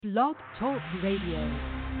Blog Talk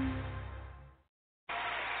Radio.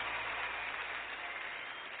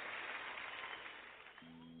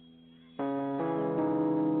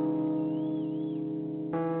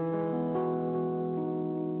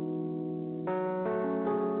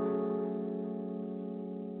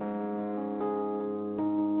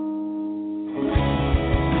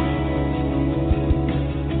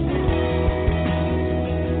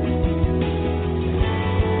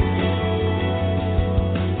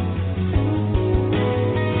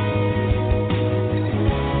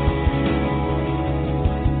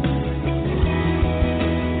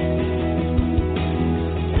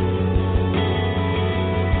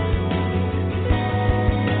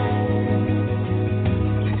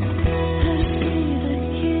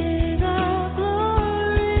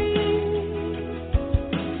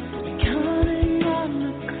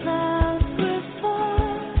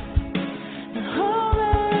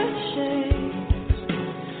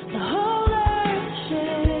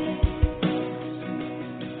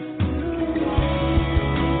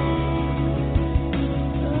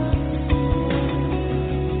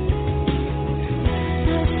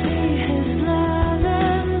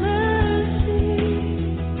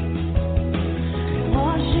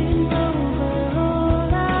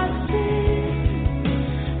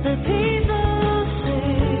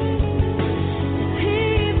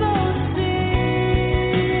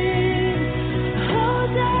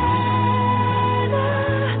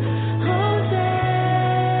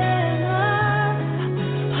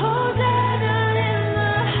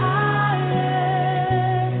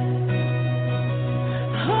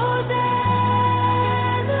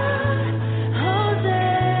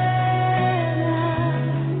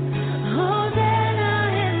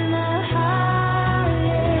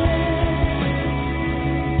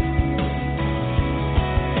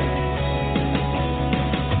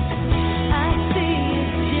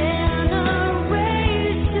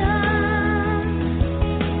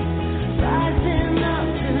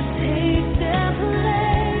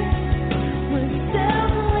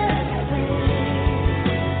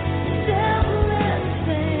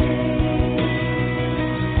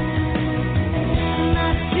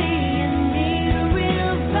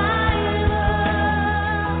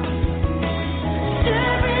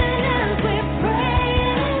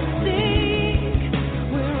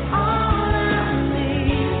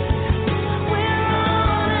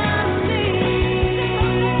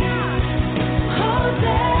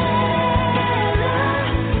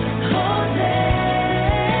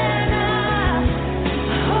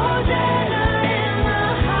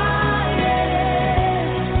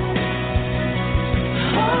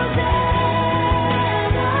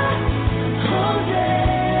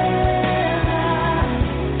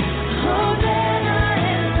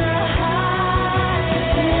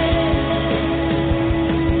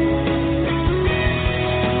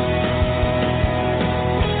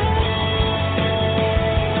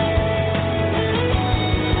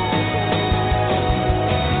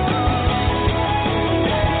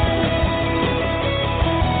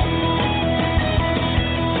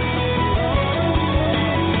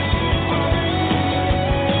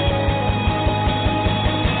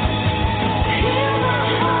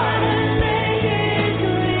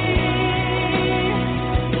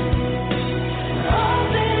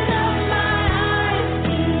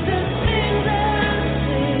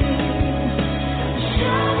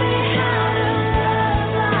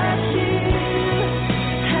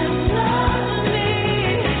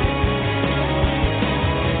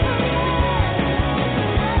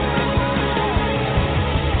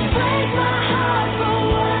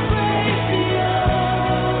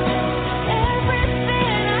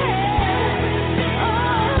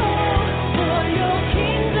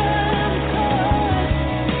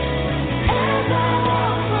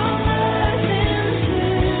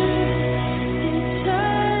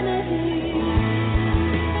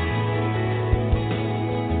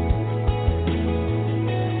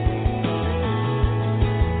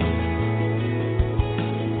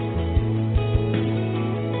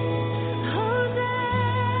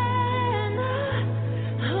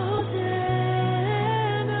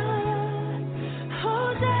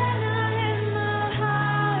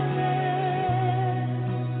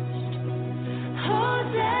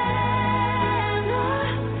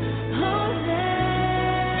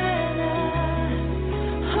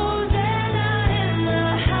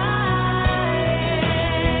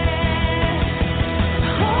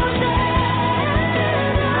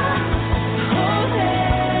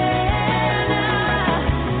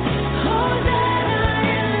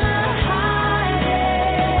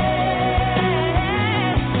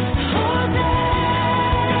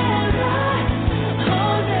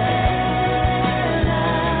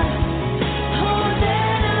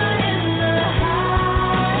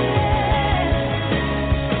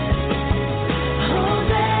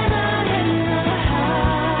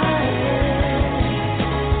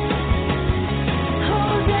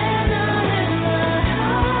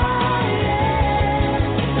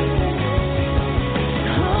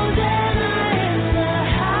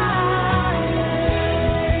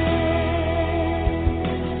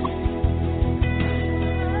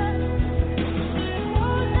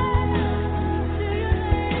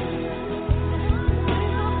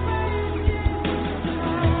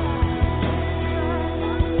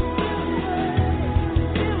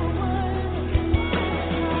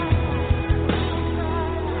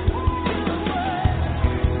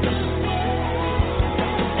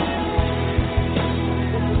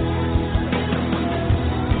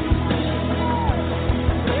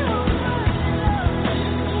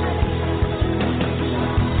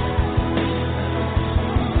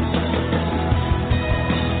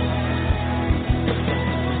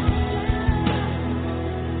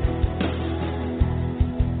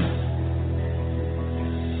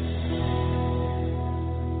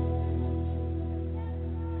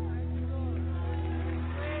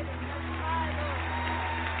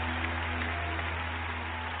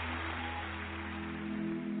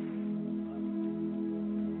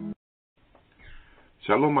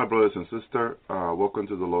 Shalom, my brothers and sisters. Welcome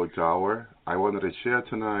to the Lord's Hour. I wanted to share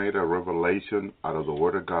tonight a revelation out of the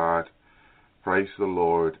Word of God. Praise the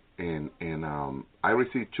Lord. And I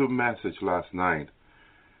received two messages last night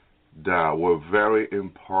that were very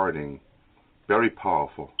imparting, very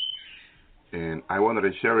powerful. And I wanted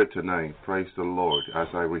to share it tonight. Praise the Lord. As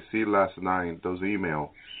I received last night those emails,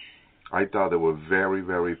 I thought they were very,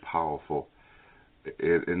 very powerful.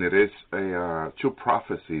 And it is a true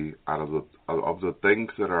prophecy out of the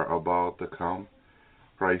things that are about to come.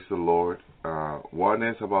 Praise the Lord. One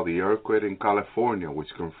is about the earthquake in California,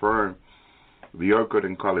 which confirmed the earthquake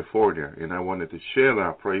in California. And I wanted to share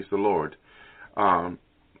that. Praise the Lord.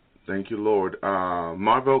 Thank you, Lord.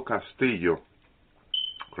 Marvel Castillo.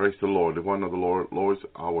 Praise the Lord. One of the Lord's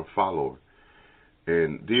our follower.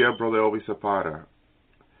 And dear Brother Elvis Zapata,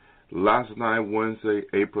 last night, Wednesday,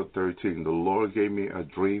 April 13, the Lord gave me a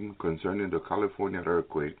dream concerning the California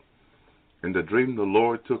earthquake. In the dream, the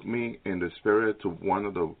Lord took me in the spirit to one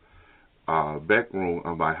of the bedroom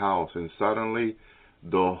of my house, and suddenly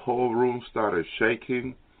the whole room started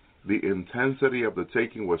shaking. The intensity of the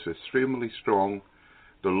shaking was extremely strong.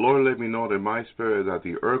 The Lord let me know in my spirit that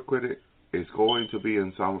the earthquake is going to be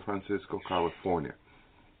in San Francisco, California.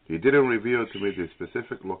 He didn't reveal to me the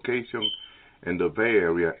specific location in the Bay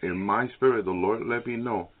Area. In my spirit, the Lord let me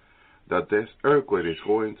know that this earthquake is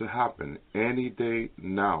going to happen any day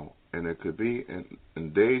now, and it could be in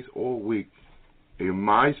days or weeks. In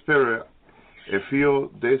my spirit, I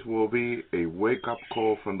feel this will be a wake-up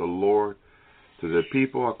call from the Lord to the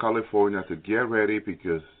people of California to get ready,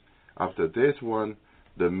 because after this one,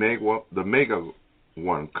 the mega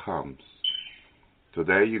one comes. So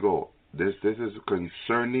there you go. This is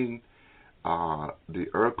concerning the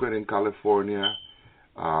earthquake in California.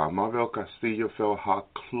 Marvel Castillo felt how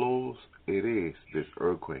close it is, this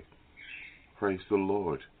earthquake. Praise the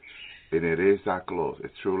Lord. And it is that close.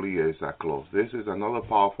 It truly is that close. This is another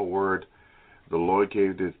powerful word the Lord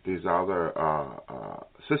gave this other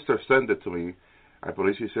sister sent it to me. I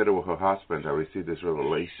believe she said it was her husband. I received this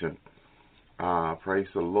revelation. Praise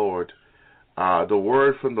the Lord. The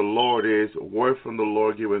word from the Lord is word from the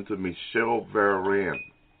Lord given to Michelle Veran,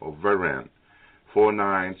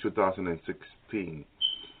 4/9/2016.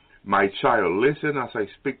 My child, listen as I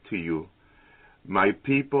speak to you. My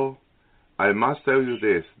people, I must tell you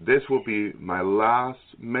this. This will be my last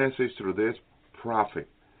message through this prophet.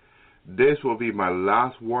 This will be my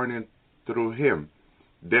last warning through him.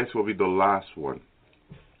 This will be the last one.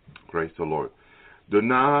 Praise the Lord. Do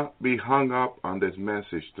not be hung up on this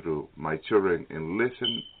message through my children, and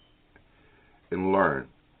listen and learn.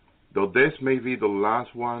 Though this may be the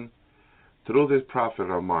last one, through this prophet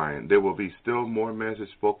of mine, there will be still more messages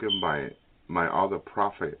spoken by my other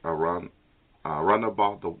prophet around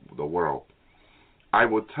about the world. I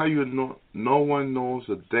will tell you, no one knows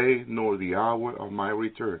the day nor the hour of my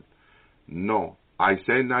return. No, I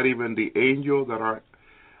say not even the angel that are,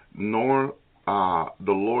 nor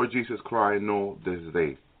the Lord Jesus Christ know this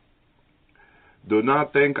day. Do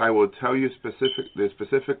not think I will tell you the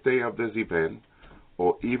specific day of this event,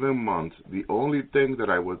 or even month. The only thing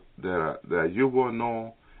that you will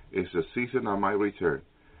know is the season of my return.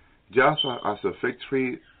 Just as a fig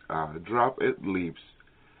tree drop its leaves,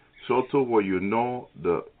 so too will you know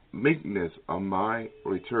the meekness of my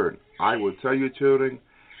return. I will tell you, children,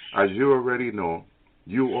 as you already know,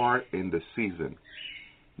 you are in the season.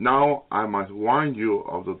 Now I must warn you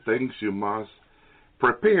of the things you must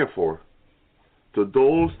prepare for, to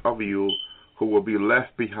those of you who will be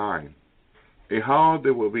left behind, and how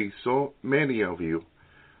there will be so many of you.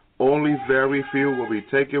 Only very few will be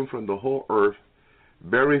taken from the whole earth.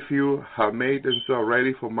 Very few have made themselves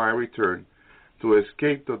ready for my return, to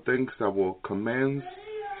escape the things that will commence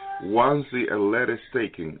once the elect is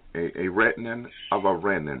taken, a remnant of a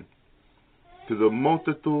remnant. To the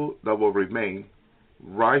multitude that will remain,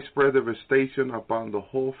 widespread devastation upon the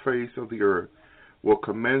whole face of the earth will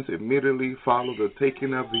commence immediately follow the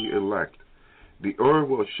taking of the elect. The earth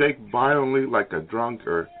will shake violently like a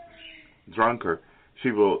drunkard. She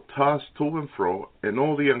will toss to and fro, and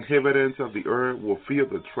all the inhabitants of the earth will feel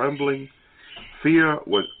the trembling. Fear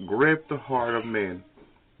will grip the heart of men.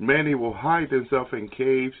 Many will hide themselves in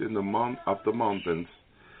caves in the mountains.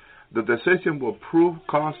 The decision will prove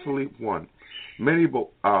costly one. Many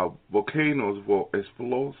volcanoes will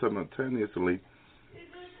explode simultaneously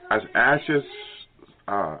as ashes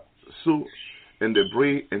soot and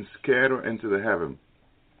debris and scatter into the heaven.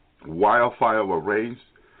 Wildfire will rage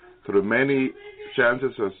through many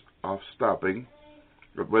chances of stopping,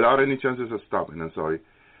 without any chances of stopping.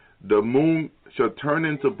 The moon shall turn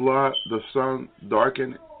into blood, the sun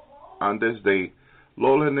darken on this day.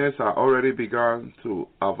 Lowliness has already begun to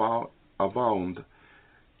abound,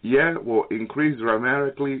 yet will increase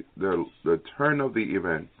dramatically the turn of the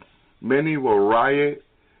event. Many will riot,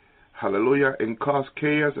 hallelujah, and cause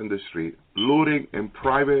chaos in the street. Looting and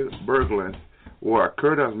private burglaries will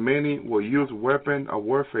occur as many will use weapons of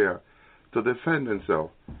warfare to defend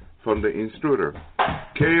themselves from the intruder.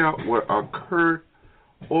 Chaos will occur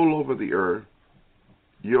all over the earth.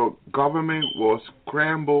 Your government will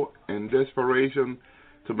scramble in desperation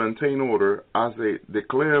to maintain order as they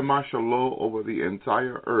declare martial law over the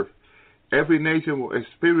entire earth. Every nation will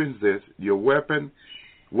experience this. Your weapon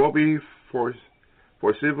will be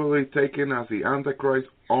forcibly taken as the Antichrist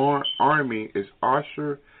army is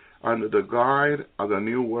ushered under the guide of the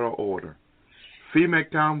New World Order.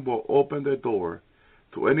 FEMA camp will open the door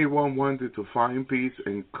to anyone wanting to find peace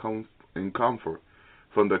and comfort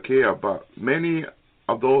from the chaos, but many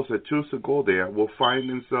of those that choose to go there will find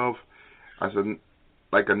themselves as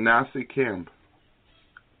like a Nazi camp.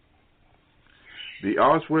 The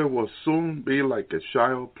Auschwitz will soon be like a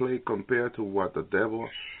child play compared to what the devil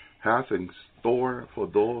has in store for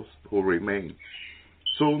those who remain.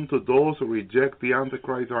 Soon to those who reject the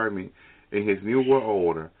Antichrist army in his New World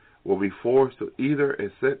Order will be forced to either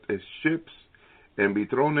accept as ships and be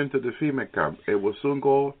thrown into the FEMA camp. It will soon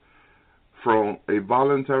go from a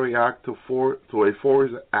voluntary act to a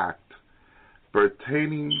forced act.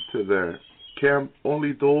 Pertaining to their camp,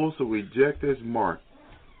 only those who reject his mark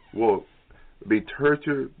will be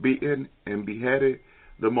tortured, beaten, and beheaded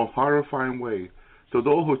the most horrifying way. To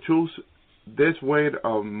those who choose this way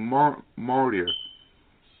of martyr,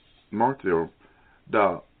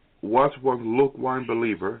 the once one lukewarm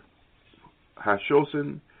believer has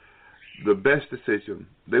chosen the best decision.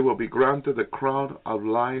 They will be granted the crown of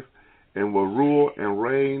life and will rule and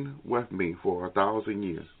reign with me for 1,000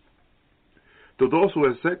 years. To those who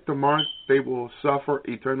accept the mark, they will suffer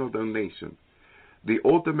eternal damnation. The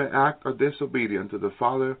ultimate act of disobedience to the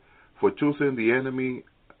Father for choosing the enemy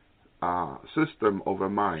system over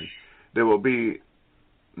mine. There will be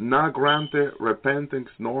not granted repentance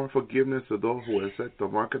nor forgiveness to those who accept the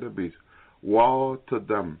mark of the beast. Woe to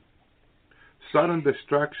them. Sudden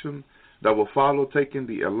destruction that will follow taking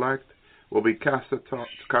the elect will be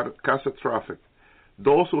catastrophic.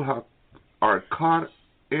 Those who are caught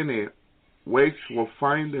in it will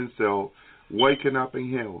find themselves waking up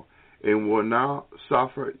in hell and will now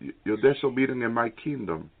suffer your disobedience in my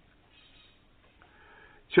kingdom.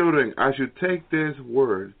 Children, as you take this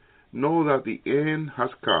word, know that the end has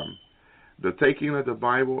come. The taking of the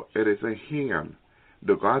Bible, it is at hand.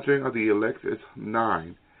 The gathering of the elect is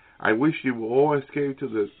nigh. I wish you will all escape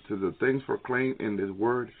to the things proclaimed in this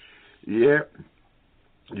word. Yet,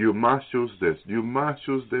 you must choose this. You must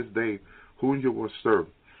choose this day whom you will serve.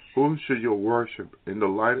 Whom should you worship in the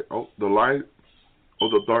light of the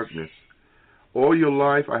darkness? All your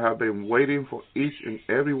life I have been waiting for each and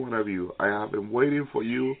every one of you. I have been waiting for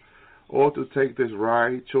you all to take this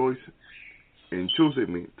right choice in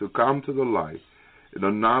choosing me to come to the light in the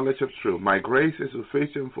knowledge of truth. My grace is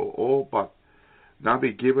sufficient for all, but not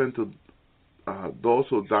be given to those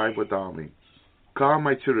who die without me. Come,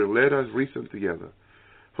 my children, let us reason together.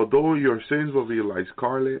 For though your sins will be like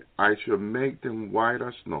scarlet, I shall make them white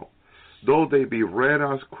as snow. Though they be red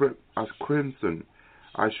as crimson,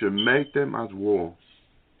 I shall make them as wool.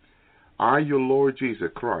 I, your Lord Jesus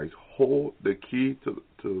Christ, hold the key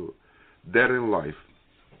to death and life.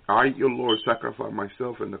 I, your Lord, sacrifice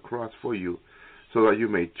myself in the cross for you, so that you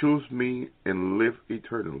may choose me and live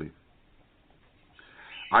eternally.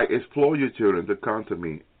 I implore you, children, to come to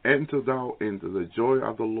me. Enter thou into the joy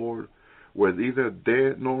of the Lord, where neither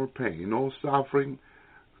death nor pain nor suffering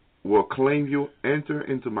will claim you. Enter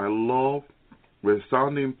into my love.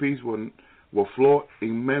 Resounding peace will flow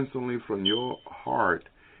immensely from your heart.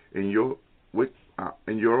 In your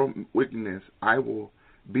weakness, I will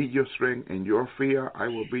be your strength. In your fear, I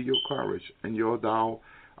will be your courage. In your doubt,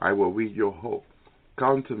 I will be your hope.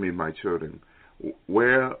 Come to me, my children,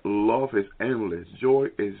 where love is endless, joy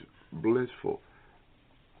is blissful,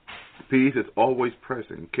 peace is always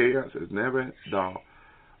present, chaos is never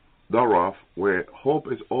thereof, where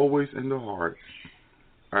hope is always in the heart.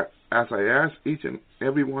 As I ask each and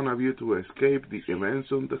every one of you to escape the events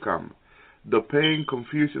soon to come, the pain,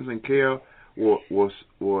 confusion, and chaos will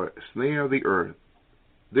snare the earth.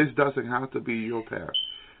 This doesn't have to be your path.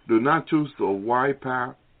 Do not choose the wide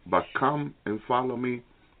path, but come and follow me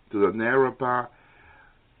to the narrow path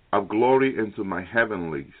of glory into my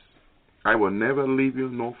heavenlies. I will never leave you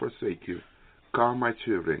nor forsake you. Come, my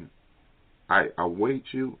children. I await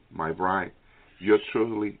you, my bride. You're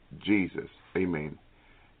truly Jesus. Amen.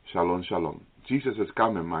 Shalom, shalom. Jesus is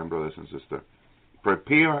coming, my brothers and sisters.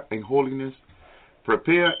 Prepare in holiness.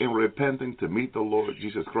 Prepare in repenting to meet the Lord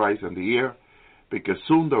Jesus Christ in the air, because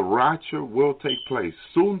soon the rapture will take place.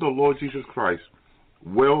 Soon the Lord Jesus Christ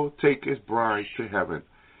will take his bride to heaven,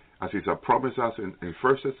 as he has promised us in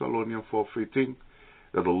 1 Thessalonians 4:15,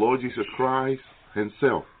 that the Lord Jesus Christ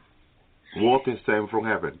himself will descend from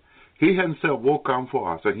heaven. He himself will come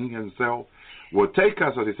for us, and he himself will take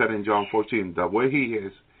us, as he said in John 14, that where he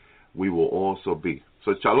is, we will also be.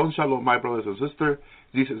 So shalom, shalom, my brothers and sisters.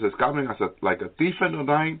 Jesus is coming as like a thief in the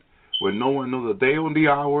night, when no one knows the day or the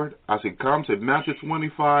hour, as he comes in Matthew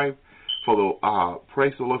 25, for the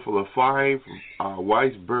praise the Lord, for the 5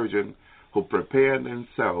 wise virgins who prepared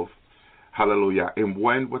themselves, hallelujah, and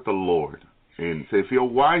went with the Lord. And so if you're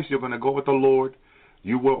wise, you're going to go with the Lord,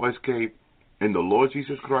 you will escape, and the Lord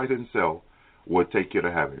Jesus Christ himself will take you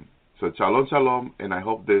to heaven. So shalom, shalom, and I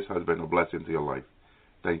hope this has been a blessing to your life.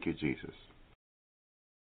 Thank you, Jesus.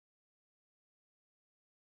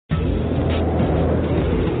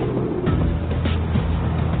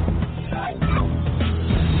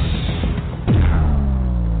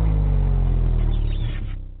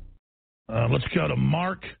 Let's go to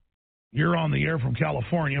Mark. You're on the air from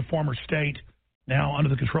California, former state, now under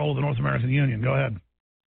the control of the North American Union. Go ahead.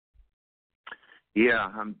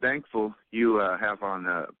 Yeah, I'm thankful you have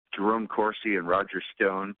on Jerome Corsi and Roger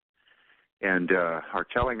Stone, and are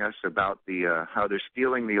telling us about the how they're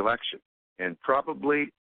stealing the election. And probably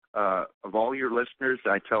of all your listeners,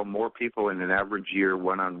 I tell more people in an average year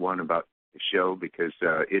one-on-one about the show, because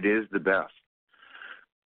it is the best.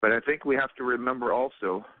 But I think we have to remember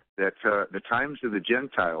also that the times of the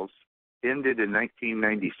Gentiles ended in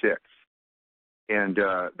 1996. And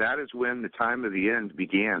that is when the time of the end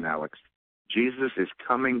began, Alex. Jesus is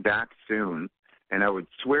coming back soon, and I would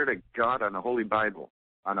swear to God on a Holy Bible,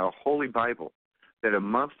 that a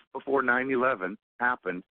month before 9/11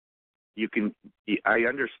 happened, I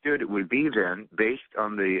understood it would be then, based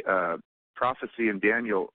on the prophecy in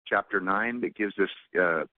Daniel chapter 9 that gives us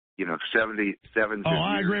 77. Oh,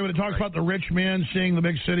 I agree when it talks about the rich men seeing the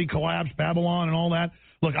big city collapse, Babylon and all that.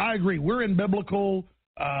 Look, I agree. We're in biblical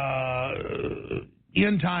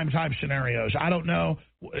end-time type scenarios. I don't know,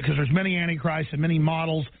 because there's many antichrists and many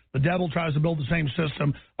models. The devil tries to build the same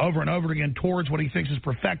system over and over again towards what he thinks is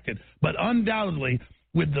perfected. But undoubtedly,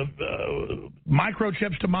 with the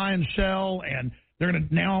microchips to buy and sell, and they're going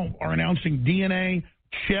to now are announcing DNA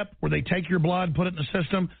chip where they take your blood, put it in the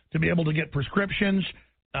system to be able to get prescriptions.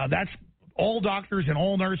 That's all doctors and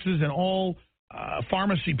all nurses and all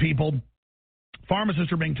pharmacy people.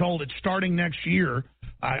 Pharmacists are being told it's starting next year.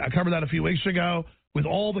 I covered that a few weeks ago. With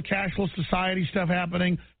all the cashless society stuff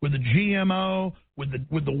happening, with the GMO,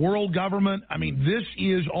 with the world government. I mean, this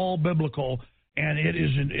is all biblical, and it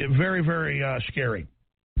is very, very scary.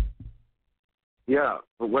 Yeah,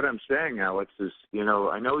 but what I'm saying, Alex, is,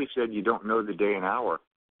 I know he said you don't know the day and hour,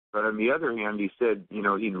 but on the other hand, he said,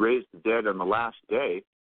 he'd raise the dead on the last day,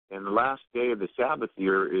 and the last day of the Sabbath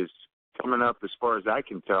year is coming up, as far as I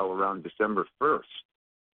can tell, around December 1st.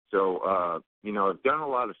 So, I've done a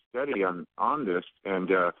lot of study on this, and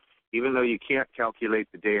even though you can't calculate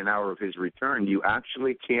the day and hour of his return, you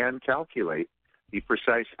actually can calculate the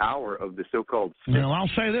precise hour of the so-called... Well, I'll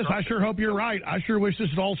say this. I sure hope you're right. I sure wish this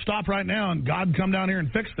would all stop right now and God come down here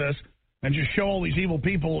and fix this and just show all these evil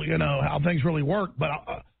people, how things really work. But,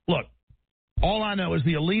 look, all I know is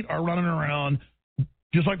the elite are running around,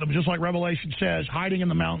 just like Revelation says, hiding in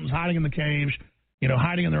the mountains, hiding in the caves,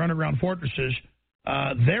 hiding in their underground fortresses.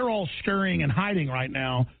 They're all scurrying and hiding right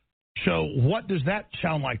now. So what does that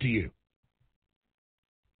sound like to you?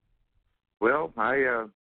 Well, I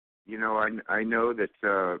know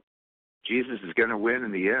that Jesus is going to win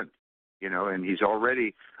in the end, and he's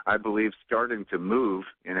already, I believe, starting to move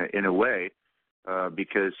in a way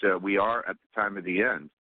because we are at the time of the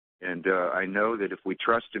end. And I know that if we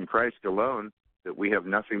trust in Christ alone, that we have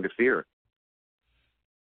nothing to fear.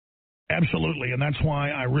 Absolutely, and that's why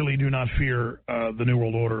I really do not fear the New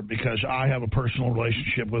World Order, because I have a personal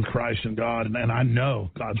relationship with Christ and God, and I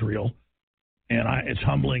know God's real. And it's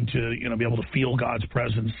humbling to be able to feel God's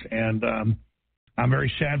presence, and I'm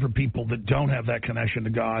very sad for people that don't have that connection to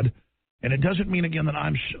God. And it doesn't mean, again, that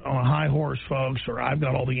I'm on a high horse, folks, or I've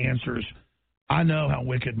got all the answers. I know how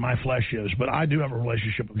wicked my flesh is, but I do have a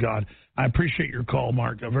relationship with God. I appreciate your call,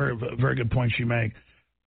 Mark. A very, very good point you make.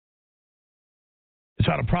 It's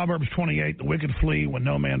out of Proverbs 28, the wicked flee when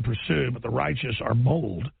no man pursues, but the righteous are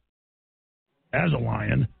bold as a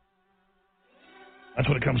lion. That's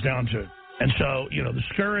what it comes down to. And so, the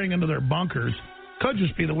scurrying into their bunkers could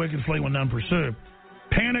just be the wicked flee when none pursue.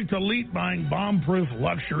 Panicked elite buying bomb-proof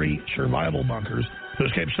luxury survival bunkers. to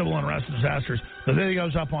escape civil unrest and disasters. The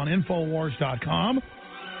video's up on Infowars.com,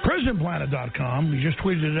 PrisonPlanet.com. We just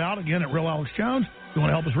tweeted it out again at Real Alex Jones. If you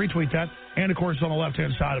want to help us retweet that. And, of course, on the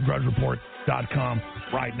left-hand side of DrudgeReport.com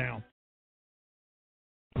right now.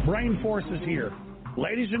 Brain Force is here.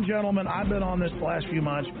 Ladies and gentlemen, I've been on this the last few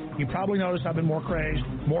months. You probably noticed I've been more crazed,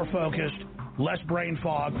 more focused, less brain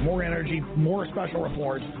fog, more energy, more special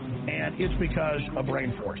reports, and it's because of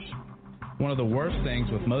Brain Force. One of the worst things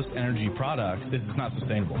with most energy products is it's not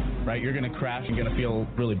sustainable, right? You're going to crash and going to feel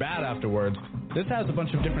really bad afterwards. This has a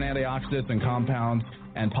bunch of different antioxidants and compounds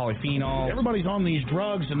and polyphenols. Everybody's on these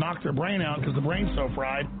drugs to knock their brain out because the brain's so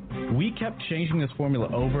fried. We kept changing this formula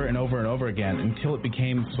over and over and over again until it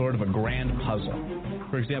became sort of a grand puzzle.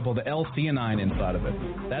 For example, the L-theanine inside of it,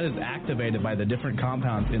 that is activated by the different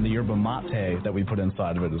compounds in the yerba mate that we put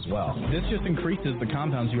inside of it as well. This just increases the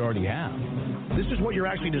compounds you already have. This is what you're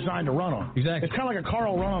actually designed to run on. Exactly. It's kind of like a car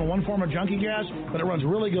will run on one form of junkie gas, but it runs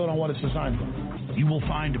really good on what it's designed for. You will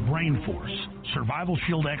find Brain Force, Survival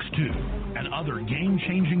Shield X2, and other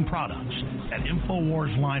game-changing products at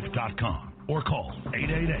InfoWarsLife.com or call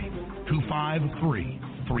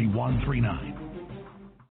 888-253-3139.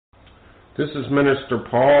 This is Minister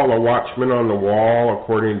Paul, a watchman on the wall.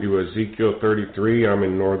 According to Ezekiel 33, I'm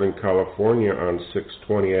in Northern California on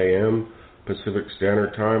 6:20 a.m. Pacific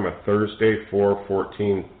Standard Time, a Thursday,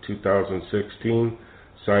 4/14/2016,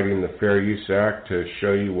 citing the Fair Use Act to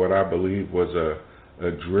show you what I believe was a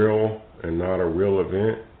drill and not a real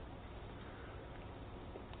event.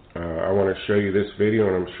 I want to show you this video,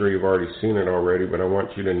 and I'm sure you've already seen it already, but I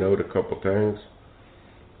want you to note a couple things.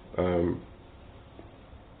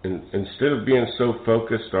 Instead of being so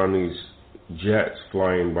focused on these jets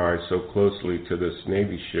flying by so closely to this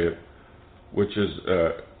Navy ship, which is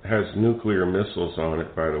has nuclear missiles on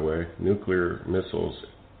it, by the way, nuclear missiles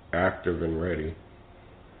active and ready,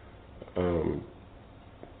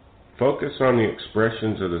 focus on the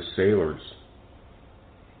expressions of the sailors.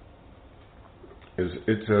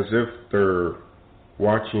 It's as if they're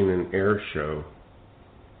watching an air show,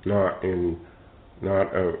 not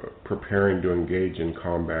preparing to engage in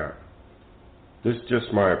combat. This is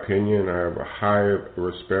just my opinion. I have a high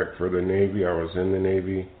respect for the Navy. I was in the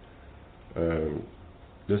Navy.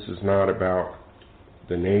 This is not about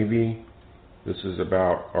the Navy. This is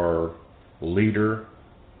about our leader,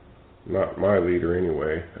 not my leader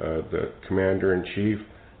anyway, the Commander-in-Chief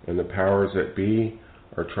and the powers that be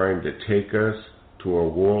are trying to take us to a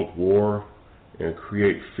world war and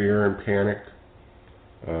create fear and panic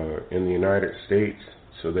in the United States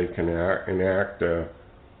so they can enact their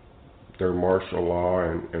martial law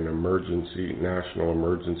and national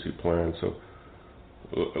emergency plan. So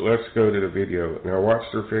let's go to the video. Now watch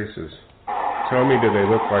their faces. Tell me, do they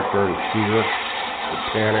look like they're in fear or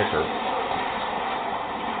panic or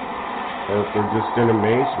if they're just in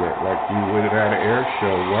amazement like you would at an air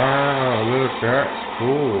show? Wow, look, that's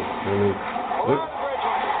cool. I mean,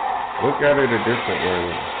 look at it a different way.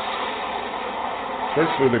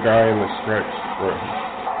 Especially the guy in the stretch.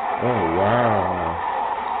 Oh, wow.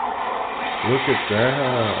 Look at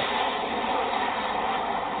that.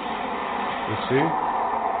 You see?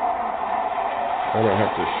 I don't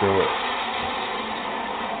have to show it.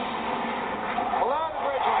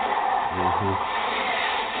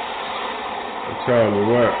 I'm telling you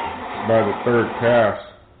what, by the third pass,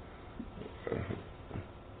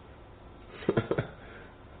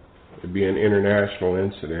 it'd be an international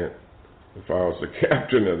incident if I was the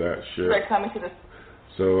captain of that ship.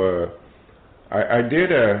 So I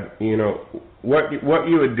did what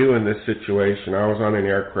you would do in this situation. I was on an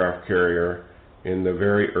aircraft carrier in the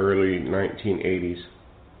very early 1980s,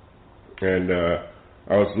 and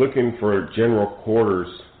I was looking for a general quarters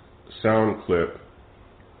sound clip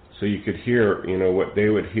so you could hear, what they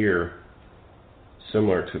would hear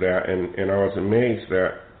similar to that, and I was amazed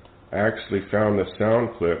that I actually found the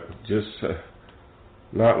sound clip, just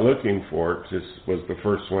not looking for it, just was the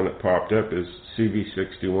first one that popped up, is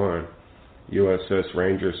CV-61. USS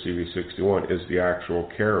Ranger CV-61 is the actual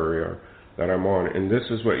carrier that I'm on, and this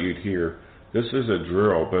is what you'd hear. This is a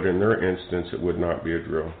drill, but in their instance it would not be a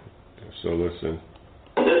drill. So listen.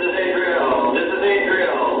 This is a drill. This is a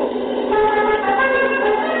drill.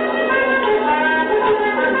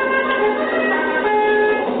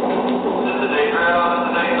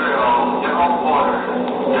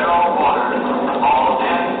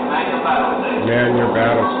 Man your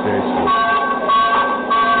battle station.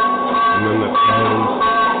 And then the tones.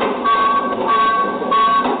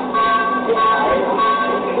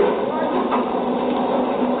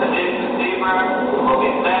 The new steamer will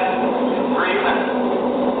be set in 3 minutes.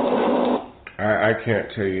 I can't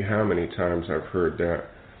tell you how many times I've heard that.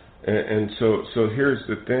 And so here's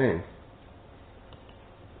the thing.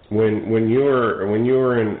 When you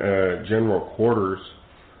were in general quarters,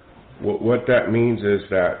 what that means is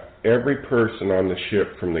that every person on the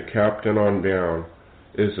ship, from the captain on down,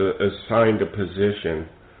 is assigned a position,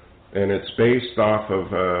 and it's based off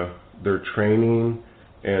of their training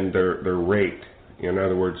and their rate. In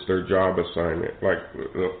other words, their job assignment. Like,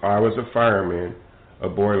 I was a fireman, a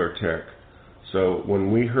boiler tech. So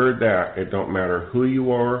when we heard that, it don't matter who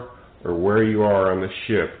you are or where you are on the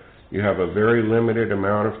ship, you have a very limited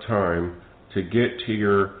amount of time to get to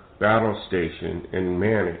your battle station and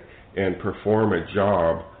man it and perform a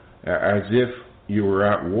job as if you were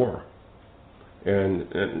at war. And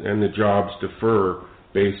the jobs differ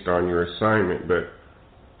based on your assignment, but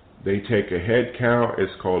they take a head count.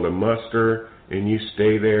 It's called a muster, and you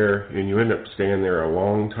stay there, and you end up staying there a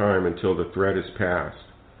long time until the threat is passed.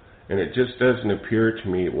 And it just doesn't appear to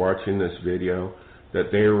me, watching this video,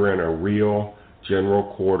 that they were in a real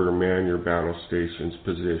general quarter man your battle stations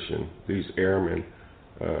position. These airmen,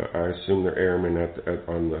 I assume they're airmen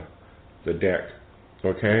on the deck.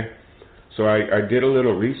 Okay? So I did a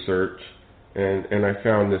little research, and I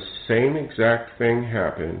found the same exact thing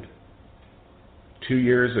happened 2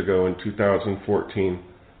 years ago in 2014,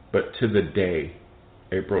 but to the day,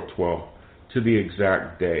 April 12th, to the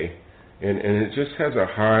exact day. And it just has a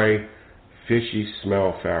high fishy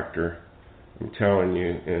smell factor, I'm telling you.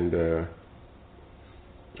 And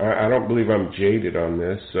I don't believe I'm jaded on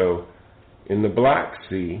this. So in the Black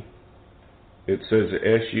Sea, it says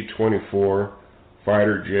the Su-24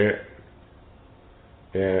 fighter jet,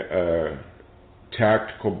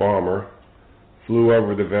 tactical bomber, flew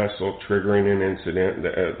over the vessel, triggering an incident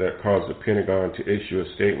that caused the Pentagon to issue a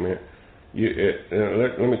statement.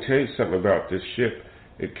 Let me tell you something about this ship.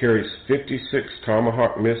 It carries 56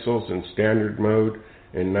 Tomahawk missiles in standard mode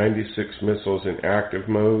and 96 missiles in active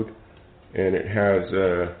mode, and it has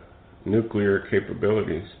nuclear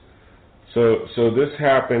capabilities. So this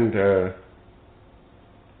happened.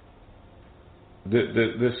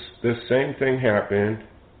 This same thing happened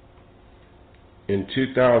in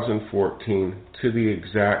 2014 to the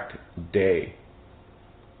exact day.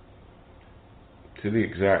 To the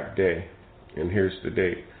exact day. And here's the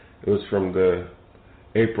date. It was from the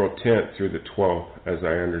April 10th through the 12th, as I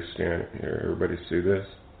understand it. Here, everybody see this?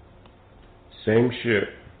 Same ship.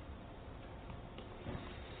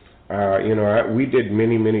 We did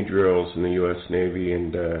many drills in the U.S. Navy,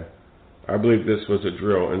 and I believe this was a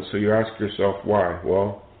drill. And so you ask yourself, why?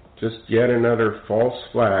 Well, just yet another false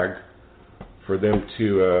flag for them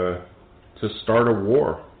to start a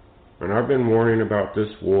war. And I've been warning about this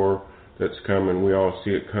war that's coming. We all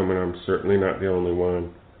see it coming. I'm certainly not the only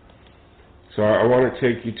one. So I want to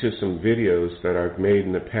take you to some videos that I've made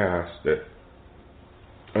in the past that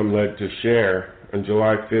I'm led to share. On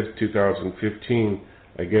July 5th, 2015,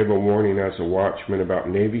 I gave a warning as a watchman about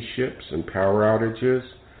Navy ships and power outages,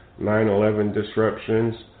 9/11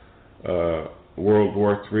 disruptions, World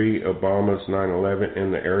War III, Obama's 9/11,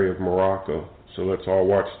 and the area of Morocco. So let's all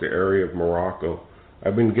watch the area of Morocco.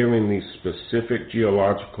 I've been giving these specific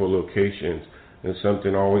geological locations, and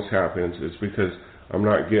something always happens. It's because I'm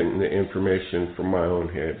not getting the information from my own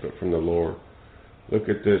head, but from the Lord. Look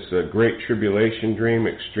at this, Great Tribulation Dream,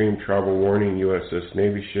 Extreme Travel Warning, USS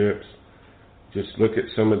Navy Ships. Just look at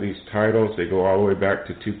some of these titles. They go all the way back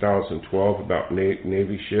to 2012 about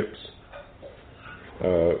Navy ships.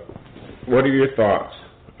 What are your thoughts?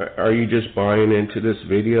 Are you just buying into this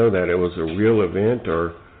video that it was a real event,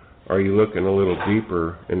 or are you looking a little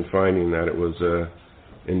deeper and finding that it was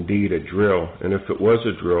indeed a drill? And if it was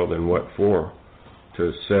a drill, then what for?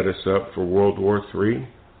 To set us up for World War III?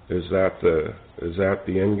 Is that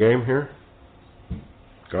the end game here?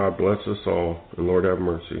 God bless us all, and Lord have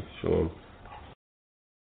mercy. Shalom.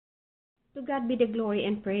 To God be the glory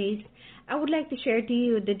and praise. I would like to share to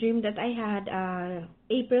you the dream that I had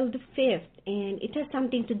April the 5th, and it has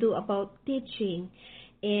something to do about teaching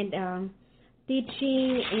and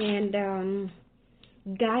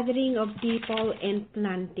gathering of people and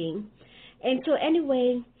planting. And so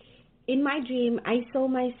anyway, in my dream, I saw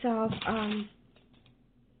myself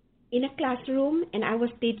in a classroom, and I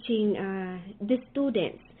was teaching the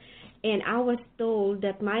students. And I was told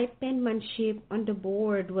that my penmanship on the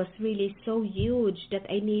board was really so huge that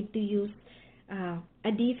I need to use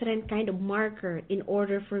a different kind of marker in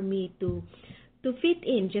order for me to fit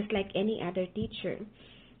in just like any other teacher.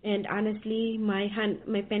 And honestly, my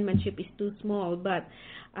penmanship is too small, but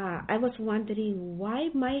I was wondering why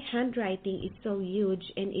my handwriting is so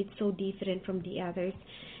huge and it's so different from the others.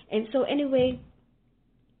 And so anyway,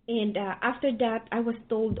 and after that, I was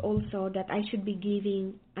told also that I should be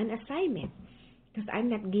giving an assignment. because I'm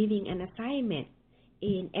not giving an assignment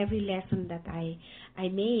in every lesson that I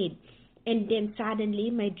made. And then suddenly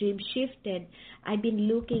my dream shifted. I've been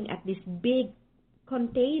looking at this big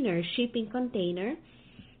container, shipping container,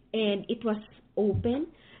 and it was open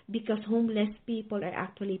because homeless people are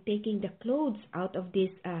actually taking the clothes out of this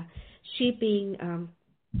shipping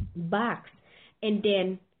box. And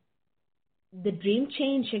then the dream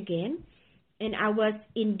changed again, and I was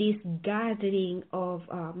in this gathering of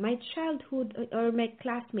my childhood or my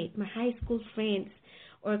classmates, my high school friends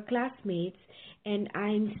or classmates, and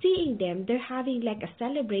I'm seeing them. They're having like a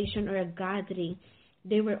celebration or a gathering.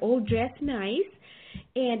 They were all dressed nice,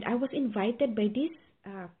 and I was invited by this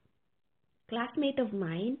classmate of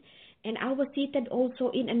mine, and I was seated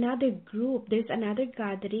also in another group. There's another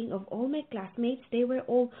gathering of all my classmates. They were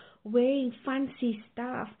all wearing fancy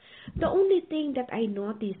stuff. The only thing that I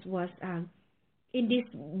noticed was in this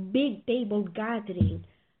big table gathering,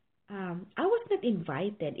 I was not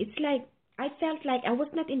invited. It's like I felt like I was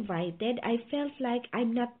not invited. I felt like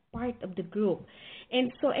I'm not part of the group.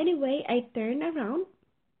 And so anyway, I turned around,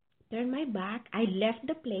 turned my back, I left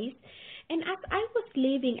the place. And as I was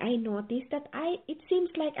leaving, I noticed that it seems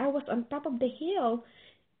like I was on top of the hill,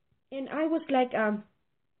 and I was like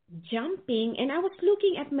jumping, and I was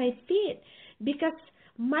looking at my feet because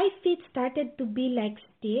my feet started to be like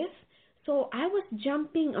stiff. So I was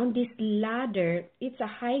jumping on this ladder. It's a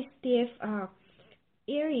high stiff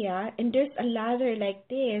area, and there's a ladder like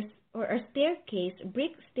this, or a staircase,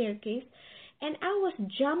 brick staircase, and I was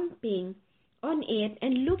jumping on it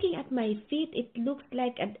and looking at my feet. It looks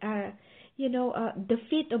like the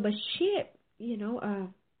feet of a sheep,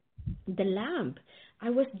 the lamb. I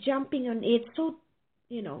was jumping on it, so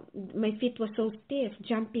my feet were so stiff,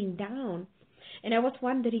 jumping down, and I was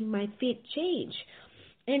wondering my feet change,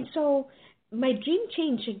 and so my dream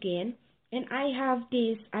changed again. And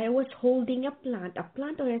I was holding a plant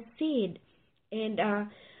or a seed, and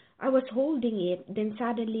I was holding it. Then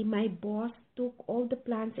suddenly my boss took all the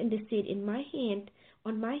plants and the seed on my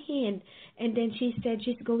hand, and then she said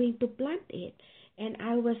she's going to plant it. And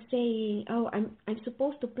I was saying, oh, I'm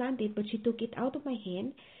supposed to plant it, but she took it out of my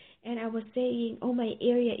hand. And I was saying, oh, my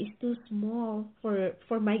area is too small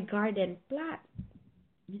for my garden plot.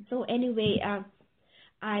 So anyway,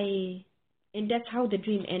 and that's how the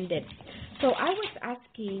dream ended. So I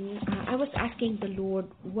was asking the Lord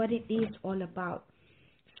what it is all about.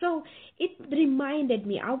 So it reminded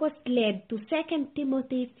me, I was led to 2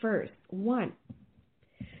 Timothy 1.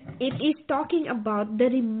 It is talking about the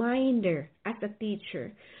reminder as a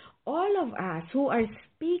teacher. All of us who are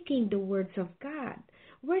speaking the words of God,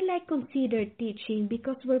 we're like considered teaching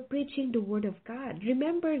because we're preaching the word of God.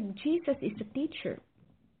 Remember, Jesus is a teacher.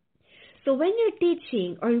 So when you're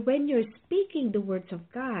teaching or when you're speaking the words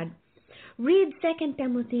of God, read 2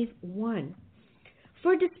 Timothy 1.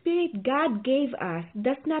 For the Spirit God gave us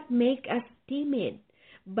does not make us timid,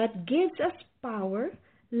 but gives us power,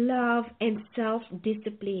 love, and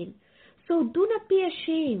self-discipline. So do not be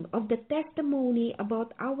ashamed of the testimony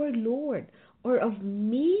about our Lord or of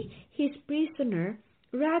me, his prisoner.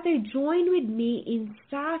 Rather, join with me in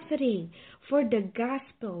suffering for the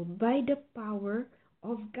gospel by the power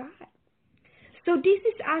of God. So this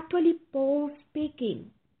is actually Paul speaking,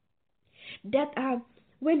 that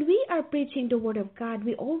when we are preaching the word of God,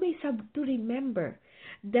 we always have to remember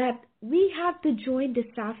that we have to join the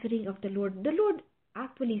suffering of the Lord. The Lord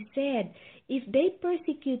actually said, if they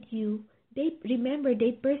persecute you, remember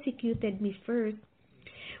they persecuted me first.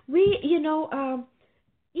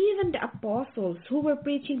 Even the apostles who were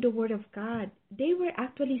preaching the word of God, they were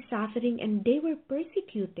actually suffering and they were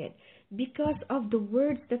persecuted because of the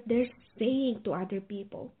words that they're saying to other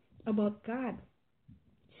people about God.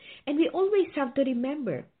 And we always have to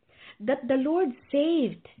remember that the Lord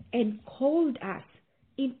saved and called us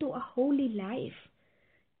into a holy life.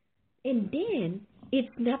 And then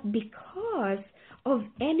it's not because of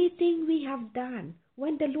anything we have done.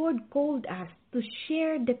 When the Lord called us to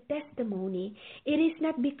share the testimony, it is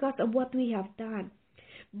not because of what we have done,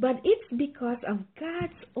 but it's because of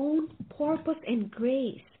God's own purpose and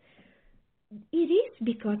grace. It is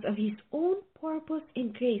because of his own purpose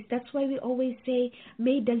and grace. That's why we always say,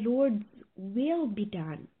 may the Lord's will be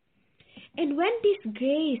done. And when this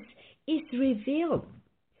grace is revealed,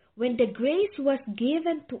 when the grace was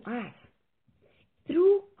given to us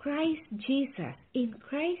through Christ Jesus, in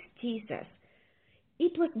Christ Jesus,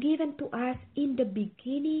 it was given to us in the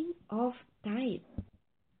beginning of time.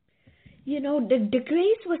 The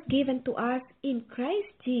grace was given to us in Christ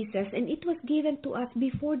Jesus, and it was given to us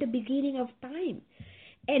before the beginning of time.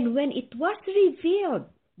 And when it was revealed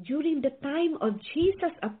during the time of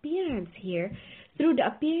Jesus' appearance here, through the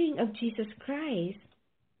appearing of Jesus Christ,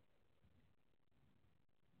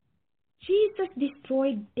 Jesus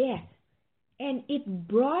destroyed death, and it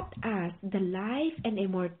brought us the life and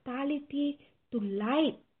immortality to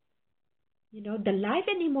light. You know, the life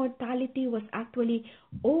and immortality was actually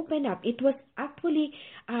opened up. It was actually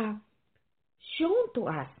shown to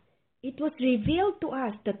us. It was revealed to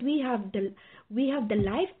us that we have the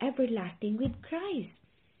life everlasting with Christ.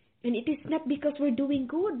 And it is not because we're doing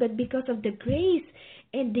good, but because of the grace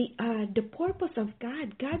and the purpose of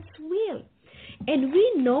God, God's will. And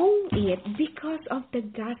we know it because of the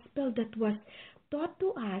gospel that was taught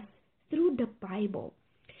to us through the Bible.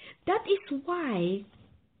 That is why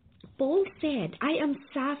Paul said, I am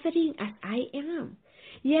suffering as I am.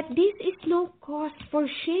 Yet this is no cause for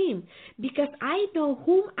shame, because I know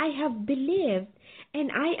whom I have believed,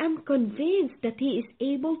 and I am convinced that he is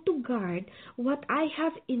able to guard what I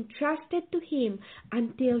have entrusted to him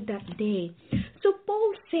until that day. So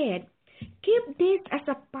Paul said, keep this as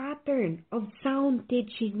a pattern of sound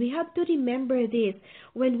teaching. We have to remember this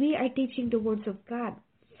when we are teaching the words of God.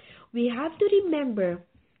 We have to remember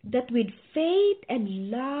that with faith and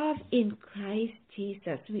love in Christ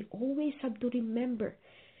Jesus, we always have to remember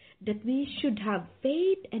that we should have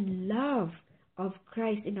faith and love of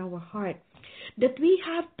Christ in our heart, that we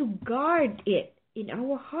have to guard it in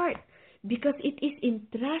our heart because it is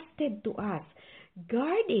entrusted to us.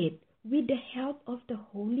 Guard it with the help of the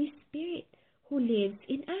Holy Spirit who lives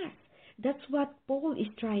in us. That's what Paul is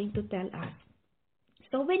trying to tell us.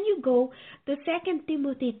 So when you go to 2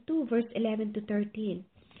 Timothy 2 verse 11 to 13,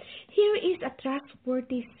 here is a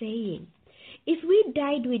trustworthy saying. If we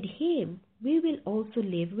died with him, we will also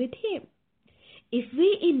live with him. If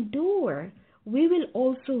we endure, we will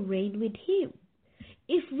also reign with him.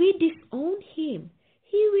 If we disown him,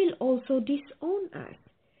 he will also disown us.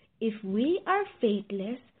 If we are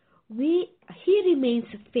faithless, he remains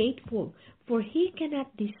faithful, for he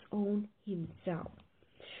cannot disown himself.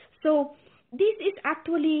 So this is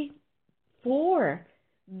actually 4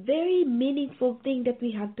 very meaningful things that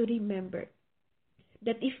we have to remember.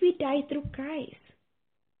 That if we die through Christ,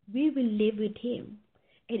 we will live with him.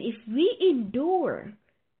 And if we endure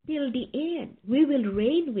till the end, we will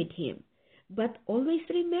reign with him. But always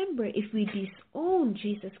remember, if we disown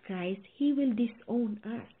Jesus Christ, he will disown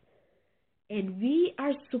us. And we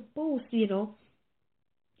are supposed,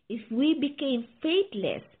 if we became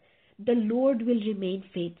faithless, the Lord will remain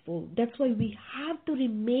faithful. That's why we have to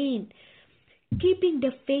remain keeping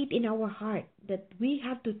the faith in our heart, that we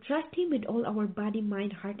have to trust him with all our body,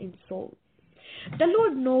 mind, heart, and soul. The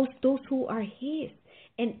Lord knows those who are his,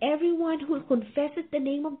 and everyone who confesses the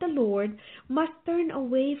name of the Lord must turn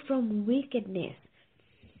away from wickedness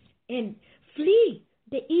and flee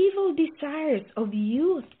the evil desires of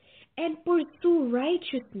youth and pursue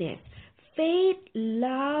righteousness, faith,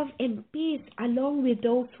 love, and peace, along with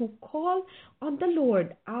those who call on the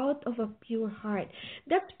Lord out of a pure heart.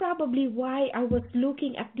 That's probably why I was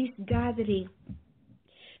looking at this gathering.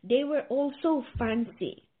 They were all so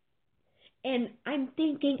fancy. And I'm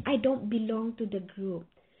thinking I don't belong to the group.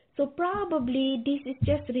 So probably this is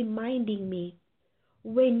just reminding me,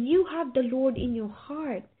 when you have the Lord in your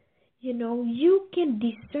heart, you can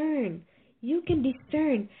discern. You can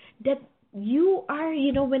discern that you are,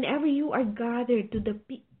 whenever you are gathered to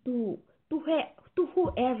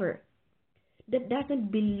whoever that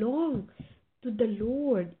doesn't belong to the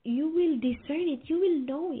Lord, you will discern it. You will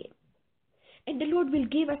know it. And the Lord will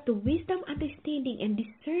give us the wisdom, understanding, and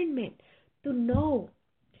discernment to know.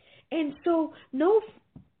 And so,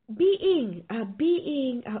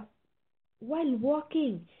 while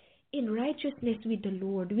walking in righteousness with the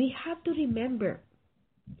Lord, we have to remember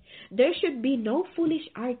there should be no foolish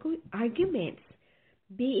arguments.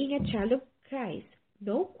 Being a child of Christ,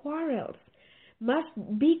 no quarrels. Must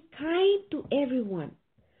be kind to everyone.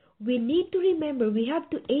 We need to remember we have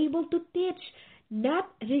to able to teach, not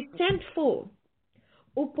resentful.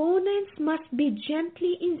 Opponents must be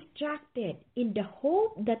gently instructed in the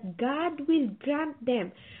hope that God will grant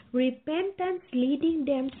them repentance, leading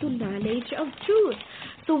them to knowledge of truth.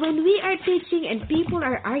 So when we are teaching and people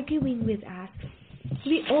are arguing with us,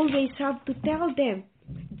 we always have to tell them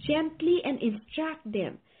gently and instruct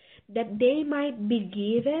them that they might be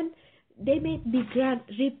granted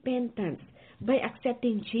repentance by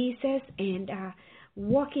accepting Jesus and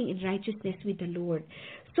walking in righteousness with the Lord.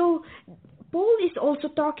 So Paul is also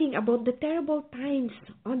talking about the terrible times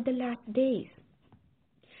on the last days.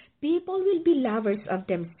 People will be lovers of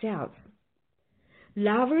themselves,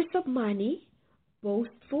 lovers of money,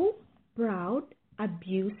 boastful, proud,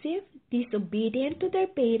 abusive, disobedient to their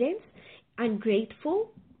parents,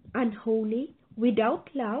 ungrateful, unholy, without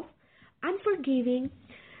love, unforgiving,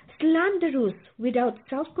 slanderous, without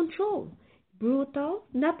self-control, brutal,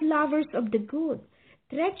 not lovers of the good,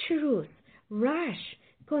 treacherous, rash,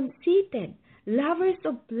 conceited, lovers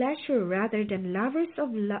of pleasure rather than lovers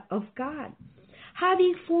of God,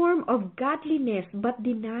 having form of godliness but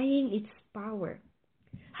denying its power.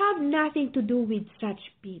 Have nothing to do with such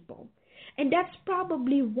people. And that's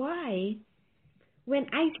probably why when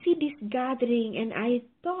I see this gathering and I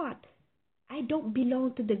thought I don't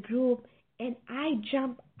belong to the group and I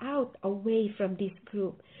jump out away from this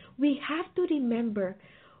group. We have to remember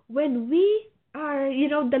when we are,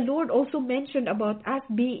 the Lord also mentioned about us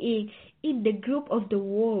being in the group of the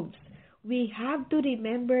wolves. We have to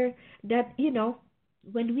remember that,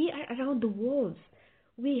 when we are around the wolves,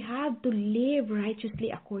 we have to live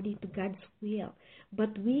righteously according to God's will.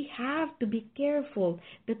 But we have to be careful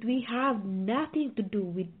that we have nothing to do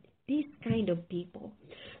with this kind of people.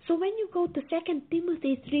 So when you go to 2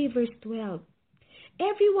 Timothy 3 verse 12,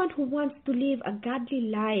 everyone who wants to live a godly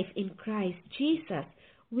life in Christ Jesus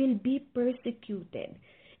will be persecuted.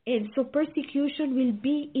 And so persecution will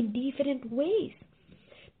be in different ways.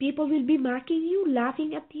 People will be mocking you,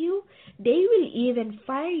 laughing at you. They will even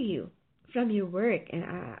fire you from your work. And,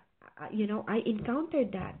 I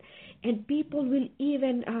encountered that. And people will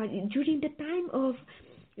even, during the time of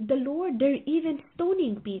the Lord, they're even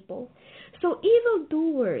stoning people. So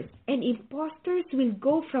evildoers and impostors will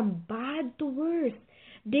go from bad to worse,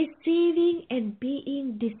 deceiving and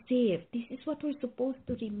being deceived. This is what we're supposed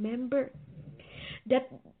to remember. That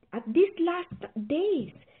at these last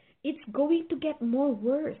days, it's going to get more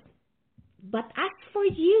worse. But as for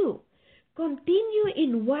you, continue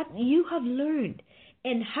in what you have learned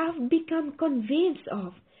and have become convinced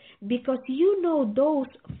of, because you know those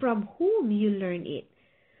from whom you learn it.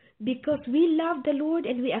 Because we love the Lord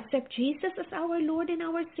and we accept Jesus as our Lord and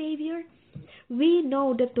our Savior, we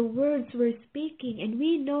know that the words we're speaking and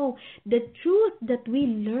we know the truth that we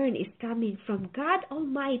learn is coming from God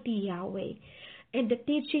Almighty Yahweh. And the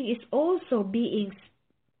teaching is also being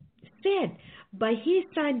said by His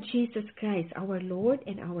Son Jesus Christ, our Lord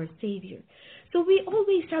and our Savior. So we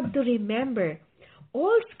always have to remember,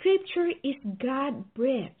 all Scripture is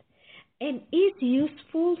God-breathed and is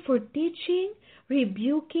useful for teaching,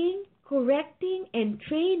 rebuking, correcting, and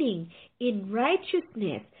training in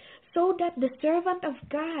righteousness, so that the servant of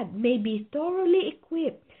God may be thoroughly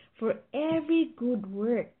equipped for every good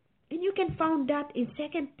work. And you can find that in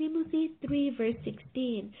 2 Timothy 3 verse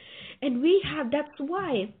 16. And that's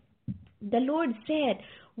why the Lord said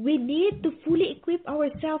we need to fully equip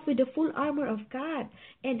ourselves with the full armor of God.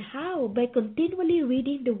 And how? By continually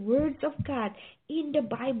reading the words of God in the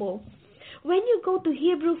Bible. When you go to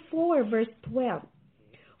Hebrews 4 verse 12,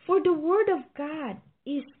 for the word of God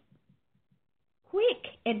is quick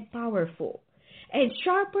and powerful, and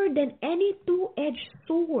sharper than any two-edged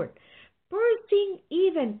sword, piercing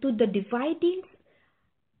even to the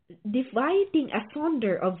dividing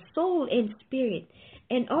asunder of soul and spirit,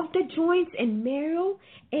 and of the joints and marrow,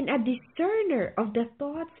 and a discerner of the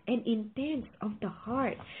thoughts and intents of the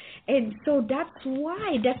heart. And so that's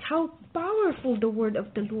how powerful the word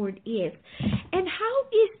of the Lord is. And how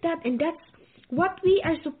is that? And that's what we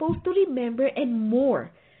are supposed to remember, and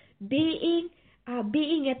more, being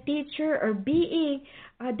a teacher or being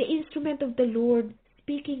the instrument of the Lord,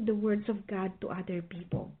 speaking the words of God to other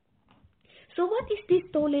people. So what is this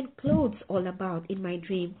stolen clothes all about in my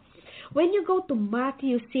dream? When you go to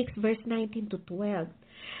Matthew 6 verse 19 to 12,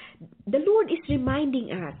 the Lord is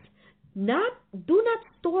reminding us, do not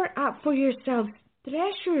store up for yourselves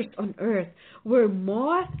treasures on earth, where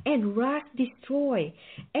moth and rust destroy,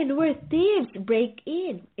 and where thieves break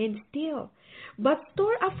in and steal. But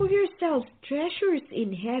store up for yourselves treasures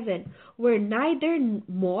in heaven, where neither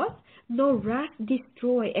moth nor rust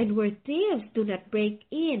destroy, and where thieves do not break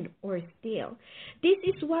in or steal. This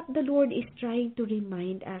is what the Lord is trying to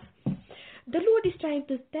remind us. The Lord is trying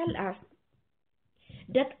to tell us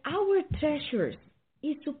that our treasures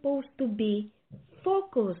is supposed to be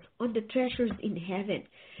focused on the treasures in heaven,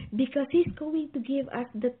 because He's going to give us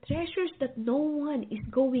the treasures that no one is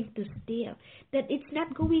going to steal, that it's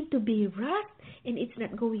not going to be rust and it's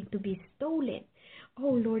not going to be stolen.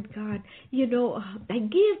 Oh Lord God, I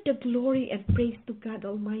give the glory and praise to God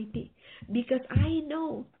Almighty, because I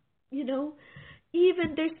know,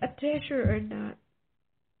 even there's a treasure or not,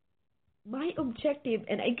 my objective,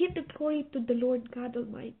 and I give the glory to the Lord God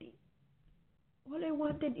Almighty, all I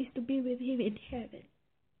wanted is to be with Him in heaven.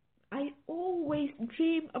 I always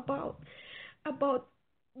dream about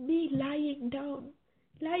me lying down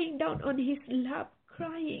on His lap,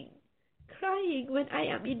 crying when I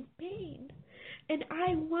am in pain. And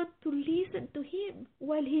I want to listen to Him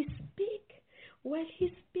while He speaks. while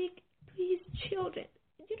He speaks to His children.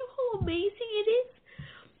 You know how amazing it is?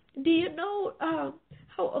 Do you know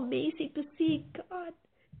how amazing to see God,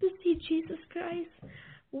 to see Jesus Christ?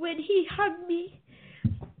 When He hugged me,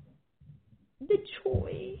 the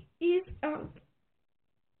joy is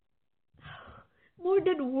more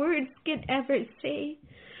than words can ever say.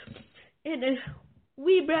 And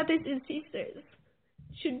we brothers and sisters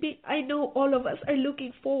should be, I know all of us are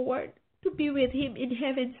looking forward to be with Him in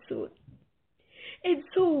heaven soon. And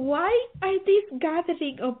so why are this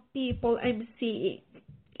gathering of people I'm seeing?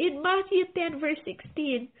 In Matthew 10 verse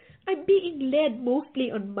 16, I'm being led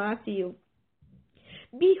mostly on Matthew.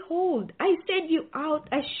 Behold, I send you out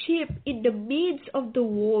as sheep in the midst of the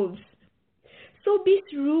wolves. So be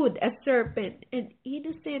shrewd as serpents and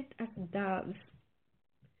innocent as doves.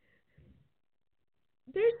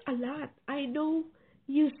 There's a lot. I know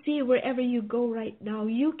you see wherever you go right now.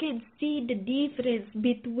 You can see the difference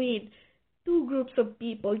between two groups of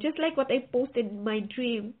people. Just like what I posted in my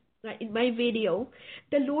dream, in my video.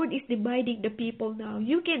 The Lord is dividing the people now.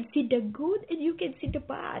 You can see the good and you can see the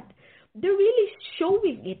bad. They're really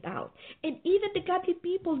showing it out. And even the godly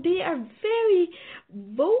people, they are very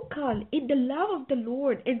vocal in the love of the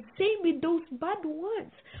Lord. And same with those bad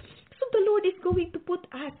ones. So the Lord is going to put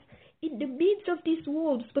us in the midst of these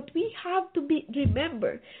wolves. But we have to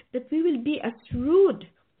remember that we will be as rude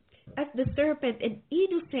as the serpent and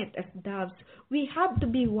innocent as doves. We have to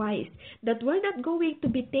be wise. That we're not going to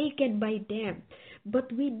be taken by them.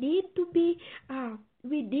 But we need to be,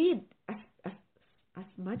 as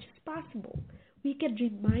much as possible, we can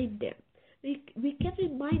remind them. We can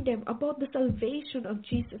remind them about the salvation of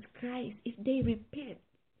Jesus Christ if they repent.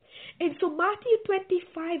 And so Matthew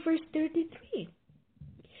 25 verse 33.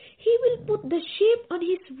 He will put the sheep on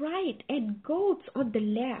His right and goats on the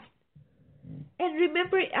left. And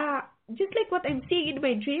remember, just like what I'm seeing in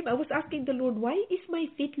my dream, I was asking the Lord, why is my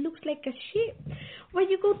feet looks like a sheep? When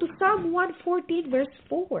you go to Psalm 114 verse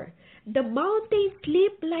 4, the mountains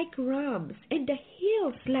leap like rams and the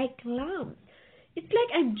hills like lambs. It's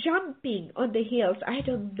like I'm jumping on the hills. I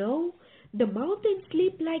don't know. The mountains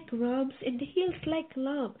leap like rams and the hills like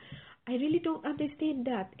lambs. I really don't understand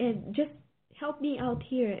that. And just help me out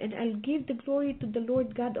here and I'll give the glory to the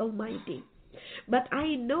Lord God Almighty. But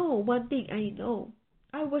I know, one thing I know,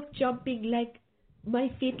 I was jumping like my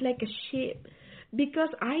feet like a sheep, because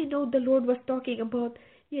I know the Lord was talking about,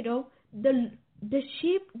 the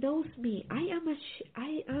sheep knows me. I am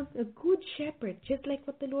a good shepherd, just like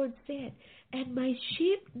what the Lord said, and my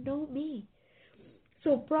sheep know me.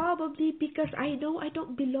 So probably because I know I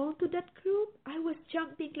don't belong to that group, I was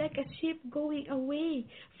jumping like a sheep going away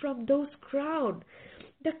from those crowd.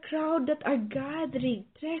 The crowd that are gathering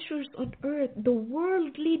treasures on earth, the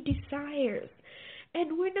worldly desires.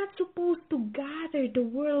 And we're not supposed to gather the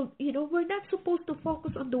world, we're not supposed to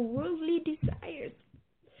focus on the worldly desires.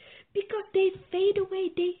 Because they fade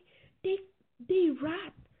away, they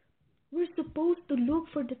rot. We're supposed to look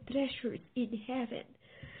for the treasures in heaven.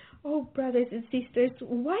 Oh, brothers and sisters,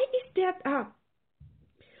 why is that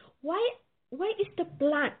Why is the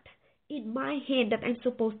plant in my hand that I'm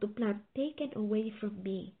supposed to plant taken away from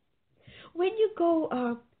me? When you go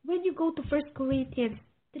to 1 Corinthians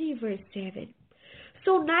 3 verse 7,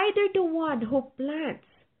 so neither the one who plants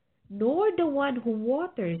nor the one who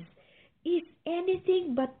waters is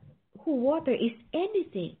anything, but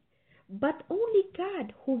only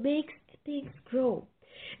God who makes things grow.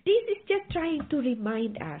 This is just trying to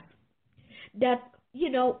remind us that,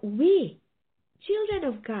 we, children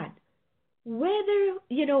of God, whether,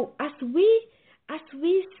 as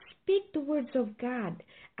we speak the words of God,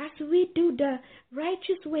 as we do the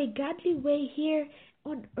righteous way, godly way here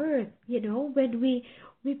on earth, when we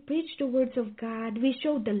preach the words of God, we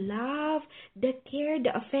show the love, the care,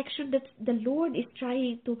 the affection that the Lord is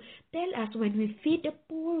trying to tell us when we feed the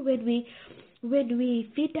poor, when we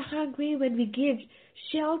feed the hungry, when we give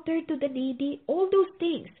shelter to the needy, all those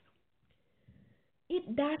things.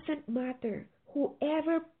 It doesn't matter.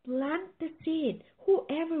 Whoever plants the seed,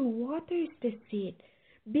 whoever waters the seed,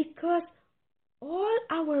 because all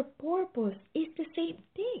our purpose is the same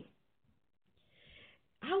thing.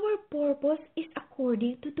 Our purpose is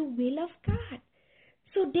according to the will of God.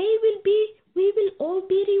 So we will all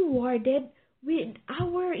be rewarded with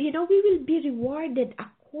we will be rewarded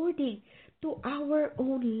according to our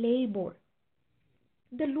own labor.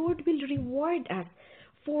 The Lord will reward us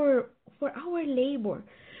for our labor.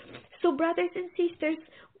 So brothers and sisters,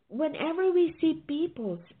 whenever we see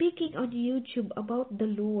people speaking on YouTube about the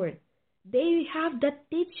Lord, they have the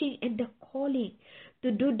teaching and the calling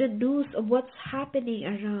to do the news of what's happening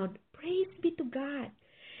around. Praise be to God.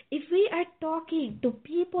 If we are talking to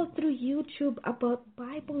people through YouTube about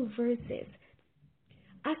Bible verses.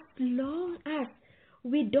 As long as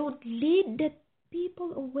we don't lead the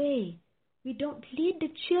people away, we don't lead the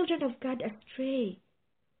children of God astray,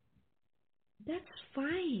 that's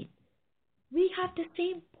fine. We have the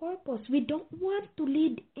same purpose. We don't want to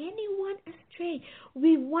lead anyone astray.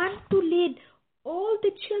 We want to lead all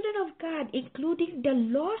the children of God, including the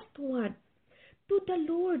lost one, to the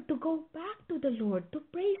Lord, to go back to the Lord, to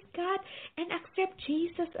praise God and accept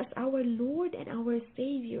Jesus as our Lord and our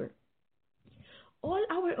Savior. All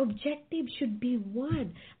our objectives should be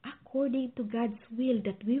one, according to God's will,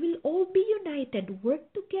 that we will all be united, work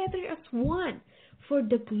together as one for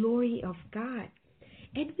the glory of God.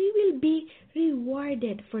 And we will be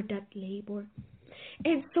rewarded for that labor.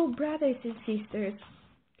 And so, brothers and sisters,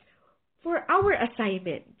 for our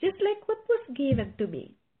assignment, just like what was given to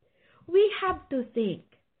me, we have to think,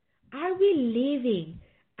 are we living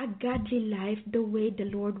a godly life the way the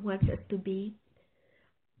Lord wants us to be?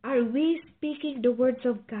 Are we speaking the words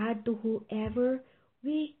of God to whoever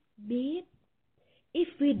we meet? If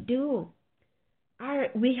we do,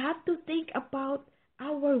 we have to think about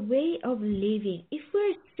our way of living. If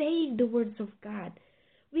we're saying the words of God,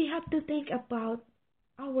 we have to think about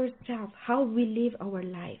ourselves, how we live our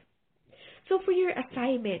life. So for your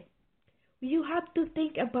assignment, you have to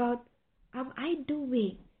think about, am I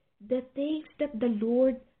doing the things that the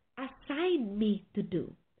Lord assigned me to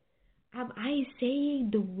do? Am I saying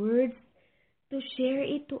the words to share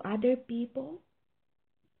it to other people?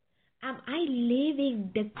 Am I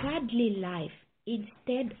living the godly life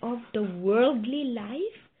instead of the worldly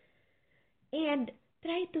life? And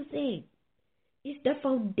try to think, is the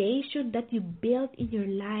foundation that you built in your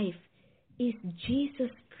life is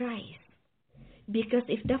Jesus Christ? Because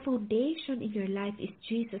if the foundation in your life is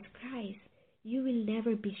Jesus Christ, you will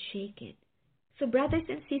never be shaken. So brothers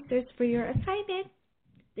and sisters, for your assignment,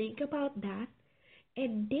 think about that.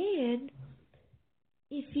 And then,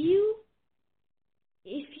 if you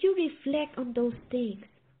reflect on those things,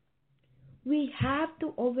 we have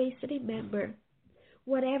to always remember,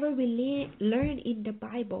 whatever we learn in the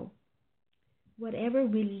Bible, whatever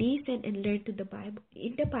we listen and learn in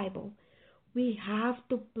the Bible, we have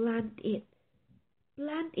to plant it.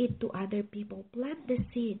 Plant it to other people. Plant the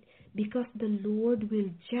seed, because the Lord will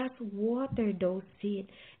just water those seeds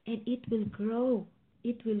and it will grow.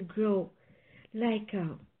 It will grow like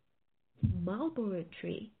a mulberry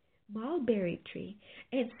tree.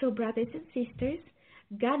 And so, brothers and sisters,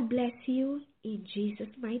 God bless you in Jesus'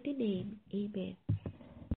 mighty name. Amen.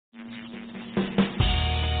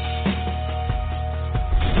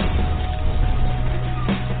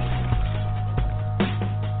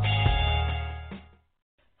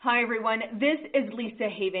 Hi, everyone. This is Lisa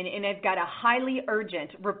Haven, and I've got a highly urgent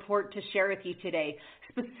report to share with you today,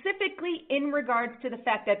 specifically in regards to the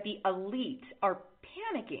fact that the elite are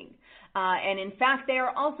panicking. And in fact, they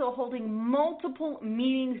are also holding multiple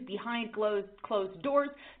meetings behind closed doors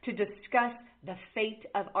to discuss the fate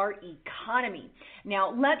of our economy.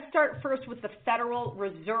 Now, let's start first with the Federal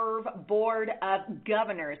Reserve Board of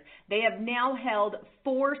Governors. They have now held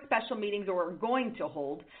 4 special meetings, or are going to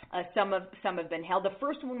hold. Some have been held. The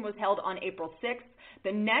first one was held on April 6th,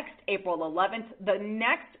 the next April 11th, the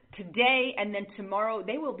next today, and then tomorrow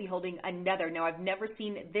they will be holding another. Now, I've never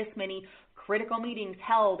seen this many critical meetings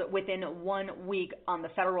held within 1 week on the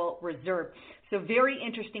Federal Reserve. So very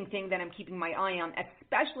interesting thing that I'm keeping my eye on,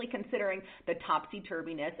 especially considering the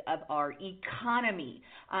topsy-turviness of our economy.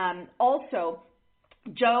 Also,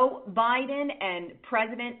 Joe Biden and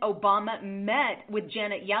President Obama met with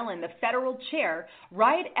Janet Yellen, the federal chair,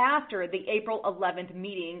 right after the April 11th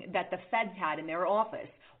meeting that the feds had in their office.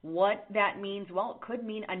 What that means, well, it could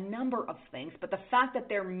mean a number of things, but the fact that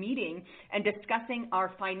they're meeting and discussing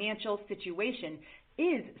our financial situation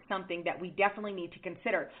is something that we definitely need to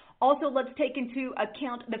consider. Also, let's take into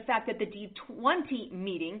account the fact that the G20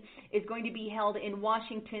 meeting is going to be held in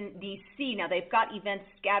Washington, D.C. Now, they've got events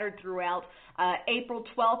scattered throughout April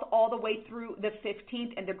 12th all the way through the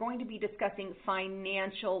 15th, and they're going to be discussing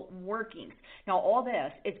financial workings. Now, all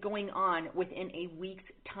this is going on within a week's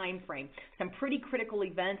time frame. Some pretty critical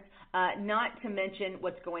events, not to mention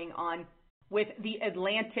what's going on with the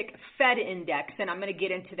Atlantic Fed Index, and I'm going to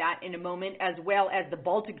get into that in a moment, as well as the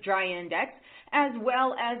Baltic Dry Index, as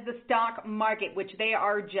well as the stock market, which they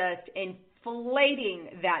are just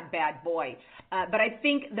inflating that bad boy. But I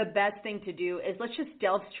think the best thing to do is let's just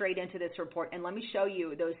delve straight into this report, and let me show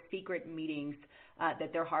you those secret meetings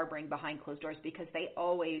that they're harboring behind closed doors, because they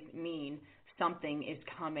always mean something is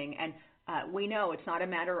coming. And we know it's not a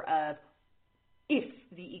matter of if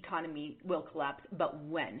the economy will collapse, but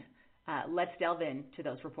when. Let's delve into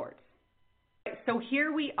those reports. So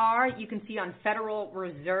here we are. You can see on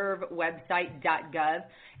federalreservewebsite.gov.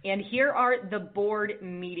 And here are the board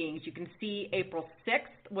meetings. You can see April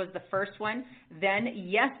 6th was the first one, then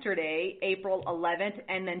yesterday, April 11th,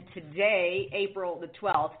 and then today, April the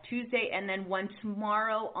 12th, Tuesday, and then one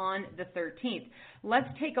tomorrow on the 13th. Let's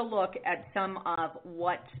take a look at some of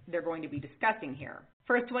what they're going to be discussing here.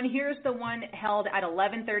 First one, here's the one held at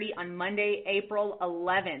 11:30 on Monday, April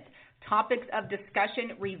 11th. Topics of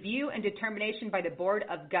discussion: review and determination by the Board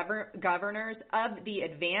of Governors of the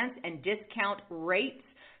advance and discount rates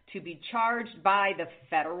to be charged by the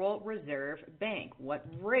Federal Reserve Bank. What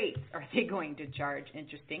rates are they going to charge?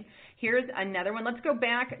 Interesting. Here's another one. Let's go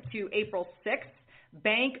back to April 6th.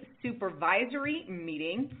 Bank supervisory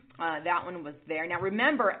meeting. That one was there. Now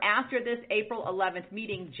remember, after this April 11th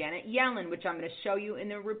meeting, Janet Yellen, which I'm going to show you in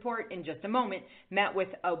the report in just a moment, met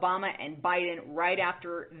with Obama and Biden right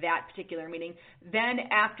after that particular meeting. Then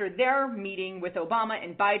after their meeting with Obama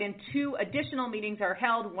and Biden, 2 additional meetings are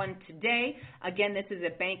held, one today. Again, this is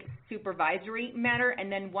a bank supervisory matter,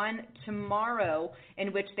 and then one tomorrow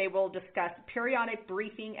in which they will discuss periodic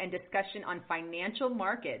briefing and discussion on financial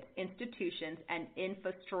markets, institutions, and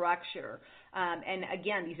infrastructure. And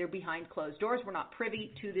again, these are behind closed doors. We're not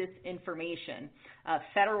privy to this information.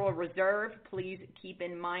 Federal Reserve, please keep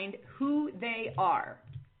in mind who they are.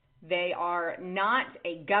 They are not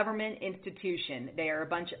a government institution. They are a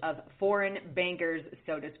bunch of foreign bankers,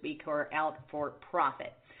 so to speak, who are out for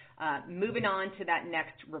profit. Moving on to that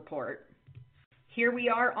next report. Here we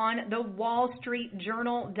are on the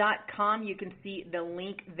wallstreetjournal.com. You can see the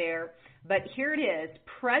link there. But here it is,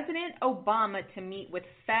 President Obama to meet with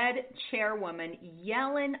Fed Chairwoman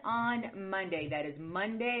Yellen on Monday. That is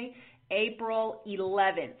Monday, April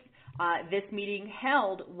 11th. This meeting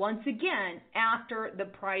held once again after the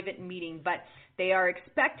private meeting, but they are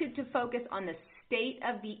expected to focus on the state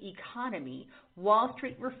of the economy, Wall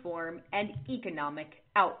Street reform, and economic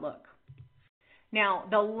outlook. Now,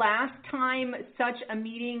 the last time such a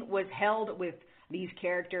meeting was held with these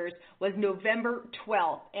characters was November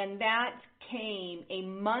 12th, and that came a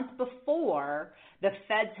month before the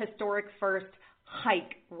Fed's historic first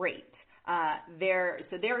hike rate.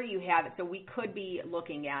 So there you have it. So we could be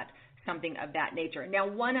looking at something of that nature. Now,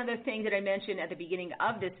 one other thing that I mentioned at the beginning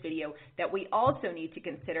of this video that we also need to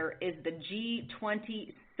consider is the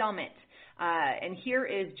G20 summit. And here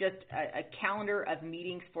is just a calendar of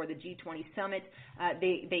meetings for the G20 summit.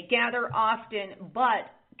 They gather often,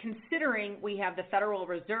 but considering we have the Federal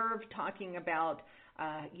Reserve talking about,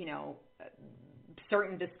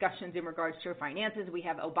 certain discussions in regards to finances, we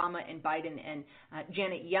have Obama and Biden and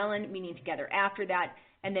Janet Yellen meeting together after that.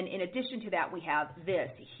 And then in addition to that, we have this.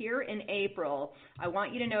 Here in April, I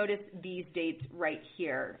want you to notice these dates right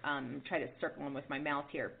here. Try to circle them with my mouse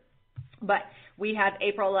here. But we have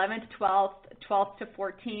April 11th, 12th, 12th to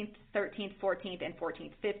 14th, 13th, 14th, and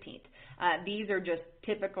 14th, 15th. These are just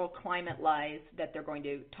typical climate lies that they're going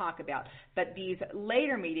to talk about. But these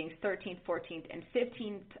later meetings, 13th, 14th, and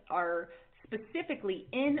 15th, are specifically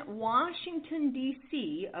in Washington,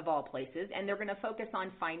 D.C., of all places, and they're going to focus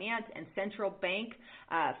on finance and central bank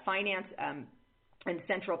and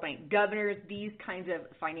central bank governors, these kinds of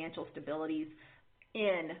financial stabilities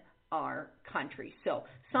in our country. So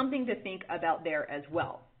something to think about there as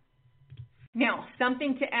well. Now,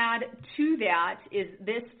 something to add to that is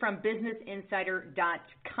this from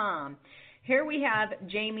BusinessInsider.com. Here we have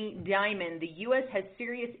Jamie Dimon. The U.S. has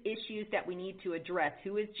serious issues that we need to address.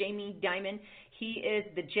 Who is Jamie Dimon? He is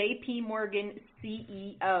the J.P. Morgan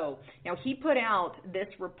CEO. Now, he put out this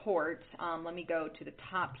report. Let me go to the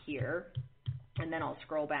top here, and then I'll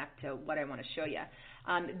scroll back to what I want to show you.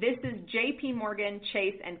 This is J.P. Morgan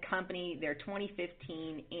Chase & Company, their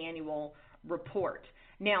 2015 annual report.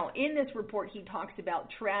 Now, in this report, he talks about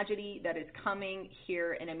tragedy that is coming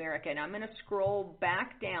here in America. And I'm going to scroll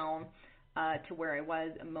back down to where I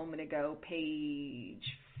was a moment ago,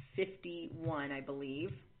 page 51, I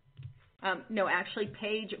believe. No, actually,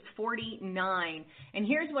 page 49. And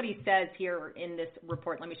here's what he says here in this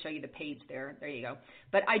report. Let me show you the page there. There you go.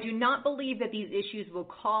 But I do not believe that these issues will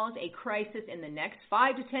cause a crisis in the next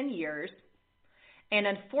 5 to 10 years. And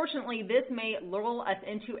unfortunately, this may lull us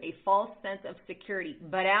into a false sense of security.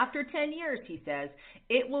 But after 10 years, he says,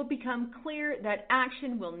 it will become clear that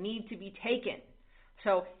action will need to be taken.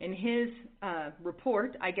 So in his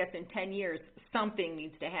report, I guess in 10 years, something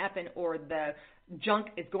needs to happen or the junk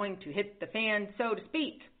is going to hit the fan, so to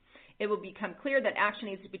speak. It will become clear that action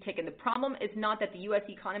needs to be taken. The problem is not that the U.S.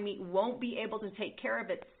 economy won't be able to take care of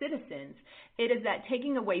its citizens. It is that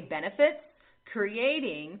taking away benefits,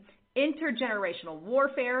 creating intergenerational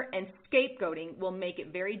warfare, and scapegoating will make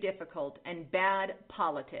it very difficult and bad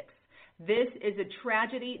politics. This is a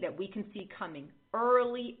tragedy that we can see coming.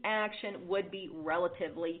 Early action would be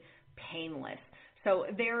relatively painless. So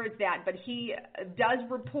there is that, but he does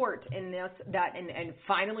report in this that and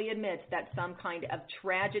finally admits that some kind of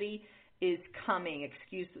tragedy is coming.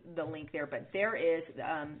 Excuse the link there, but there is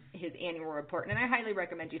his annual report, and I highly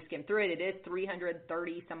recommend you skim through it. It is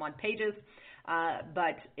 330 some odd pages,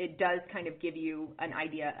 but it does kind of give you an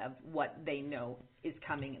idea of what they know is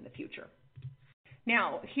coming in the future.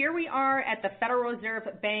 Now, here we are at the Federal Reserve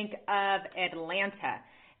Bank of Atlanta,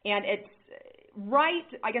 and it's right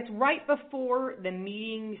before the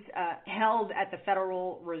meetings held at the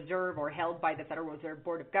Federal Reserve or held by the Federal Reserve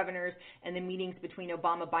Board of Governors and the meetings between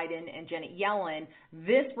Obama, Biden, and Janet Yellen,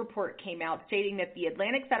 this report came out stating that the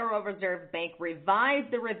Atlantic Federal Reserve Bank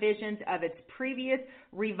revised the revisions of its previous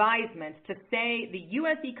revisements to say the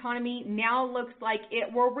U.S. economy now looks like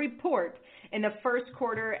it will report in the first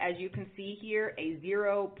quarter, as you can see here, a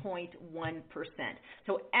 0.1%.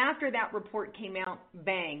 So after that report came out,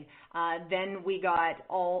 bang, then we got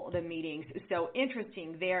all the meetings. So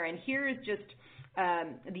interesting there. And here is just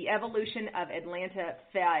the evolution of Atlanta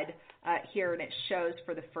Fed here, and it shows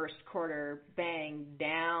for the first quarter, bang,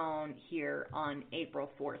 down here on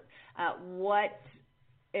April 4th.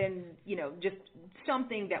 Just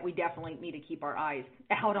something that we definitely need to keep our eyes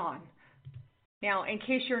out on. Now, in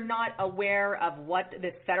case you're not aware of what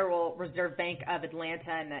the Federal Reserve Bank of Atlanta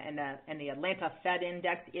and the Atlanta Fed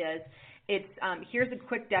Index is, here's a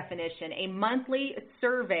quick definition: a monthly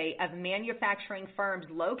survey of manufacturing firms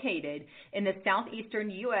located in the southeastern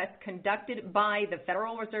U.S. conducted by the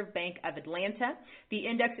Federal Reserve Bank of Atlanta. The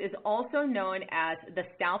index is also known as the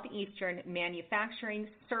Southeastern Manufacturing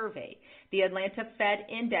Survey. The Atlanta Fed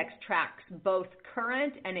Index tracks both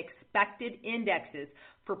current and expected indexes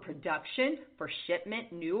for production, for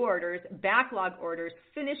shipment, new orders, backlog orders,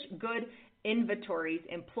 finished good inventories,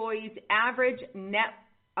 employees' average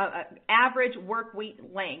work week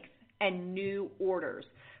length, and new orders.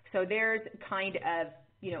 So there's kind of,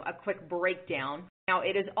 a quick breakdown. Now,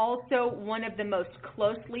 it is also one of the most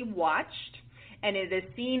closely watched, and it is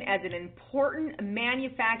seen as an important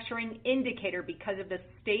manufacturing indicator because of the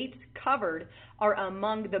states covered are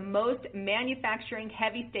among the most manufacturing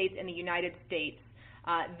heavy states in the United States.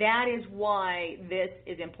 That is why this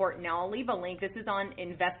is important. Now, I'll leave a link. This is on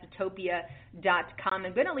Investopia.com.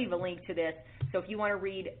 I'm going to leave a link to this, so if you want to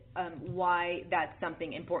read why that's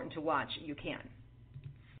something important to watch, you can.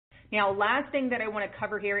 Now, last thing that I want to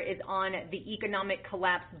cover here is on the Economic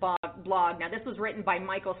Collapse blog. Now, this was written by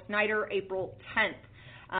Michael Snyder, April 10th.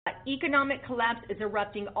 Economic collapse is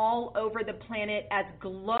erupting all over the planet as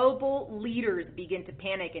global leaders begin to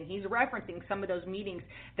panic. And he's referencing some of those meetings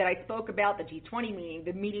that I spoke about, the G20 meeting,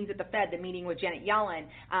 the meetings at the Fed, the meeting with Janet Yellen,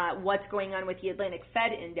 what's going on with the Atlantic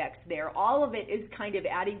Fed Index there. All of it is kind of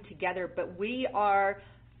adding together, but we are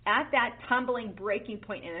at that tumbling breaking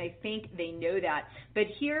point, and I think they know that. But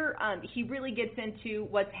here he really gets into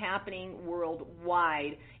what's happening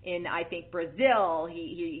worldwide. In, I think, Brazil,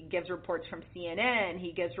 he gives reports from CNN.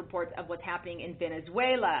 He gives reports of what's happening in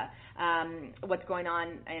Venezuela, what's going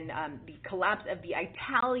on in the collapse of the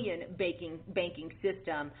Italian banking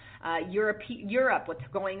system, Europe, what's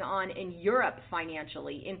going on in Europe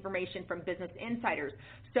financially, information from Business Insiders.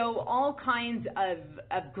 So all kinds of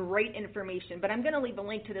great information. But I'm going to leave a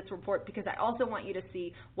link to this report because I also want you to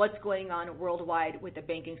see what's going on worldwide with the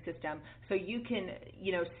banking system, so you can,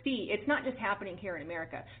 see it's not just happening here in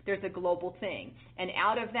America. There's a global thing. And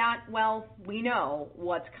out of that, well, we know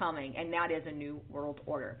what's coming, and that is a new world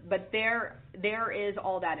order. But there is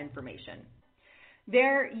all that information.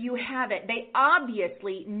 There you have it. They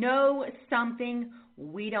obviously know something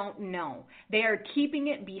we don't know. They are keeping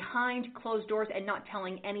it behind closed doors and not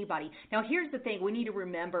telling anybody. Now, here's the thing we need to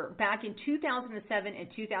remember. Back in 2007 and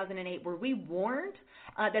 2008, were we warned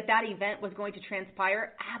that event was going to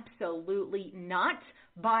transpire? Absolutely not.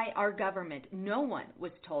 By our government. No one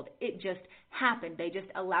was told. It just happened. They just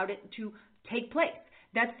allowed it to take place.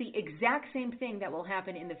 That's the exact same thing that will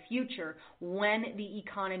happen in the future when the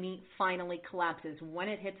economy finally collapses, when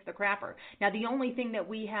it hits the crapper. Now, the only thing that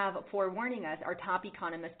we have forewarning us are top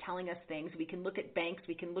economists telling us things. We can look at banks.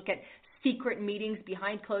 We can look at secret meetings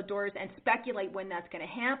behind closed doors and speculate when that's going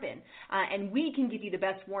to happen. And we can give you the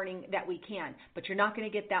best warning that we can, but you're not going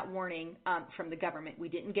to get that warning from the government. We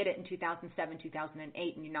didn't get it in 2007,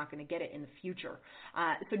 2008, and you're not going to get it in the future.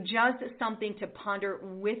 So just something to ponder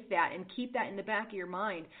with that and keep that in the back of your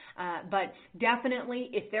mind. But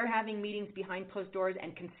definitely, if they're having meetings behind closed doors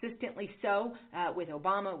and consistently so with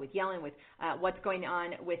Obama, with Yellen, with what's going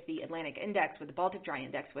on with the Atlantic Index, with the Baltic Dry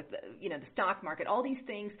Index, with the stock market, all these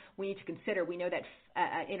things we need to consider. We know that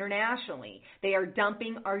internationally they are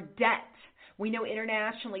dumping our debt. We know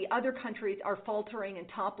internationally other countries are faltering and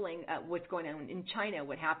toppling what's going on in China,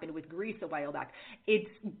 what happened with Greece a while back.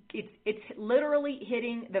 It's literally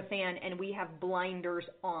hitting the fan, and we have blinders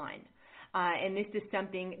on. And this is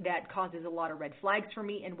something that causes a lot of red flags for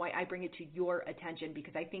me, and why I bring it to your attention,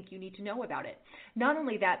 because I think you need to know about it. Not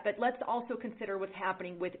only that, but let's also consider what's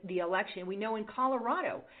happening with the election. We know in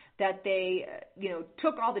Colorado that they,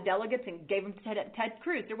 took all the delegates and gave them to Ted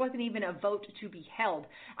Cruz. There wasn't even a vote to be held.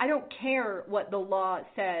 I don't care what the law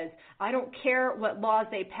says. I don't care what laws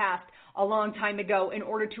they passed a long time ago in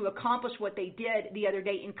order to accomplish what they did the other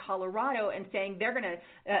day in Colorado, and saying they're going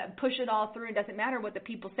to push it all through. It doesn't matter what the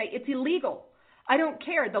people say. It's illegal. I don't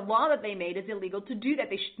care. The law that they made is illegal to do that.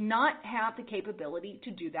 They should not have the capability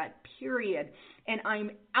to do that, period. And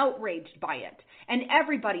I'm outraged by it. And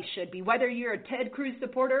everybody should be, whether you're a Ted Cruz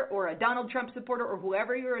supporter or a Donald Trump supporter or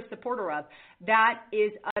whoever you're a supporter of. That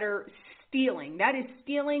is utter stealing. That is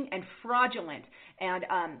stealing and fraudulent. And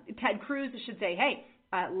Ted Cruz should say, hey,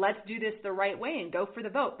 let's do this the right way and go for the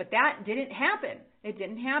vote. But that didn't happen. It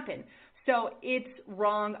didn't happen. So it's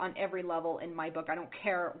wrong on every level in my book. I don't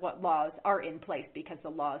care what laws are in place, because the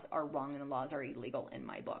laws are wrong and the laws are illegal in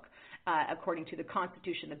my book, according to the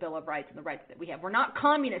Constitution, the Bill of Rights, and the rights that we have. We're not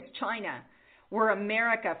communist China. We're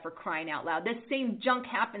America, for crying out loud. This same junk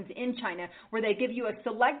happens in China, where they give you a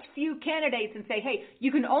select few candidates and say, hey,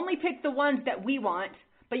 you can only pick the ones that we want,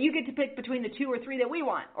 but you get to pick between the 2 or 3 that we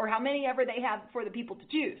want, or how many ever they have for the people to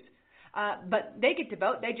choose. But they get to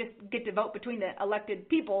vote. They just get to vote between the elected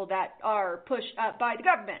people that are pushed up by the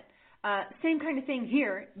government. Same kind of thing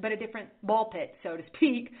here, but a different ball pit, so to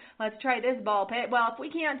speak. Let's try this ball pit. Well, if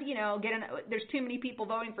we can't, there's too many people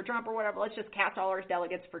voting for Trump or whatever, let's just cast all our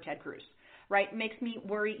delegates for Ted Cruz. Right? Makes me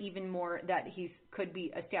worry even more that he could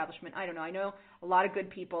be establishment. I don't know. I know a lot of good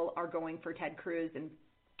people are going for Ted Cruz, and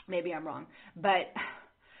maybe I'm wrong. But,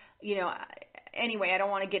 anyway, I don't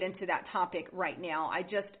want to get into that topic right now.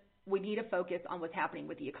 We need to focus on what's happening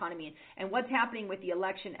with the economy and what's happening with the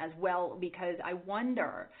election as well, because I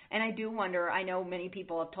wonder, and I do wonder, I know many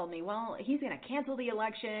people have told me, well, he's going to cancel the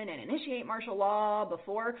election and initiate martial law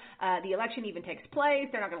before the election even takes place.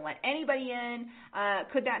 They're not going to let anybody in.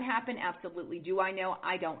 Could that happen? Absolutely. Do I know?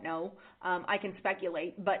 I don't know. I can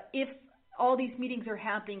speculate. But if all these meetings are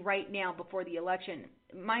happening right now before the election,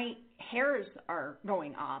 my hairs are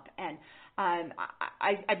going up, and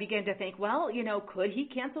I begin to think, well, could he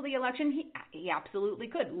cancel the election? He absolutely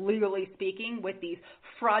could, legally speaking, with these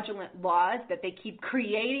fraudulent laws that they keep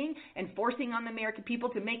creating and forcing on the American people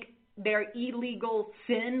to make their illegal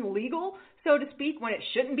sin legal, so to speak, when it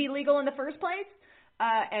shouldn't be legal in the first place.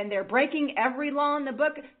 And they're breaking every law in the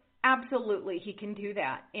book. Absolutely, he can do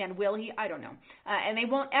that. And will he? I don't know. And they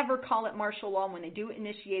won't ever call it martial law. When they do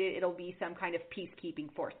initiate it, it'll be some kind of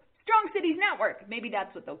peacekeeping force. Strong Cities Network. Maybe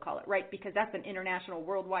that's what they'll call it, right? Because that's an international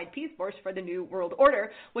worldwide peace force for the New World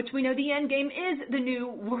Order, which we know the end game is the New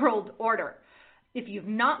World Order. If you've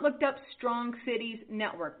not looked up Strong Cities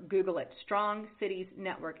Network, Google it. Strong Cities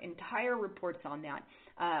Network. Entire reports on that,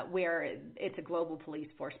 where it's a global police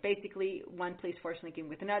force. Basically, one police force linking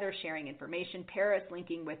with another, sharing information. Paris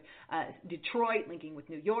linking with Detroit, linking with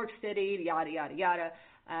New York City, yada, yada, yada.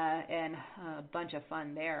 And a bunch of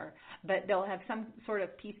fun there. But they'll have some sort of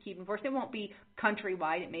peacekeeping force. It won't be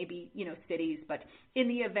countrywide. It may be, cities. But in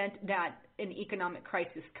the event that an economic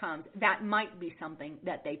crisis comes, that might be something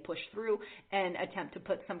that they push through and attempt to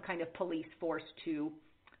put some kind of police force to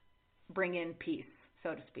bring in peace,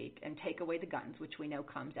 so to speak, and take away the guns, which we know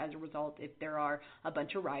comes as a result if there are a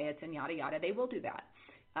bunch of riots and yada, yada. They will do that.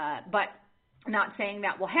 But not saying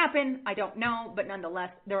that will happen, I don't know, but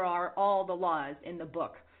nonetheless, there are all the laws in the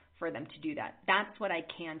book for them to do that. That's what I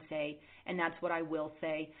can say, and that's what I will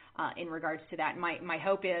say in regards to that. My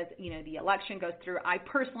hope is, the election goes through. I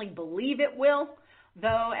personally believe it will,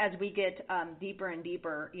 though, as we get deeper and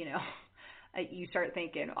deeper, you start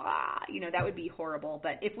thinking, that would be horrible.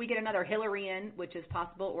 But if we get another Hillary in, which is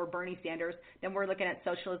possible, or Bernie Sanders, then we're looking at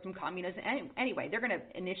socialism, communism. Anyway, they're going to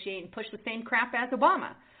initiate and push the same crap as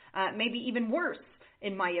Obama. Maybe even worse,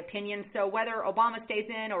 in my opinion. So whether Obama stays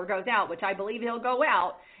in or goes out, which I believe he'll go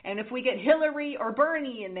out, and if we get Hillary or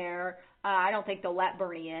Bernie in there, I don't think they'll let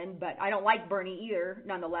Bernie in, but I don't like Bernie either,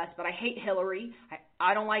 nonetheless, but I hate Hillary.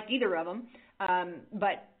 I don't like either of them.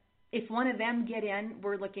 But if one of them get in,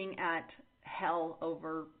 we're looking at hell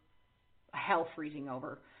freezing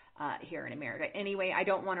over here in America. Anyway, I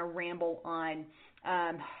don't want to ramble on.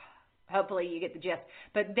 Hopefully you get the gist.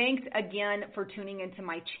 But thanks again for tuning into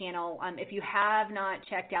my channel. If you have not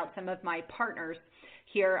checked out some of my partners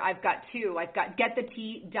here, I've got two. I've got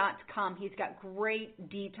GetTheTea.com. He's got great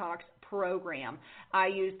detox program. I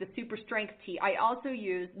use the Super Strength Tea. I also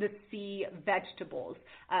use the Sea Vegetables.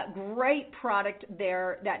 Great product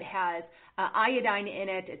there that has iodine in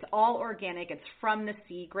it. It's all organic. It's from the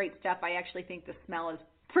sea. Great stuff. I actually think the smell is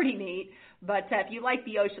pretty neat, but if you like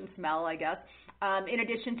the ocean smell, I guess. In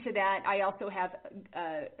addition to that, I also have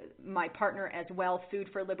my partner as well,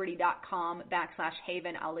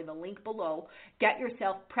 foodforliberty.com/Haven. I'll leave a link below. Get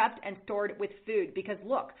yourself prepped and stored with food because,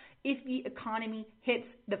 look, if the economy hits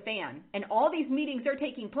the fan and all these meetings are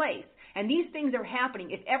taking place and these things are happening,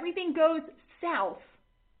 if everything goes south,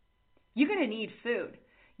 you're going to need food.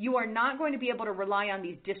 You are not going to be able to rely on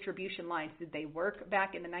these distribution lines. Did they work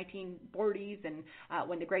back in the 1940s and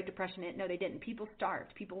when the Great Depression hit? No, they didn't. People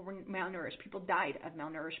starved. People were malnourished. People died of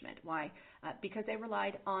malnourishment. Why? Because they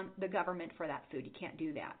relied on the government for that food. You can't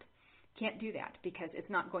do that. Can't do that because it's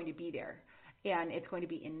not going to be there, and it's going to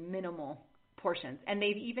be in minimal portions. And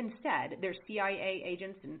they've even said, there's CIA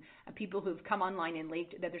agents and people who've come online and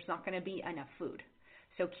leaked that there's not going to be enough food.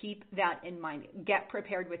 So keep that in mind. Get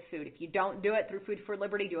prepared with food. If you don't do it through Food for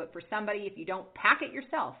Liberty, do it for somebody. If you don't, pack it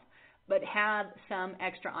yourself, but have some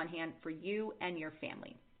extra on hand for you and your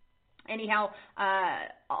family. Anyhow,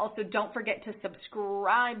 also don't forget to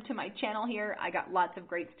subscribe to my channel here. I got lots of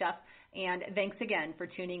great stuff. And thanks again for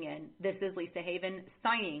tuning in. This is Lisa Haven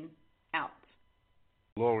signing out.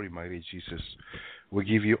 Glory, mighty Jesus. We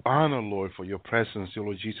give you honor, Lord, for your presence,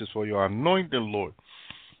 Lord Jesus, for your anointing, Lord.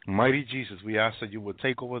 Mighty Jesus, we ask that you will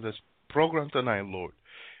take over this program tonight, Lord,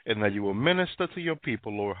 and that you will minister to your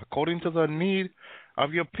people, Lord, according to the need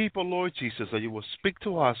of your people, Lord Jesus, that you will speak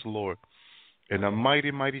to us, Lord, in a mighty,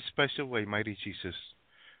 mighty special way, mighty Jesus.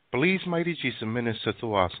 Please, mighty Jesus, minister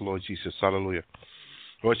to us, Lord Jesus. Hallelujah.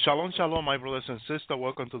 Lord, shalom, shalom, my brothers and sisters.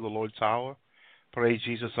 Welcome to the Lord's Hour. Praise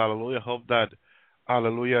Jesus. Hallelujah. Hope that,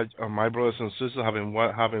 hallelujah, my brothers and sisters having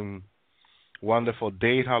wonderful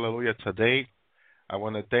day, hallelujah, today. I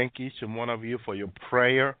want to thank each and one of you for your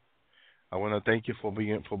prayer. I want to thank you for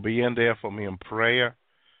being there for me in prayer.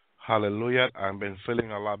 Hallelujah. I've been feeling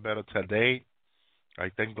a lot better today. I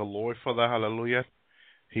thank the Lord for that. Hallelujah.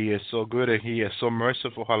 He is so good and he is so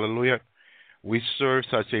merciful. Hallelujah. We serve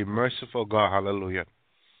such a merciful God. Hallelujah.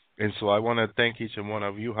 And so I want to thank each and one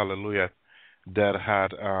of you. Hallelujah. That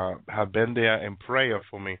had been there in prayer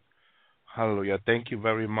for me. Hallelujah. Thank you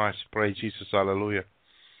very much. Praise Jesus. Hallelujah.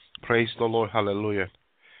 Praise the Lord, hallelujah.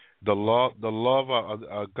 The love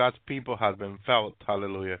of God's people has been felt,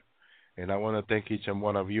 hallelujah. And I want to thank each and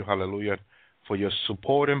one of you, hallelujah, for your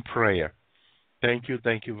support and prayer. Thank you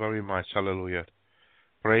very much, hallelujah.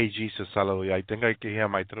 Praise Jesus, hallelujah. I think I can hear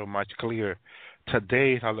my throat much clearer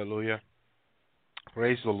today, hallelujah.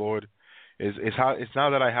 Praise the Lord. It's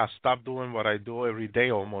not that I have stopped doing what I do every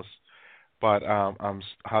day almost, but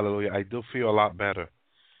hallelujah, I do feel a lot better.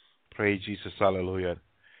 Praise Jesus, hallelujah.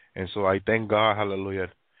 And so I thank God, hallelujah,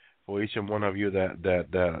 for each and one of you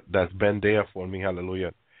that's been there for me,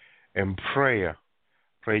 hallelujah, in prayer.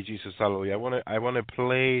 Praise Jesus, hallelujah. I want to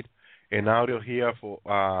play an audio here for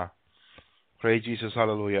praise Jesus,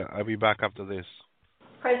 hallelujah. I'll be back after this.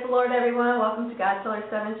 Praise the Lord, everyone. Welcome to God's Solar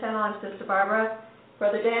 7 channel. I'm Sister Barbara.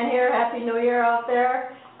 Brother Dan here. Happy New Year out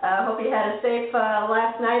there. Hope you had a safe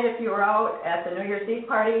last night if you were out at the New Year's Eve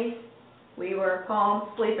party. We were calm,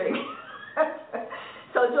 sleeping.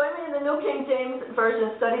 So join me in the New King James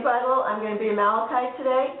Version Study Bible. I'm going to be in Malachi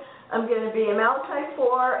today. I'm going to be in Malachi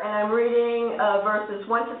 4, and I'm reading verses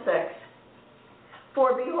 1 to 6.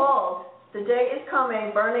 For behold, the day is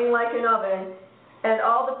coming, burning like an oven, and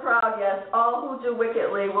all the proud, yes, all who do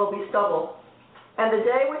wickedly will be stubble. And the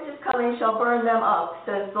day which is coming shall burn them up,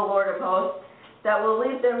 says the Lord of hosts, that will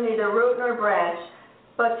leave them neither root nor branch.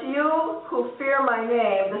 But to you who fear my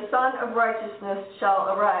name, the Son of Righteousness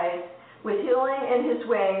shall arise, with healing in his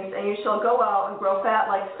wings, and you shall go out and grow fat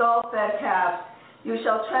like stall-fed calves. You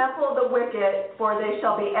shall trample the wicked, for they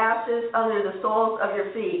shall be ashes under the soles of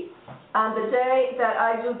your feet. On the day that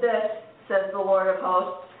I do this, says the Lord of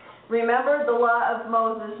hosts, remember the law of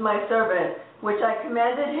Moses my servant, which I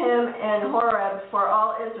commanded him in Horeb for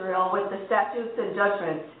all Israel with the statutes and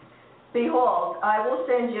judgments. Behold, I will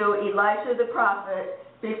send you Elijah the prophet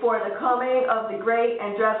before the coming of the great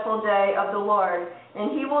and dreadful day of the Lord,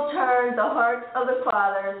 and he will turn the hearts of the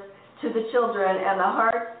fathers to the children, and the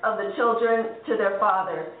hearts of the children to their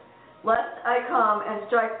fathers, lest I come and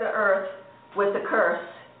strike the earth with a curse.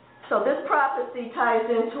 So this prophecy ties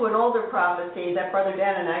into an older prophecy that Brother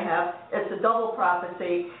Dan and I have. It's a double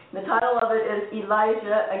prophecy. The title of it is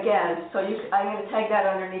Elijah Again. So I'm going to tag that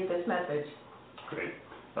underneath this message. Great.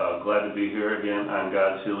 Glad to be here again on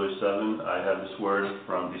God's Healer 7. I have this word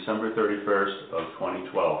from December 31st of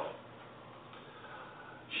 2012.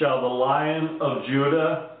 Shall the Lion of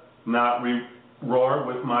Judah not roar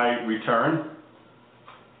with my return?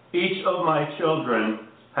 Each of my children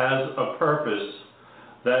has a purpose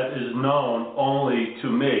that is known only to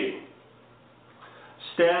me.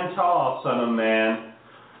 Stand tall, Son of Man,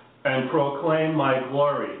 and proclaim my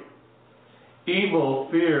glory. Evil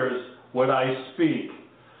fears what I speak.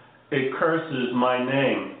 It curses my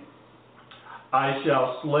name. I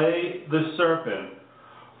shall slay the serpent,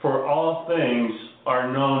 for all things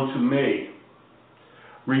are known to me.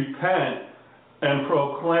 Repent and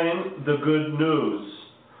proclaim the good news,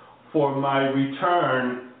 for my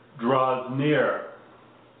return draws near.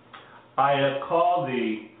 I have called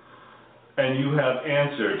thee, and you have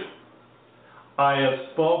answered. I have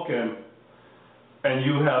spoken, and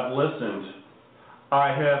you have listened. I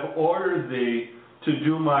have ordered thee to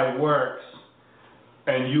do my works,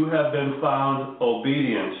 and you have been found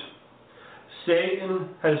obedient. Satan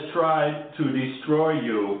has tried to destroy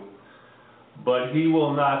you, but he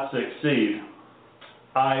will not succeed.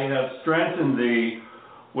 I have strengthened thee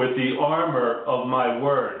with the armor of my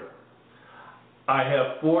word. I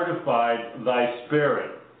have fortified thy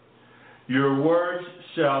spirit. Your words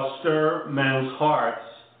shall stir men's hearts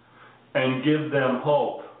and give them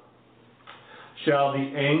hope. Shall the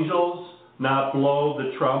angels not blow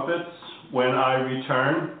the trumpets when I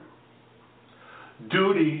return?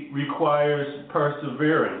 Duty requires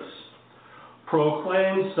perseverance.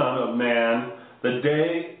 Proclaim, Son of Man, the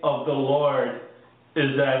day of the Lord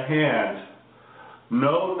is at hand.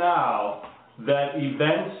 Know now that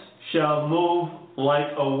events shall move like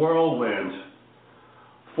a whirlwind,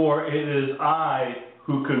 for it is I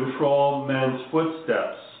who control men's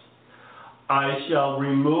footsteps. I shall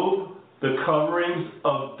remove the coverings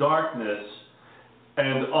of darkness,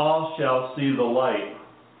 and all shall see the light.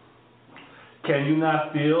 Can you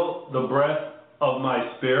not feel the breath of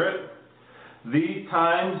my spirit? These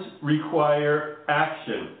times require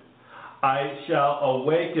action. I shall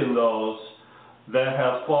awaken those that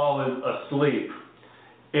have fallen asleep.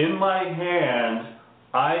 In my hand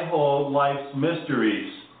I hold life's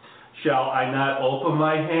mysteries. Shall I not open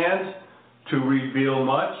my hand to reveal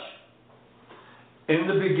much? In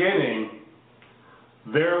the beginning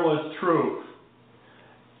there was truth,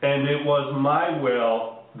 and it was my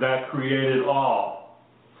will that created all.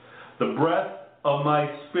 The breath of my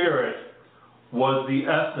spirit was the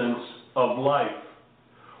essence of life.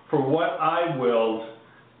 For what I willed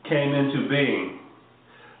came into being.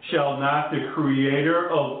 Shall not the Creator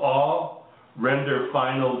of all render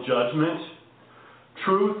final judgment?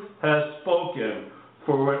 Truth has spoken,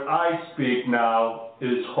 for what I speak now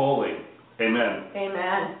is holy. Amen.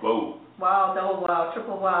 Amen. Whoa. Wow, double wow,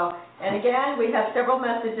 triple wow. And again, we have several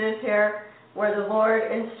messages here where the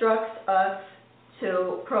Lord instructs us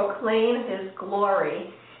to proclaim His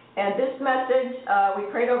glory. And this message,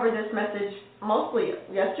 we prayed over this message mostly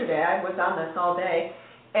yesterday. I was on this all day.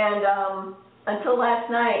 And until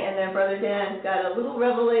last night, and then Brother Dan got a little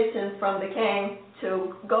revelation from the King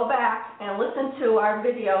to go back and listen to our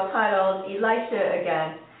video titled Elisha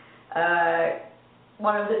Again.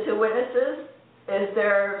 One of the two witnesses, is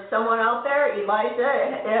there someone out there?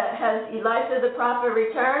 Elijah? Has Elisha the prophet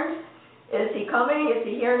returned? Is he coming? Is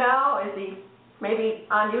he here now? Is he maybe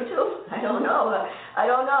on YouTube? I don't know.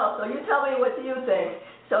 So you tell me, what do you think?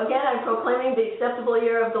 So again, I'm proclaiming the acceptable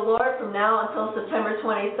year of the Lord from now until September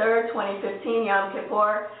 23rd, 2015, Yom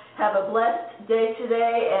Kippur. Have a blessed day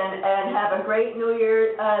today and have a great New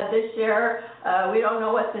Year this year. We don't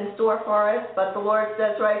know what's in store for us, but the Lord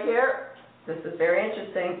says right here, this is very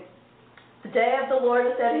interesting. The day of the Lord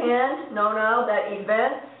is at hand. Know now that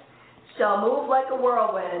events shall move like a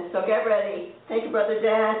whirlwind. So get ready. Thank you, Brother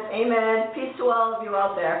Dan. Amen. Peace to all of you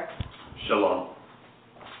out there. Shalom.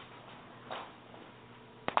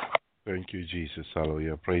 Thank you, Jesus.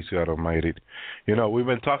 Hallelujah. Praise God Almighty. You know, we've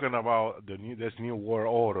been talking about this new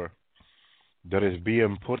world order that is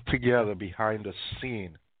being put together behind the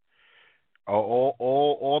scene.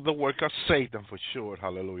 All the work of Satan, for sure.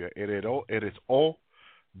 Hallelujah. It is all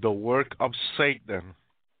the work of Satan.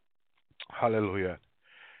 Hallelujah.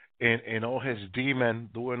 And all his demon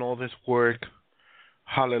doing all this work.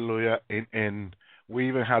 Hallelujah. And we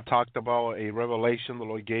even had talked about a revelation the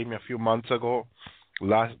Lord gave me a few months ago,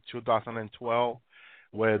 last 2012,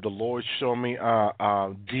 where the Lord showed me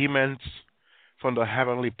demons from the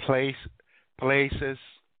heavenly places,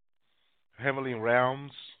 heavenly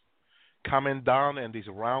realms, coming down in this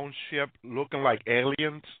round ship looking like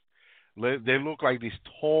aliens. They look like this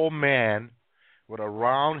tall man with a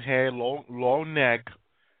round head, long neck.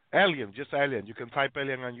 Alien, just alien. You can type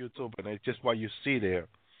alien on YouTube, and it's just what you see there.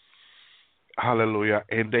 Hallelujah.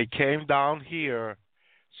 And they came down here,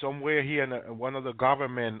 somewhere here in one of the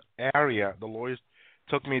government area. The Lord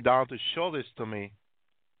took me down to show this to me.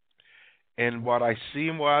 And what I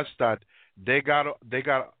seen was that they got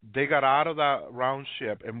out of that round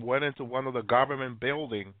ship and went into one of the government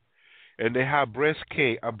buildings, and they had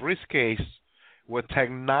a briefcase with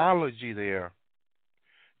technology there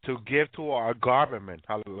to give to our government.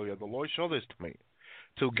 Hallelujah. The Lord showed this to me,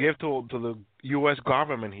 to give to the U.S.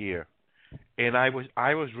 government here. And I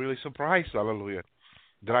was really surprised, hallelujah,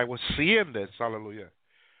 that I was seeing this, hallelujah.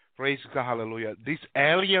 Praise God, hallelujah. These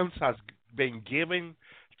aliens has been giving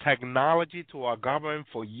technology to our government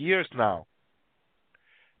for years now.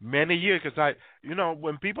 Many years, because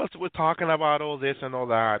when people were talking about all this and all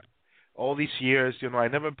that, all these years, I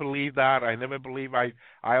never believed that. I never believed.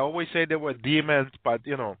 I always say they were demons, but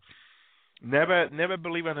never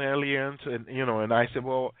believe in aliens. And I said,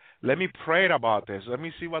 well, let me pray about this. Let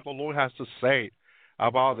me see what the Lord has to say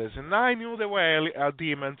about this. And I knew they were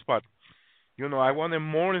demons, but I wanted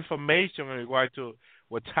more information in regard to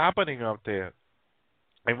what's happening out there.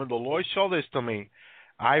 And when the Lord showed this to me,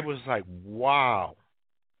 I was like, wow.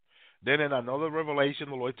 Then in another revelation,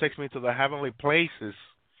 the Lord takes me to the heavenly places.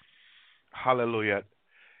 Hallelujah.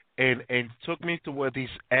 And took me to where these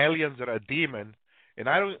aliens that are demons. And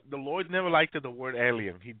the Lord never liked the word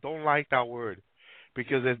alien. He don't like that word.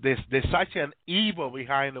 Because there's such an evil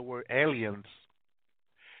behind the word aliens.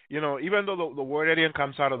 Even though the word alien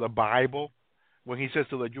comes out of the Bible, when he says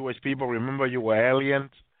to the Jewish people, remember you were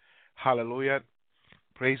aliens. Hallelujah.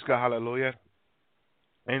 Praise God, hallelujah.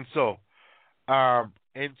 And so,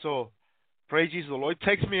 praise Jesus, the Lord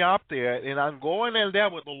takes me up there, and I'm going in there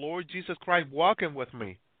with the Lord Jesus Christ walking with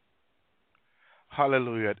me.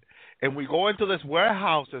 Hallelujah. And we go into these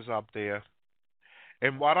warehouses up there,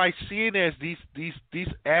 and what I see is these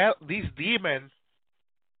demons,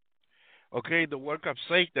 okay, the work of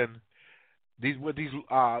Satan, these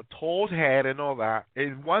toad head and all that.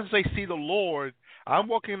 And once they see the Lord, I'm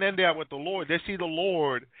walking in there with the Lord. They see the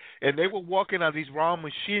Lord, and they were walking on these round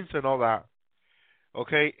machines and all that.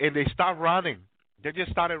 Okay, and they start running. They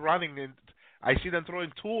just started running, and I see them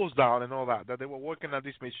throwing tools down and all that they were working on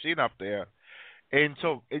this machine up there. And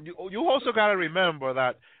so you also got to remember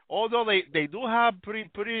that although they do have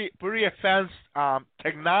pretty advanced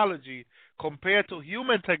technology compared to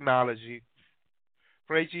human technology,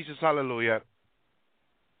 praise Jesus, hallelujah,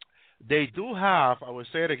 they do have, I will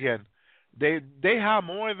say it again, they have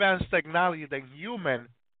more advanced technology than human,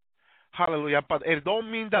 hallelujah, but it don't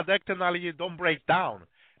mean that technology don't break down.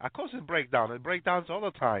 Of course it breaks down. It breaks down all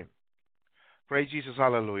the time. Praise Jesus,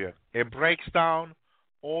 hallelujah. It breaks down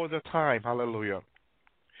all the time, hallelujah.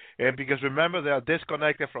 And because remember, they are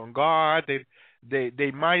disconnected from God. They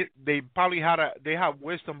probably have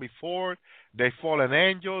wisdom before. They fallen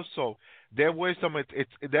angels, so their wisdom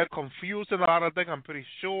they're confused in a lot of things. I'm pretty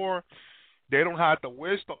sure they don't have the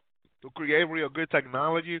wisdom to create real good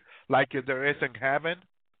technology like there is in heaven.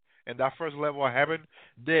 In that first level of heaven,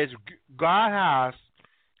 God has,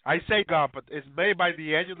 I say God, but it's made by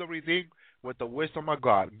the angel of the redeemed with the wisdom of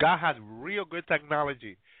God. God has real good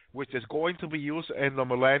technology, which is going to be used in the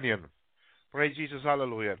millennium. Praise Jesus,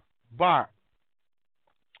 hallelujah. But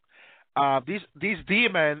these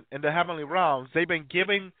demons in the heavenly realms, they've been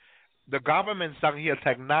giving the governments down here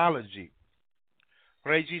technology.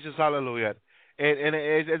 Praise Jesus, hallelujah. And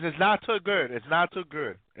it's not too good. It's not too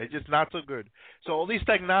good. It's just not too good. So all these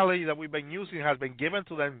technology that we've been using has been given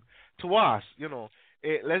to us.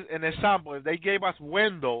 An example, if they gave us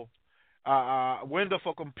window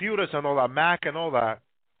for computers and all that, Mac and all that,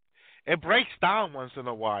 it breaks down once in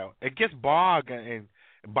a while. It gets bogged and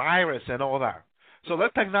virus and all that. So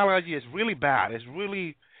that technology is really bad. It's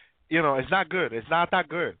really, it's not good. It's not that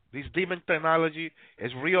good. This demon technology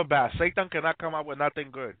is real bad. Satan cannot come up with nothing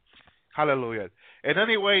good. Hallelujah. And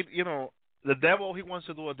anyway, the devil, he wants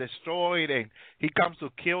to do a destroy, and he comes to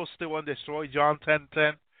kill, steal, and destroy, John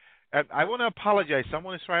 10:10. And I want to apologize.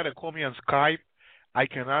 Someone is trying to call me on Skype. I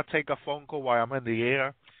cannot take a phone call while I'm in the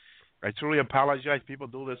air. I truly apologize. People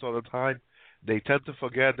do this all the time. They tend to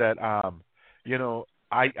forget that,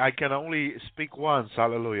 I can only speak once,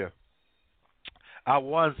 hallelujah. At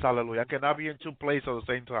once, hallelujah. I cannot be in two places at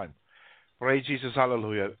the same time. Praise Jesus,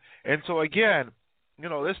 hallelujah. And so again,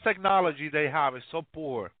 this technology they have is so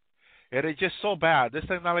poor. It is just so bad. This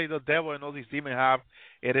technology the devil and all these demons have,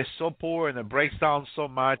 it is so poor and it breaks down so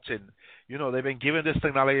much. And, they've been giving this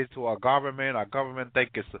technology to our government. Our government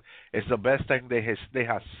think it's the best thing they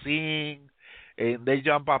have seen. And they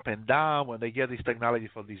jump up and down when they get this technology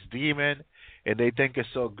from these demons. And they think it's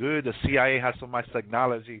so good. The CIA has so much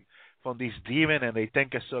technology from these demons, and they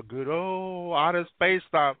think it's so good. Oh, outer space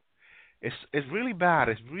stuff. It's really bad.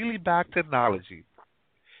 It's really bad technology.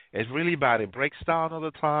 It's really bad. It breaks down all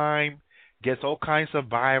the time. gets all kinds of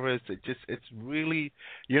virus. It's really,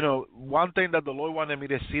 one thing that the Lord wanted me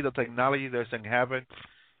to see, the technology there's in heaven.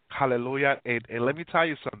 Hallelujah. And let me tell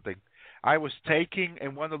you something. I was taking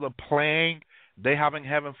in one of the plane they have in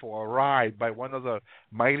heaven for a ride by one of the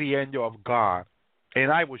mighty angel of God.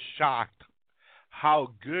 And I was shocked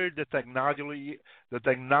how good the technology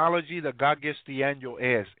that God gives the angel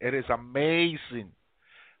is. It is amazing.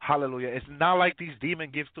 Hallelujah. It's not like these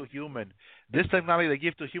demons give to human. This technology they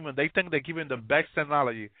give to human, they think they're giving the best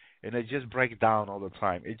technology, and it just breaks down all the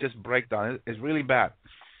time. It just breaks down. It's really bad.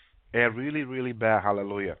 It's really, really bad.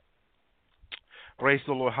 Hallelujah. Praise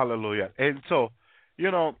the Lord. Hallelujah. And so,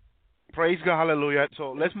 praise God. Hallelujah.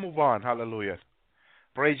 So let's move on. Hallelujah.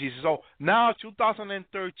 Praise Jesus. So now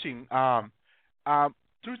 2013,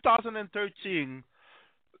 2013,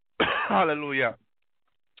 hallelujah.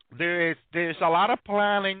 There's a lot of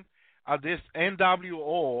planning of this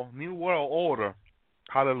NWO, New World Order,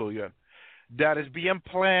 hallelujah, that is being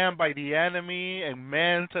planned by the enemy and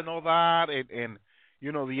men and all that, and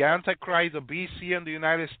the Antichrist, the BC in the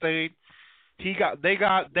United States. They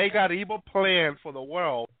got evil plans for the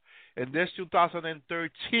world in this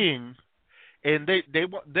 2013, and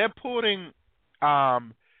they're putting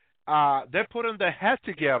their head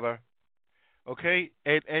together, okay,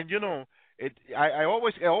 and it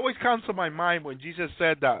always comes to my mind when Jesus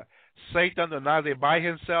said that Satan does not live by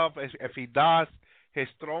himself. If he does, his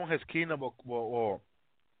throne, his kingdom will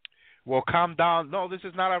come down. No, this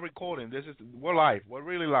is not a recording. We're live. We're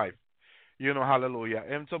really live. Hallelujah.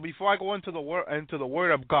 And so before I go into the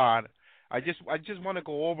word of God, I just want to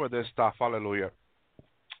go over this stuff. Hallelujah.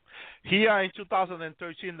 Here in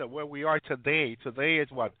 2013, where we are today. Today is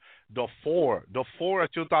what? The 4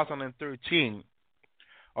 of 2013.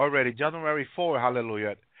 Already, January 4,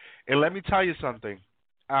 hallelujah. And let me tell you something.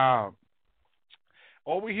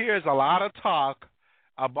 Over here is a lot of talk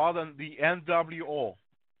about the NWO,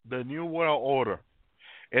 the New World Order,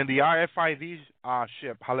 and the RFID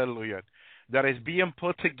ship, hallelujah, that is being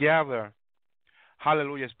put together,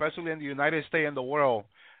 hallelujah, especially in the United States and the world,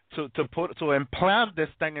 to implant this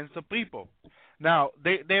thing into people. Now,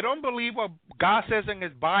 they don't believe what God says in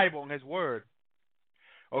His Bible, in His Word.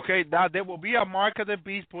 Okay, now there will be a mark of the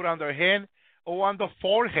beast put on their hand or on the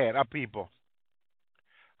forehead of people.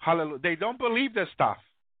 Hallelujah. They don't believe this stuff.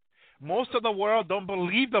 Most of the world don't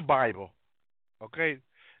believe the Bible. Okay,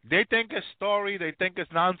 they think it's story, they think it's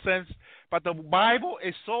nonsense, but the Bible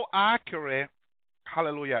is so accurate.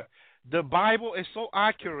 Hallelujah. The Bible is so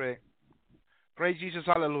accurate. Praise Jesus.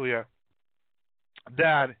 Hallelujah.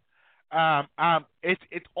 That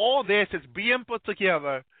it's all this is being put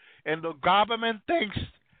together, and the government thinks,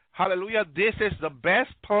 hallelujah, this is the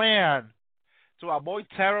best plan to avoid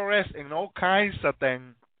terrorists and all kinds of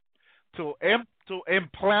things, to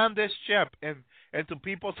implant this chip into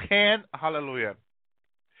people's hand, hallelujah.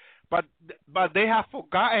 But they have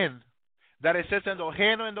forgotten that it says in the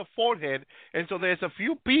hand or in the forehead, and so there's a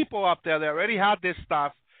few people up there that already have this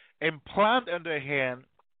stuff implanted in their hand,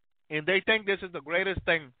 and they think this is the greatest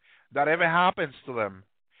thing that ever happens to them.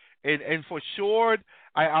 And for sure,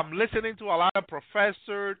 I'm listening to a lot of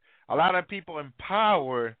professors, a lot of people in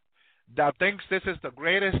power that thinks this is the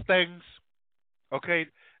greatest things, okay,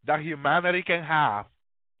 that humanity can have.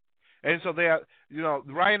 And so they are,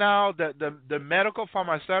 right now the medical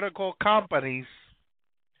pharmaceutical companies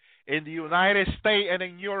in the United States and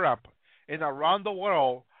in Europe and around the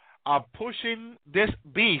world are pushing this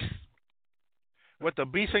beast, with the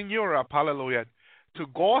beast in Europe, hallelujah, to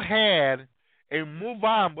go ahead and move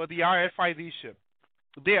on with the RFID chip.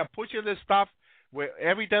 They are pushing this stuff with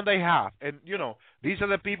everything they have. And, these are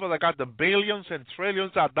the people that got the billions and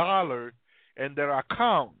trillions of dollars in their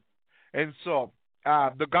account. And so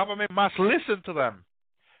the government must listen to them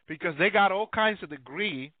because they got all kinds of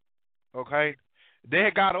degree, okay? They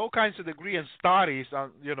got all kinds of degree and studies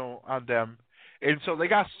on, on them. And so they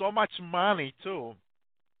got so much money, too,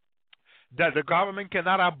 that the government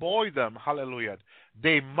cannot avoid them. Hallelujah.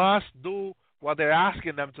 They must do what they're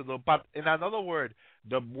asking them to do. But in another word,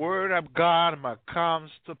 the word of God comes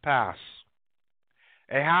to pass.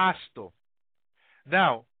 It has to.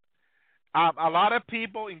 Now, a lot of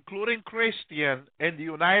people, including Christians in the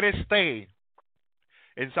United States,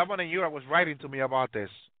 and someone in Europe was writing to me about this,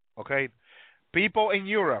 okay? People in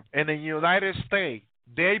Europe and in the United States,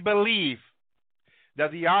 they believe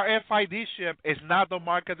that the RFID chip is not the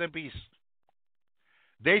mark of the beast.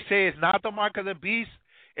 They say it's not the mark of the beast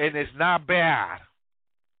and it's not bad.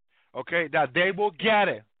 Okay, that they will get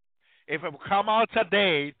it. If it will come out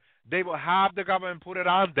today, they will have the government put it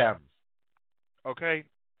on them. Okay?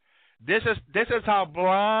 This is how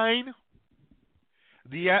blind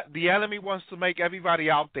the enemy wants to make everybody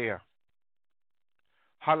out there.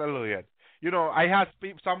 Hallelujah. You know, I had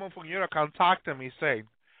someone from Europe contacting me saying,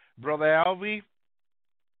 Brother Elvi,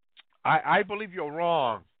 I believe you're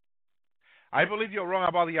wrong. I believe you're wrong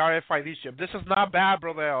about the RFID chip. This is not bad,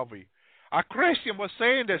 Brother Elvi. A Christian was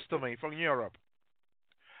saying this to me from Europe.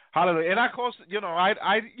 Hallelujah. And of course, you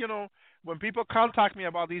know, when people contact me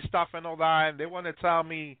about these stuff and all that, and they want to tell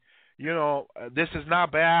me, you know, this is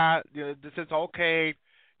not bad, you know, this is okay,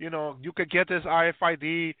 you know, you could get this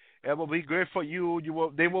RFID, it will be good for you.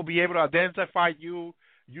 They will be able to identify you.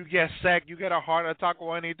 You get sick, you get a heart attack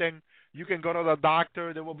or anything, you can go to the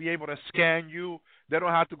doctor. They will be able to scan you. They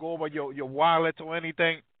don't have to go over your wallet or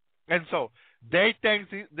anything. And so they think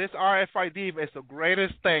this RFID is the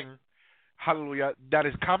greatest thing, hallelujah, that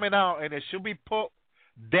is coming out, and it should be put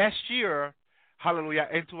this year, hallelujah,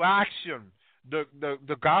 into action.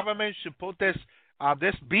 The government should put this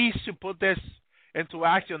beast should put this into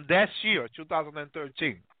action this year,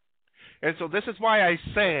 2013. And so this is why I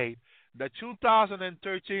say that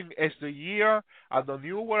 2013 is the year of the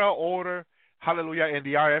New World Order, hallelujah, in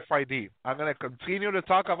the RFID. I'm going to continue to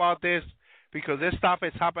talk about this because this stuff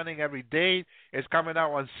is happening every day. It's coming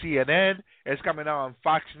out on CNN. It's coming out on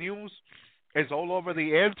Fox News. It's all over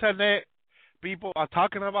the internet. People are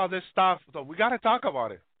talking about this stuff, so we got to talk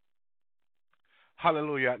about it.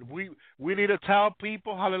 Hallelujah. We need to tell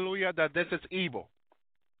people, hallelujah, that this is evil.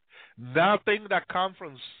 Nothing that comes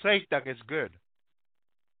from Satan is good.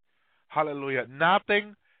 Hallelujah.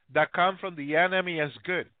 Nothing that comes from the enemy is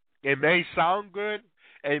good. It may sound good.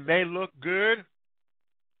 It may look good.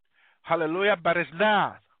 Hallelujah, but it's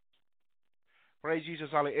not. Praise Jesus,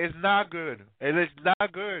 hallelujah. It's not good. It is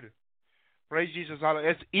not good. Praise Jesus, hallelujah.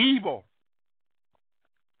 It's evil.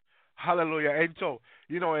 Hallelujah. And so,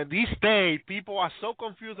 you know, in these days, people are so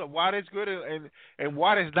confused of what is good and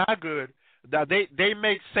what is not good that they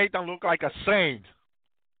make Satan look like a saint.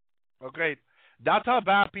 Okay? That's how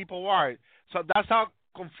bad people are. So that's how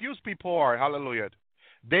confused people are. Hallelujah.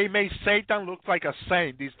 They make Satan look like a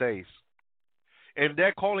saint these days. And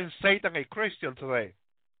they're calling Satan a Christian today.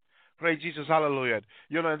 Praise Jesus. Hallelujah.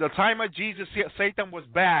 You know, in the time of Jesus, Satan was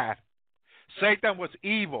bad. Satan was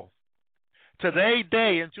evil. Today,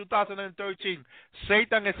 in 2013,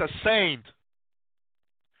 Satan is a saint.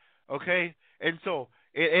 Okay? And so,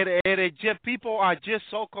 people are just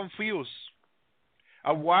so confused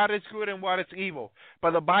of what is good and what is evil.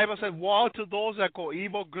 But the Bible says, woe to those that call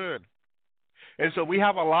evil good. And so we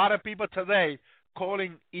have a lot of people today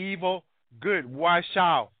calling evil good. Watch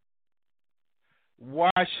out.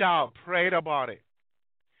 Watch out. Pray about it.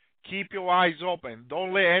 Keep your eyes open.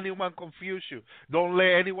 Don't let anyone confuse you. Don't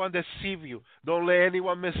let anyone deceive you. Don't let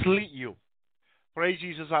anyone mislead you. Praise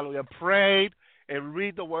Jesus. Hallelujah. Pray and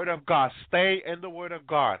read the Word of God. Stay in the Word of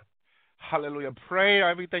God. Hallelujah. Pray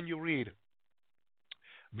everything you read.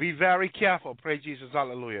 Be very careful. Praise Jesus.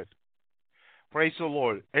 Hallelujah. Praise the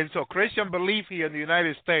Lord. And so Christian believe here in the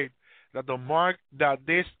United States that the mark that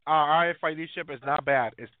this RFID chip is not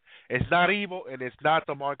bad. It's not evil, and it's not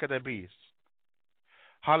the mark of the beast.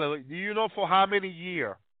 Hallelujah. Do you know for how many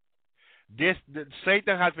years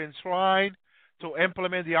Satan has been trying to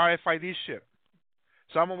implement the RFID chip?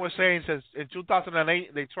 Someone was saying since in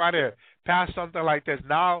 2008 they tried to pass something like this.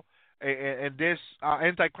 Now, in this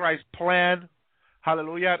Antichrist plan,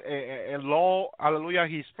 hallelujah, in law, hallelujah,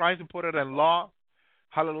 he's trying to put it in law.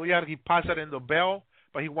 Hallelujah, he passed it in the bill,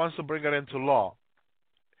 but he wants to bring it into law.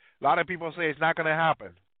 A lot of people say it's not going to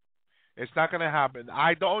happen. It's not going to happen.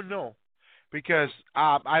 I don't know. Because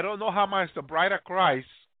I don't know how much the bride of Christ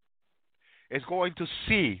is going to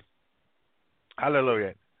see.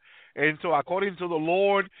 Hallelujah. And so according to the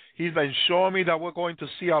Lord, He's been showing me that we're going to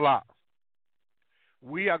see a lot.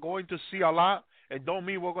 We are going to see a lot. It don't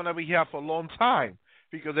mean we're going to be here for a long time.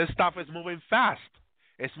 Because this stuff is moving fast.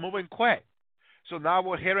 It's moving quick. So now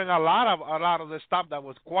we're hearing a lot of the stuff that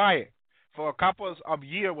was quiet. For a couple of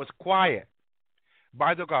years was quiet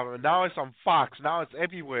by the government. Now it's on Fox. Now it's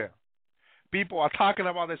everywhere. People are talking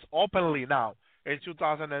about this openly now in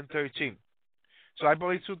 2013. So I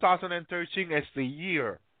believe 2013 is the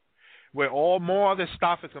year where more of this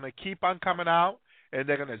stuff is going to keep on coming out, and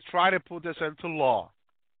they're going to try to put this into law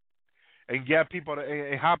and get people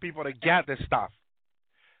and have people to get this stuff.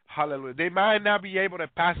 Hallelujah. They might not be able to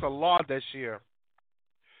pass a law this year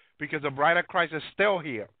because the bride of Christ is still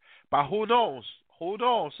here. But who knows? Who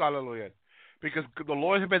knows? Hallelujah. Because the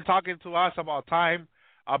Lord has been talking to us about time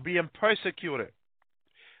are being persecuted.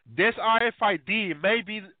 This RFID may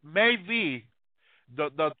be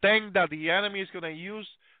the thing that the enemy is going to use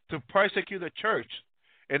to persecute the church.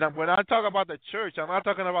 And when I talk about the church, I'm not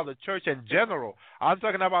talking about the church in general. I'm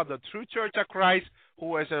talking about the true church of Christ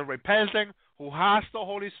who is repenting, who has the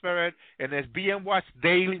Holy Spirit and is being washed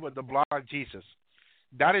daily with the blood of Jesus.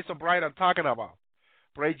 That is the bride I'm talking about.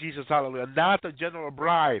 Praise Jesus, hallelujah. Not the general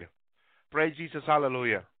bride. Praise Jesus,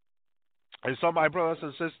 hallelujah. And so, my brothers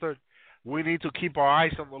and sisters, we need to keep our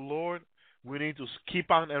eyes on the Lord. We need to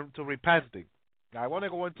keep on to repenting. Now, I want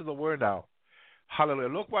to go into the Word now. Hallelujah.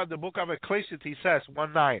 Look what the book of Ecclesiastes says,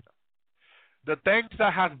 1:9. The things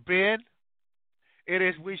that have been, it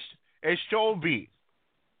is which it shall be.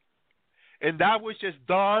 And that which is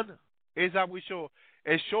done is that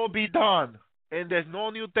it shall be done. And there's no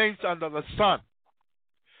new things under the sun.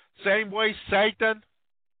 Same way Satan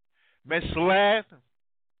misled,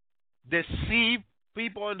 deceived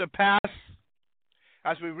people in the past,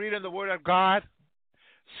 as we read in the Word of God,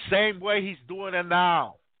 same way he's doing it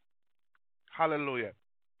now. Hallelujah.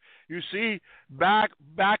 You see, back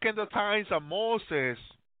in the times of Moses,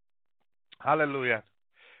 hallelujah,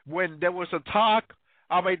 when there was a talk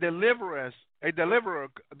of a deliverer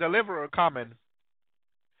coming,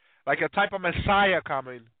 like a type of Messiah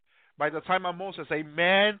coming, by the time of Moses, a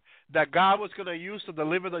man that God was going to use to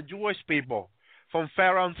deliver the Jewish people from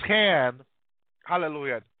Pharaoh's hand,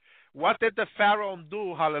 hallelujah. What did the Pharaoh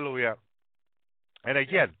do, hallelujah? And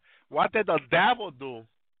again, what did the devil do,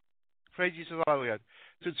 praise Jesus, hallelujah,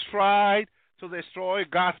 to try to destroy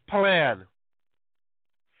God's plan?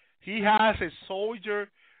 He has a soldier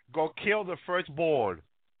go kill the firstborn.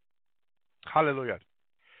 Hallelujah.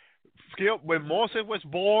 When Moses was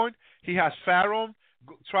born, he has Pharaoh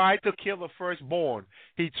tried to kill the firstborn.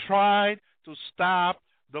 He tried to stop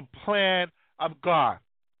the plan of God.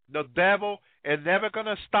 The devil is never going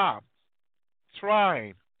to stop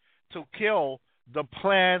trying to kill the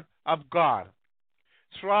plan of God.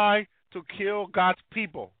 Try to kill God's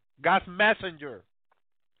people, God's messenger.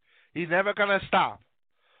 He's never going to stop.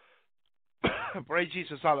 Praise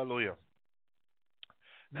Jesus, hallelujah.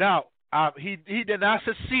 Now, he did not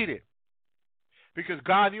succeed because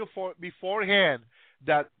God knew beforehand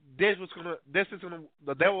that the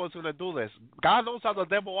devil was gonna do this. God knows how the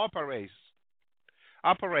devil operates,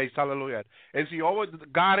 hallelujah. And see,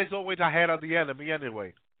 God is always ahead of the enemy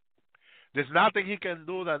anyway. There's nothing he can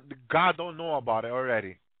do that God don't know about it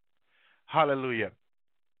already. Hallelujah.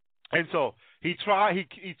 And so he tried.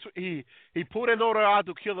 He put an order out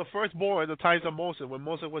to kill the firstborn in the times of Moses, when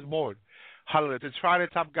Moses was born. Hallelujah. To try to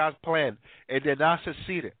stop God's plan, it did not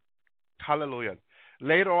succeed. Hallelujah.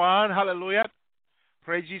 Later on, hallelujah.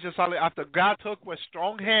 Praise Jesus, hallelujah. After God took with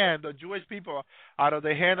strong hand the Jewish people out of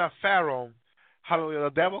the hand of Pharaoh, hallelujah, the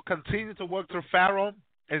devil continued to work through Pharaoh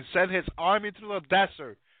and sent his army through the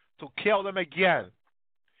desert to kill them again,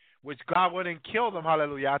 which God wouldn't kill them,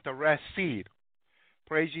 hallelujah, at the Red Sea.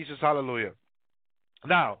 Praise Jesus, hallelujah.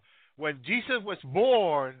 Now, when Jesus was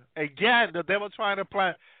born, again, the devil trying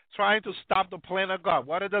to stop the plan of God.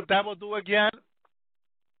 What did the devil do again?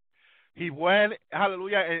 He went,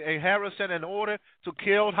 hallelujah, and Herod sent an order to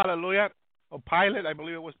kill, hallelujah, or Pilate, I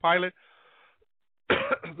believe it was Pilate,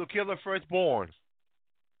 to kill the firstborn.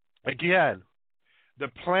 Again, the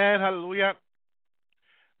plan, hallelujah,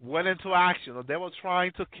 went into action. The devil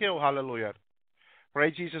trying to kill, hallelujah.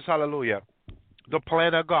 Praise Jesus, hallelujah. The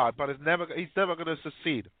plan of God, but he's never going to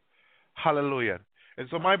succeed. Hallelujah. And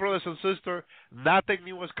so, my brothers and sisters, nothing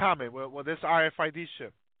new is coming with this RFID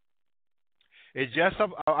chip. It's just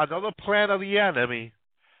another plan of the enemy,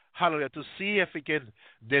 hallelujah, to see if he can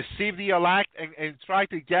deceive the elect and try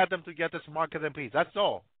to get them to get this marketing piece. That's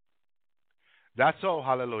all. That's all,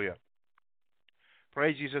 hallelujah.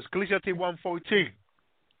 Praise Jesus. Ecclesiastes 1:14.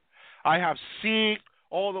 I have seen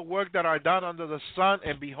all the work that are done under the sun,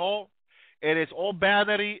 and behold, it is all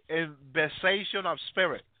vanity and vexation of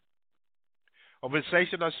spirit. Or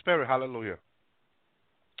vexation of spirit, hallelujah.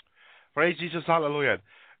 Praise Jesus, hallelujah.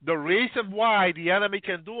 The reason why the enemy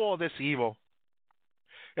can do all this evil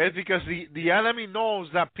is because the enemy knows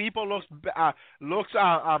that people looks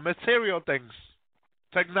at material things,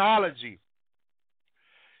 technology.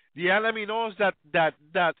 The enemy knows that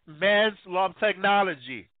men love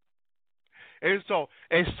technology. And so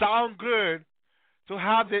it sounds good to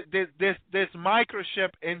have this microchip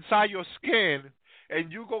inside your skin,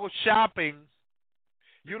 and you go shopping.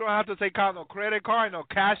 You don't have to take out no credit card, no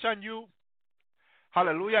cash on you.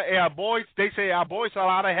 Hallelujah. They say avoid a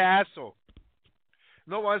lot of hassle.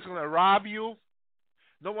 No one's going to rob you.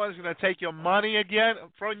 No one's going to take your money again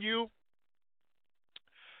from you.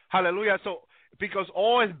 Hallelujah. So, because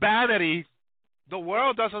all is vanity, the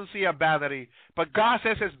world doesn't see a vanity, but God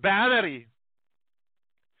says it's vanity.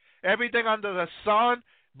 Everything under the sun,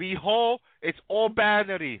 behold, it's all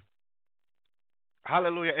vanity.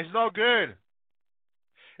 Hallelujah. It's no good.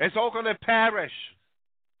 It's all going to perish.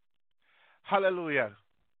 Hallelujah.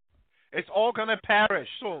 It's all going to perish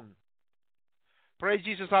soon. Praise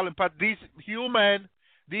Jesus, hallelujah. But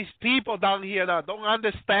these people down here now don't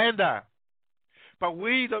understand that. But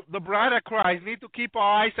we, the bride of Christ, need to keep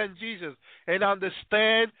our eyes on Jesus and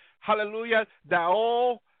understand, hallelujah, that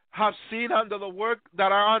all have seen under the work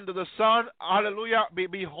that are under the sun, hallelujah,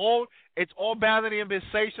 behold, it's all vanity and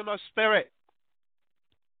vexation of spirit.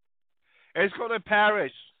 It's going to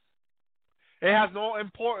perish. It has no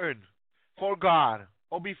importance for God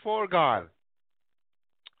or before God.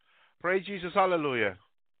 Praise Jesus, hallelujah.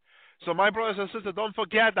 So my brothers and sisters, don't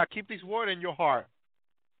forget that. Keep this word in your heart.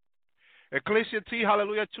 Ecclesiastes,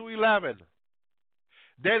 hallelujah, 2:11.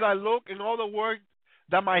 Then I look in all the work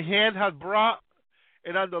that my hand has brought,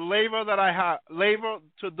 and on the labor that I have labored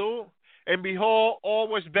to do, and behold, all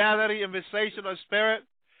was vanity and vexation of spirit.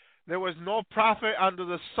 There was no profit under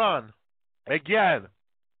the sun. Again,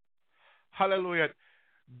 hallelujah.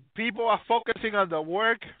 People are focusing on the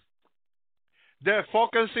work. They're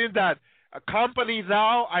focusing that a company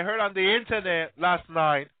now, I heard on the internet last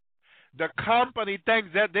night, the company thinks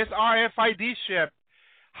that this RFID chip,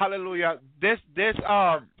 hallelujah, this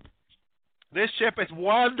chip is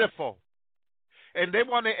wonderful. And they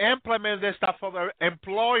want to implement this stuff for their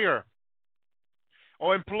employee,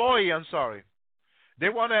 I'm sorry. They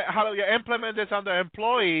want to, hallelujah, implement this on their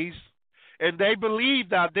employees, and they believe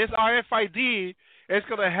that this RFID is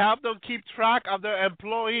going to help them keep track of their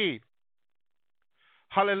employee.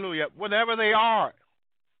 Hallelujah. Whenever they are.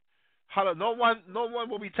 No one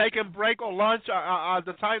will be taking break or lunch at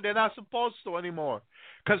the time they're not supposed to anymore.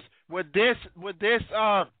 Because with this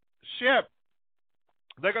ship,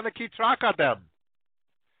 they're going to keep track of them.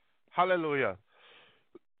 Hallelujah.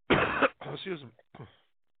 Excuse me.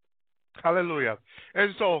 Hallelujah.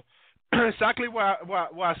 And so, exactly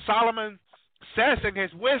what Solomon says in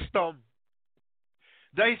his wisdom,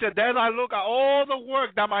 that he said, then I look at all the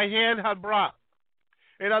work that my hand had brought,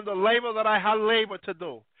 and on the labor that I had labored to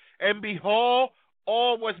do. And behold,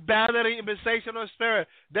 all was vanity and vexation of spirit.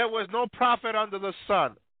 There was no profit under the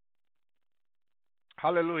sun.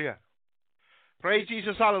 Hallelujah. Praise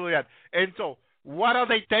Jesus, hallelujah. And so, what are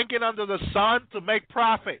they thinking under the sun to make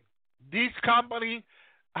profit? These companies,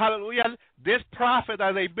 hallelujah, this profit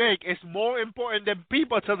that they make is more important than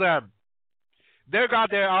people to them. They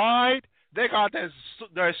got their eye, they got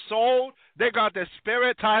their soul, they got their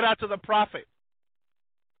spirit tied out to the profit.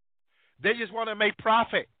 They just want to make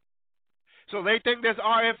profit. So they think this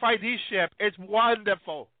RFID chip is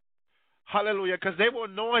wonderful. Hallelujah. Because they will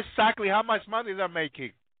know exactly how much money they're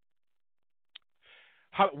making.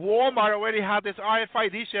 Walmart already had this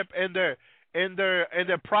RFID chip in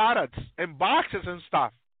their products, in boxes and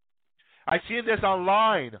stuff. I seen this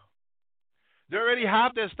online. They already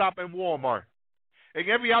have this stuff in Walmart. And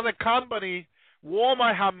every other company,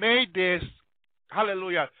 Walmart have made this,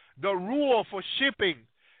 hallelujah, the rule for shipping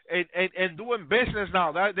and doing business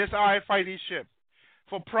now. This RFID chip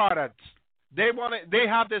for products. They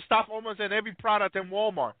have this stuff almost in every product in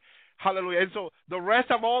Walmart. Hallelujah. And so the rest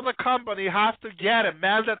of all the company have to get it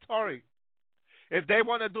mandatory if they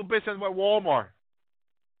want to do business with Walmart.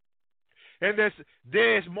 And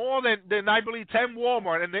there's more than I believe 10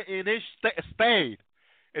 Walmart in each state.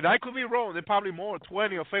 And I could be wrong. There's probably more,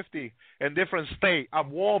 20 or 50 in different states of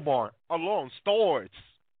Walmart alone, stores.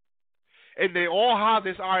 And they all have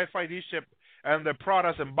this RFID chip and their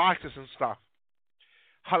products and boxes and stuff.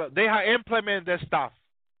 They have implemented this stuff.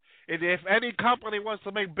 And if any company wants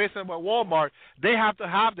to make business with Walmart, they have to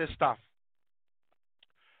have this stuff.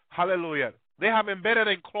 Hallelujah. They have embedded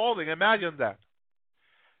in clothing. Imagine that.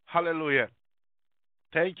 Hallelujah.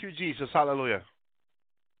 Thank you, Jesus. Hallelujah.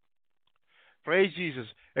 Praise Jesus.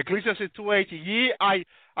 Ecclesiastes 2:18. Ye, I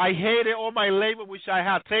hated all my labor which I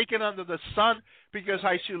had taken under the sun, because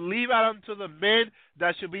I should leave it unto the men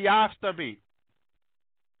that should be after me.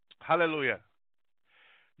 Hallelujah.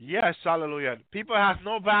 Yes, hallelujah. People have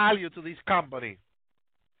no value to this company.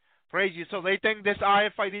 Praise you. So they think this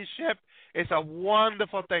RFID chip is a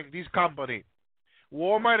wonderful thing, this company.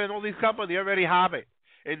 Walmart and all these companies, they already have it.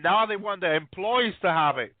 And now they want the employees to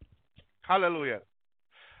have it. Hallelujah.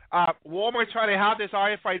 Walmart tried to have this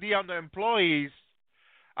RFID on the employees.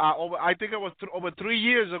 I think it was over 3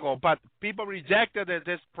 years ago, but people rejected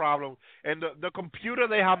this problem. And the computer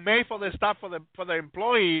they have made for this stuff for the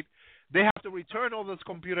employee, they have to return all this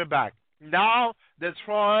computer back. Now they're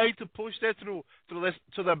trying to push that through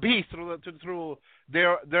the beast, through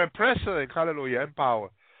their president, hallelujah, and power.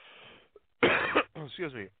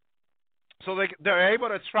 Excuse me. So they're able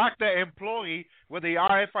to track their employee with the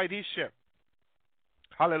RFID chip.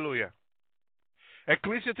 Hallelujah.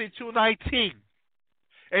 Ecclesiastes 2:19.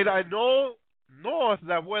 And I know knoweth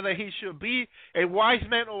that whether he should be a wise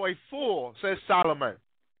man or a fool, says Solomon.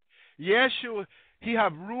 Yes, he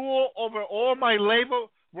have rule over all my labor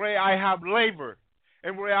where I have labored,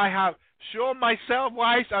 and where I have shown myself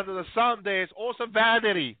wise under the sun, there is also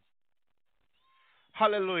vanity.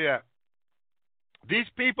 Hallelujah. These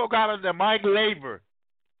people got under my labor.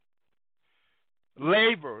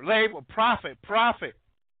 Labor, profit.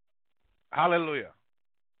 Hallelujah.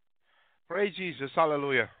 Praise Jesus.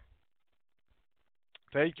 Hallelujah.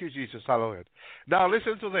 Thank you, Jesus. Hallelujah. Now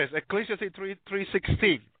listen to this. Ecclesiastes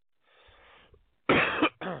 3:16.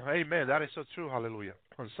 Amen. That is so true. Hallelujah.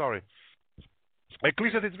 I'm sorry.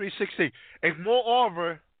 Ecclesiastes 3:16. And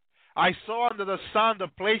moreover, I saw under the sun the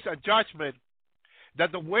place of judgment,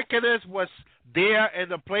 that the wickedness was there in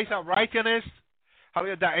the place of righteousness.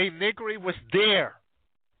 Hallelujah. That iniquity was there.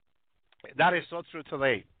 That is so true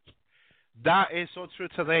today. That is so true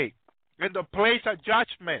today. In the place of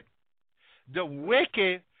judgment, the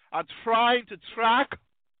wicked are trying to track,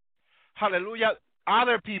 hallelujah,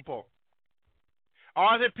 other people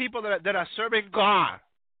that are serving God.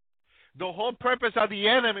 The whole purpose of the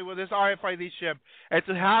enemy with this RFID chip is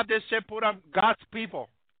to have this chip put on God's people.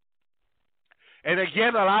 And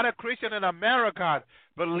again, a lot of Christians in America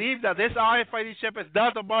believe that this RFID chip is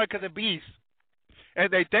not the mark of the beast.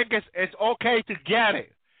 And they think it's okay to get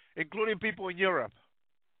it, including people in Europe.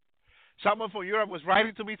 Someone from Europe was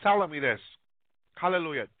writing to me telling me this.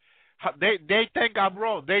 Hallelujah. They think I'm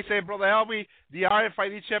wrong. They say, Brother Helmy, the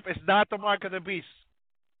RFID chip is not the mark of the beast.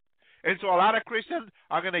 And so a lot of Christians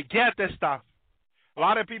are going to get this stuff. A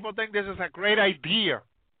lot of people think this is a great idea.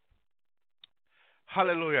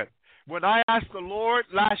 Hallelujah. When I asked the Lord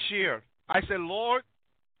last year, I said, Lord,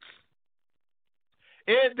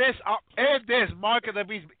 is this mark of the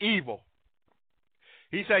beast evil?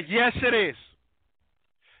 He said, yes, it is.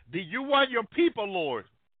 Do you want your people, Lord,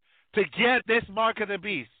 to get this mark of the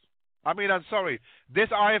beast? This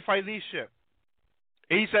RFID chip.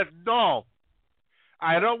 He said, no,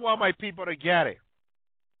 I don't want my people to get it.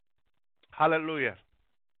 Hallelujah.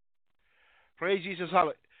 Praise Jesus.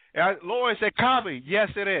 Hallelujah. And Lord said, coming. Yes,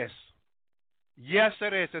 it is. Yes,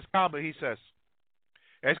 it is. It's coming, he says.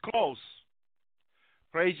 It's close.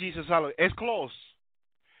 Praise Jesus. Hallelujah. It's close.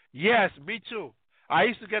 Yes, me too. I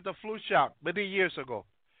used to get the flu shot many years ago.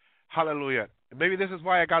 Hallelujah. Maybe this is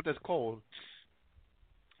why I got this cold.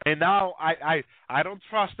 And now I don't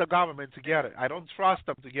trust the government to get it. I don't trust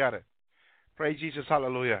them to get it. Praise Jesus.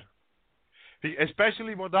 Hallelujah.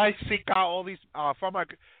 Especially when I seek out all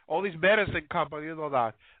these medicine companies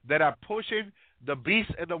that are pushing the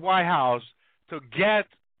beast in the White House to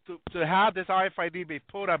have this RFID be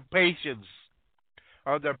put on patients,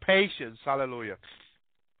 on their patients. Hallelujah.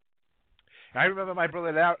 I remember my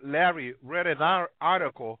brother Larry read an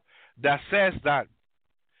article that says that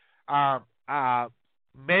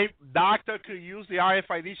doctor could use the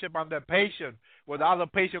RFID chip on the patient without the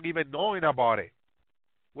patient even knowing about it.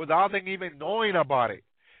 Without them even knowing about it.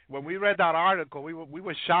 When we read that article, we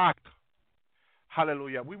were shocked.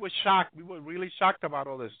 Hallelujah. We were shocked. We were really shocked about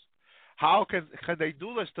all this. How can they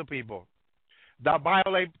do this to people? That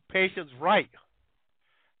violate patients' right.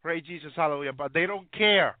 Praise Jesus. Hallelujah. But they don't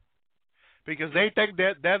care. Because they think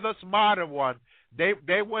they're the smarter one.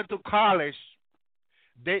 They went to college.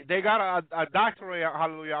 They got a doctorate,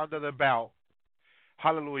 hallelujah, under the belt.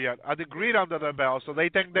 Hallelujah. A degree under the belt. So they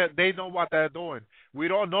think that they know what they're doing. We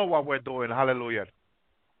don't know what we're doing. Hallelujah.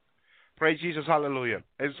 Praise Jesus. Hallelujah.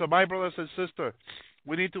 And so, my brothers and sisters,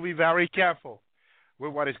 we need to be very careful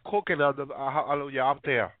with what is cooking hallelujah, up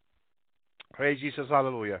there. Praise Jesus.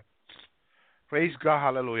 Hallelujah. Praise God.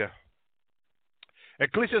 Hallelujah.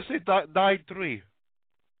 Ecclesiastes 9:3.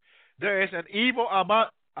 There is an evil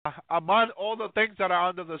among all the things that are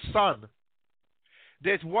under the sun.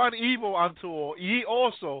 There's one evil unto all. Ye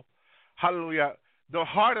also, hallelujah, the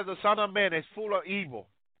heart of the Son of Man is full of evil.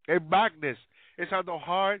 And madness is on the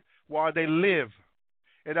heart while they live.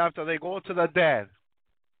 And after they go to the dead.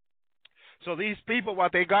 So these people,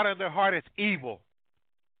 what they got in their heart is evil.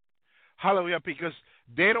 Hallelujah, because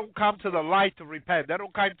they don't come to the light to repent. They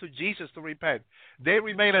don't come to Jesus to repent. They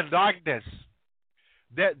remain in darkness.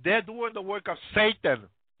 They're doing the work of Satan.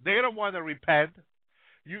 They don't want to repent.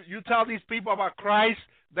 You tell these people about Christ,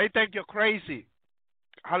 they think you're crazy.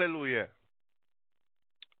 Hallelujah.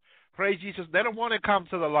 Praise Jesus. They don't want to come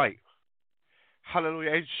to the light.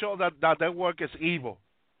 Hallelujah. And show that their work is evil.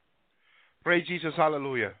 Praise Jesus.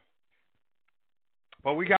 Hallelujah.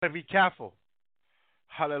 But we got to be careful.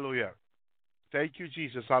 Hallelujah. Thank you,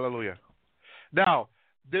 Jesus. Hallelujah. Now,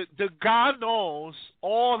 the God knows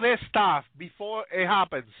all this stuff before it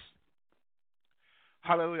happens.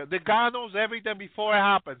 Hallelujah. The God knows everything before it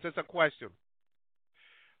happens. It's a question.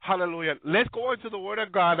 Hallelujah. Let's go into the Word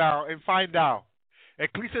of God now and find out.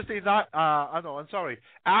 Ecclesiastes,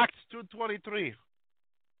 Acts 2:23.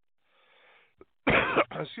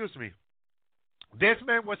 Excuse me. This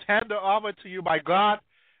man was handed over to you by God,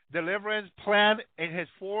 deliverance plan in his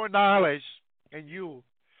foreknowledge, and you,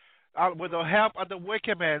 with the help of the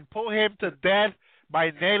wicked man, put him to death by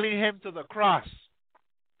nailing him to the cross.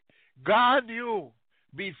 God knew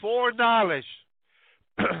before knowledge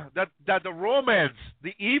that the Romans,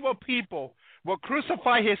 the evil people, will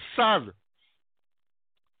crucify his son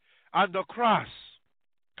on the cross.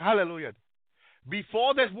 Hallelujah.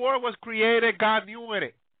 Before this world was created, God knew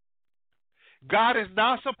it. God is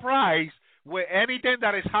not surprised with anything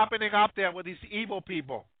that is happening up there with these evil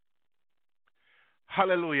people.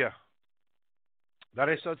 Hallelujah. That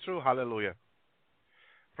is so true. Hallelujah.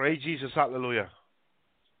 Praise Jesus. Hallelujah.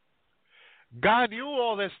 God knew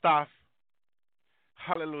all this stuff.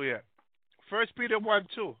 Hallelujah. 1 Peter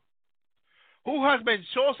 1:2. Who has been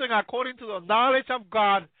chosen according to the knowledge of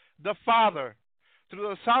God the Father, through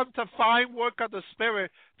the sanctifying work of the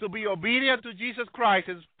Spirit, to be obedient to Jesus Christ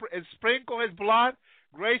and sprinkle his blood,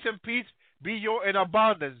 grace and peace be yours in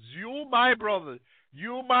abundance. You, my brother,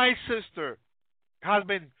 you, my sister, has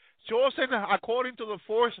been chosen according to the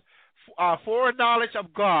foreknowledge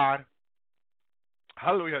of God,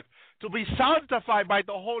 hallelujah, to be sanctified by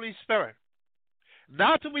the Holy Spirit.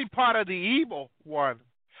 Not to be part of the evil one,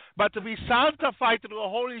 but to be sanctified through the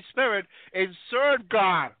Holy Spirit and serve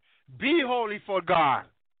God. Be holy for God.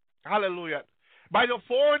 Hallelujah. By the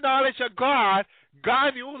foreknowledge of God,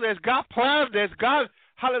 God knew this, God planned this. God,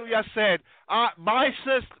 hallelujah, said, my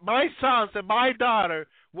sons and my daughter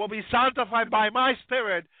will be sanctified by my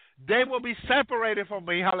Spirit. They will be separated from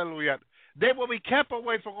me. Hallelujah. They will be kept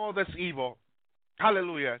away from all this evil.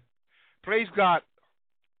 Hallelujah. Praise God.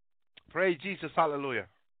 Praise Jesus. Hallelujah.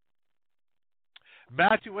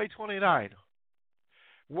 Matthew 8:29.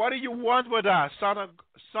 What do you want with us, Son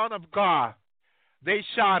of God? They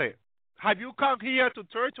shouted. Have you come here to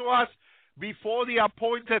turn to us before the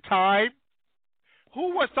appointed time?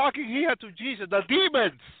 Who was talking here to Jesus? The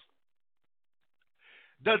demons.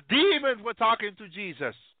 The demons were talking to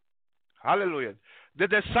Jesus. Hallelujah. The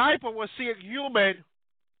disciple was seeing human,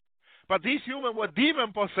 but these humans were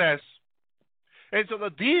demon-possessed. And so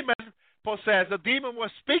the demon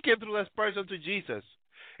was speaking through this person to Jesus.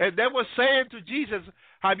 And they were saying to Jesus,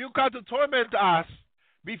 have you come to torment us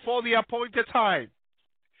before the appointed time?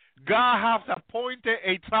 God has appointed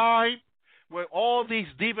a time where all these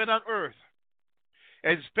demons on earth,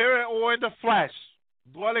 in spirit or in the flesh,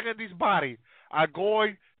 dwelling in this body, are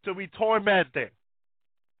going to be tormented.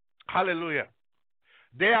 Hallelujah.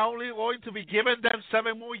 They are only going to be given them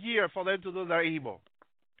 7 more years for them to do their evil.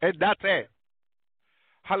 And that's it.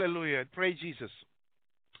 Hallelujah. Praise Jesus.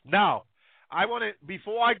 Now,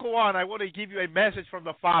 before I go on, I want to give you a message from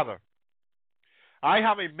the Father. I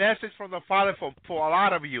have a message from the Father for a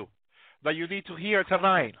lot of you that you need to hear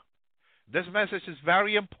tonight. This message is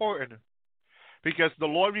very important because the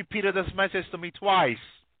Lord repeated this message to me twice.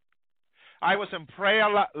 I was in prayer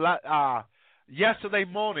yesterday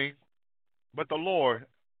morning with the Lord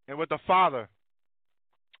and with the Father.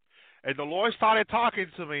 And the Lord started talking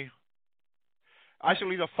to me.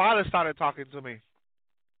 Actually, the Father started talking to me.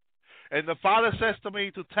 And the Father says to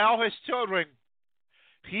me to tell his children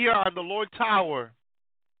here on the Lord Tower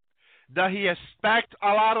that he expects a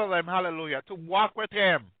lot of them, hallelujah, to walk with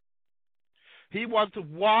him. He wants to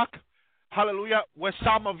walk, hallelujah, with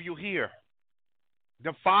some of you here.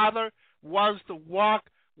 The Father wants to walk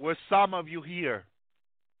with some of you here.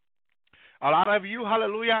 A lot of you,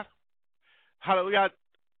 hallelujah,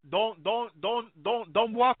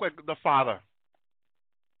 don't walk with the Father.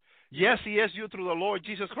 Yes, he is you through the Lord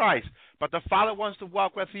Jesus Christ, but the Father wants to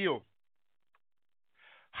walk with you.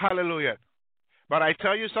 Hallelujah. But I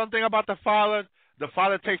tell you something about the Father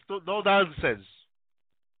takes no nonsense.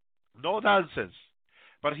 No nonsense.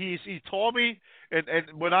 But he told me, and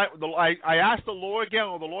when I asked the Lord again,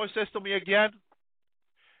 or the Lord says to me again,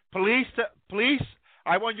 please,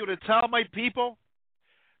 I want you to tell my people,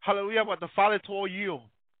 hallelujah, what the Father told you.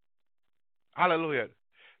 Hallelujah.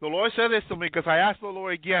 The Lord said this to me because I asked the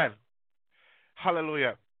Lord again.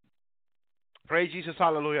 Hallelujah. Praise Jesus,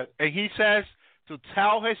 hallelujah. And he says to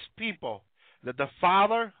tell his people that the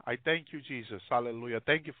Father, I thank you, Jesus, hallelujah.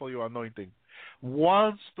 Thank you for your anointing,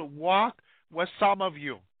 wants to walk with some of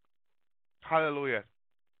you. Hallelujah.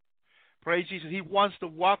 Praise Jesus. He wants to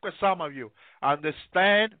walk with some of you.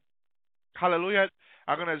 Understand? Hallelujah.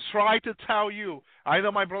 I'm going to try to tell you. I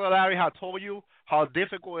know my brother Larry had told you how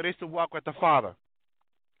difficult it is to walk with the Father.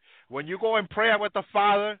 When you go in prayer with the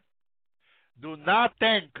Father, do not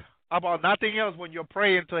think about nothing else when you're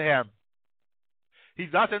praying to him. He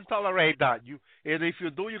doesn't tolerate that. And if you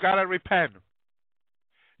do, you got to repent.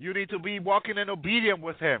 You need to be walking in obedience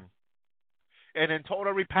with him and in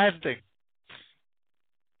total repenting.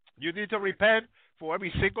 You need to repent for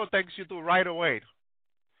every single thing you do right away.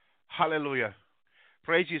 Hallelujah.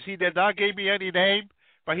 Praise Jesus. He did not give me any name,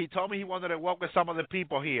 but he told me he wanted to walk with some of the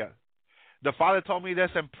people here. The Father told me this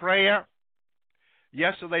in prayer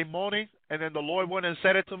yesterday morning, and then the Lord went and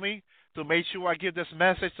said it to me to make sure I give this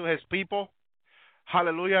message to his people.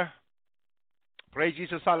 Hallelujah. Praise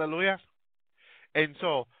Jesus. Hallelujah. And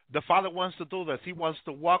so the Father wants to do this. He wants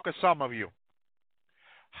to walk with some of you.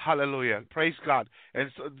 Hallelujah. Praise God. And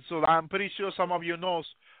so I'm pretty sure some of you knows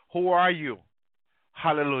who are you.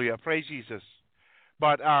 Hallelujah. Praise Jesus.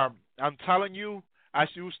 But I'm telling you, as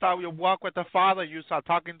you start your walk with the Father, you start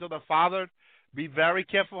talking to the Father, be very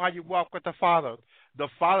careful how you walk with the Father. The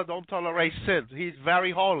Father don't tolerate sin. He's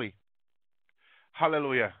very holy.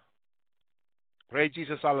 Hallelujah. Praise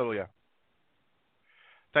Jesus. Hallelujah.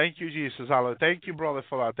 Thank you, Jesus. Hallelujah. Thank you, brother,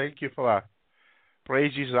 for that. Thank you for that.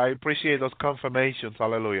 Praise Jesus. I appreciate those confirmations.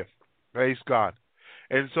 Hallelujah. Praise God.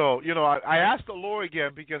 And so, I asked the Lord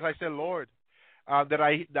again because I said, Lord,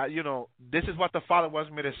 this is what the Father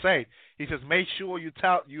wants me to say. He says, make sure you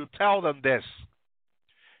tell them this.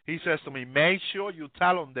 He says to me, make sure you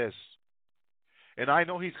tell them this. And I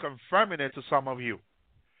know he's confirming it to some of you.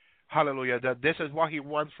 Hallelujah. That this is what he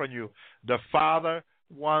wants from you. The Father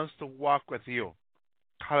wants to walk with you.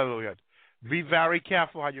 Hallelujah. Be very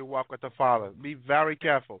careful how you walk with the Father. Be very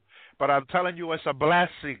careful. But I'm telling you, it's a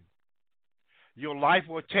blessing. Your life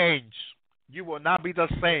will change. You will not be the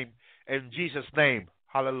same in Jesus' name.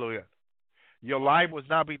 Hallelujah. Your life will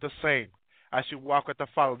not be the same as you walk with the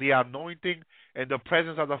Father. The anointing and the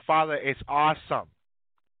presence of the Father is awesome.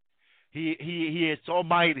 He is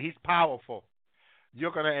almighty. He's powerful.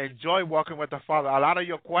 You're going to enjoy walking with the Father. A lot of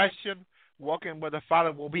your questions, walking with the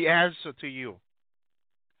Father, will be answered to you.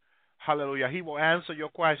 Hallelujah. He will answer your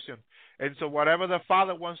question. And so whatever the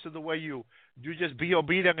Father wants to do with you just be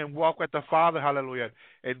obedient and walk with the Father. Hallelujah.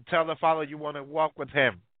 And tell the Father you want to walk with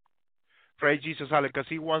him. Praise Jesus. Hallelujah. Because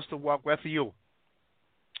he wants to walk with you.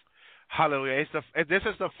 Hallelujah. This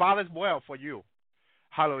is the Father's will for you.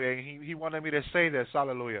 Hallelujah. And he wanted me to say this.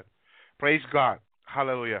 Hallelujah. Praise God.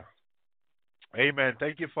 Hallelujah. Amen.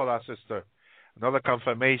 Thank you for that, sister. Another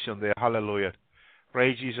confirmation there. Hallelujah.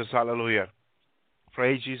 Praise Jesus. Hallelujah.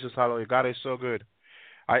 Praise Jesus. Hallelujah. God is so good.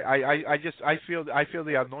 I feel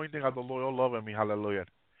the anointing of the Lord all over me. Hallelujah.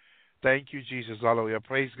 Thank you, Jesus. Hallelujah.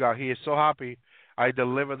 Praise God. He is so happy I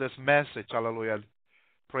deliver this message. Hallelujah.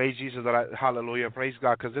 Praise Jesus. Hallelujah. Praise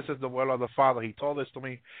God. Because this is the will of the Father. He told this to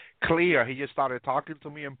me clear. He just started talking to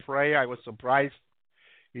me in prayer. I was surprised.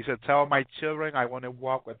 He said, tell my children I want to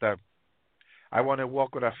walk with them. I want to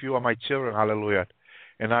walk with a few of my children. Hallelujah.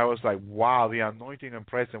 And I was like, wow, the anointing and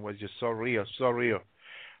presence was just so real, so real.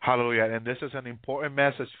 Hallelujah. And this is an important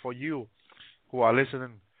message for you who are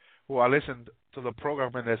listening to the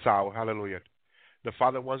program in this hour. Hallelujah. The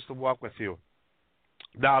Father wants to walk with you.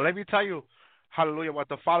 Now, let me tell you, hallelujah, what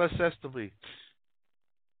the Father says to me.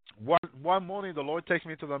 One morning, the Lord takes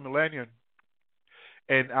me to the Millennium,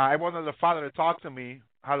 and I wanted the Father to talk to me.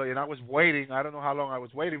 Hallelujah. And I was waiting. I don't know how long I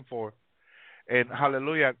was waiting for. And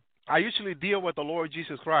hallelujah. I usually deal with the Lord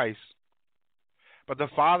Jesus Christ. But the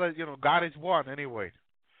Father, God is one anyway.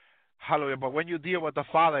 Hallelujah. But when you deal with the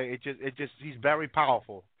Father, he's very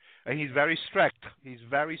powerful. And he's very strict. He's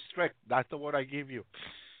very strict. That's the word I give you.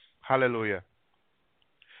 Hallelujah.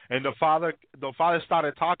 And the Father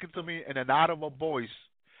started talking to me in an audible voice.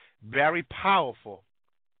 Very powerful.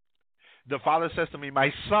 The Father says to me,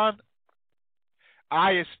 my son,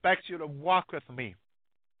 I expect you to walk with me.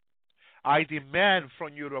 I demand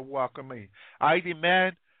from you to walk with me. I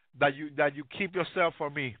demand that you keep yourself for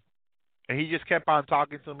me. And he just kept on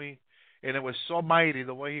talking to me. And it was so mighty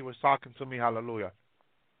the way he was talking to me. Hallelujah.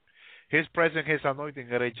 His presence, his anointing,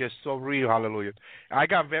 and it's just so real. Hallelujah. I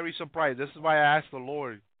got very surprised. This is why I asked the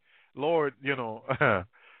Lord,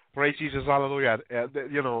 praise Jesus. Hallelujah.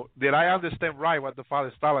 Did I understand right what the Father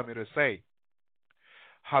is telling me to say?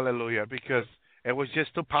 Hallelujah. Because it was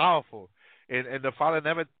just too powerful. And the Father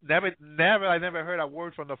I never heard a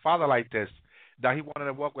word from the Father like this, that he wanted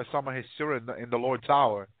to walk with some of his children in the Lord's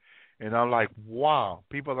hour. And I'm like, wow,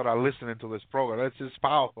 people that are listening to this program, that's just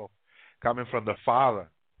powerful, coming from the Father.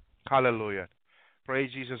 Hallelujah.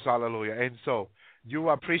 Praise Jesus, hallelujah. And so you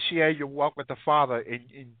appreciate your walk with the Father.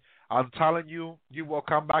 And I'm telling you, you will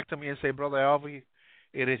come back to me and say, Brother Elvi,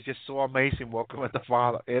 it is just so amazing walking with the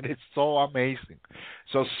Father. It is so amazing.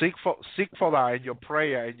 So seek for that in your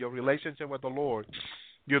prayer, in your relationship with the Lord.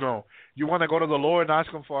 You know, you want to go to the Lord and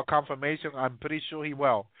ask Him for a confirmation. I'm pretty sure He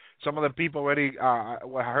will. Some of the people already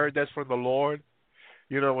heard this from the Lord.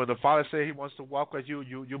 You know, when the Father says He wants to walk with you,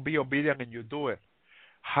 you be obedient and you do it.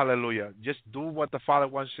 Hallelujah. Just do what the Father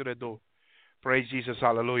wants you to do. Praise Jesus.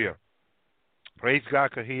 Hallelujah. Praise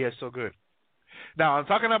God, because He is so good. Now, I'm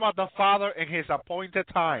talking about the Father in His appointed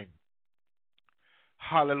time.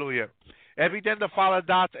 Hallelujah. Everything the Father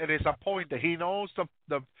does, it is appointed. He knows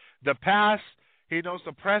the past, He knows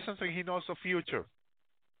the present, and He knows the future.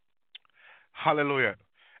 Hallelujah.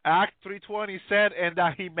 Acts 3:20 said, and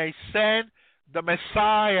that He may send the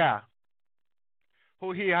Messiah,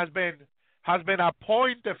 who He has been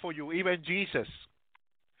appointed for you, even Jesus.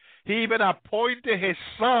 He even appointed His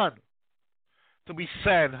Son to be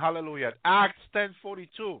sent. Hallelujah. Acts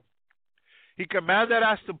 10:42. He commanded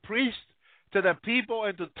us to preach to the people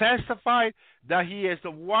and to testify that He is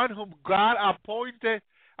the one whom God appointed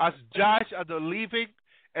as judge of the living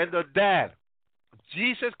and the dead.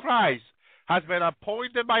 Jesus Christ has been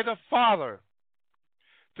appointed by the Father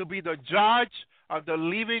to be the judge of the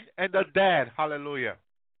living and the dead. Hallelujah.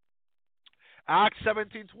 Acts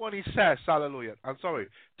 17:20 says, hallelujah.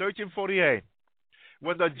 13:48.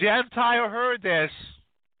 When the Gentile heard this,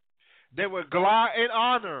 they were glad and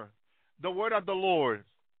honor the word of the Lord.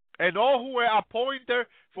 And all who were appointed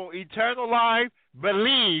for eternal life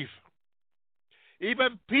believe.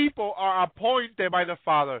 Even people are appointed by the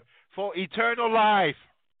Father for eternal life.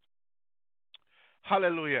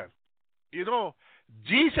 Hallelujah. You know,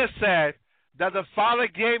 Jesus said that the Father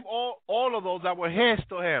gave all of those that were His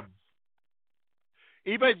to Him.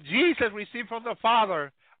 Even Jesus received from the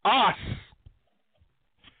Father us.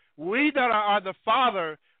 We that are the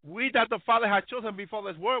Father, we that the Father had chosen before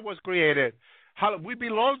this world was created. We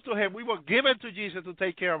belong to Him. We were given to Jesus to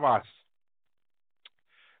take care of us.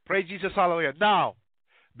 Praise Jesus, hallelujah. Now,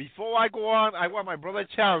 before I go on, I want my brother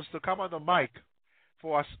Chance to come on the mic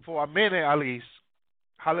for a minute at least,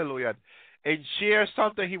 hallelujah, and share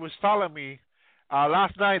something he was telling me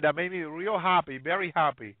last night that made me real happy, very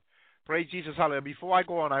happy. Praise Jesus, hallelujah. Before I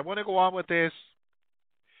go on, I want to go on with this,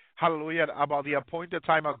 hallelujah, about the appointed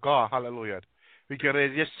time of God, hallelujah, because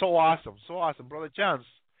it's just so awesome, so awesome. Brother Chance,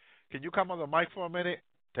 can you come on the mic for a minute?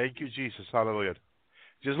 Thank you, Jesus, hallelujah.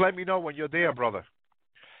 Just let me know when you're there, brother.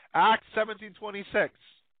 Acts 17:26.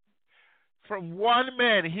 From one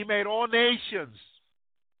man He made all nations,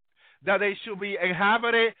 that they should be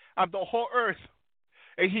inhabited of the whole earth.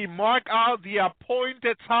 And He marked out the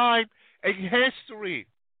appointed time in history,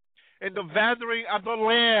 in the vandering of the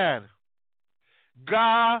land.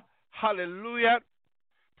 God, hallelujah,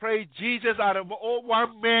 praise Jesus, out of all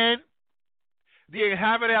one man, the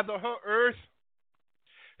inhabitant of the whole earth,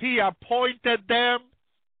 He appointed them.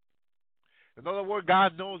 In other words,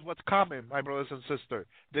 God knows what's coming, my brothers and sisters.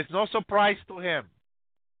 There's no surprise to Him.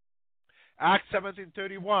 Acts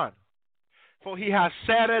 17:31. For He has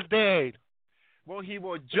set a day when He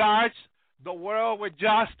will judge the world with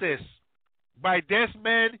justice. By this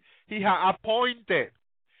man He has appointed.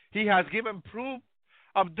 He has given proof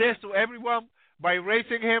of this to everyone by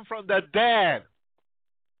raising Him from the dead.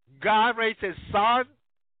 God raised His Son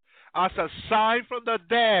as a sign from the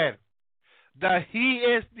dead that He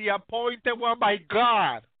is the appointed one by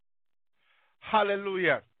God.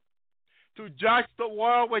 Hallelujah. To judge the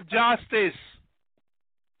world with justice.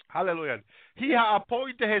 Hallelujah. He has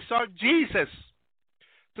appointed His Son Jesus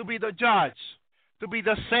to be the judge, to be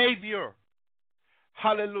the Savior.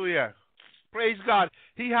 Hallelujah. Praise God.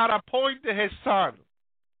 He had appointed His Son.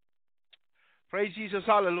 Praise Jesus.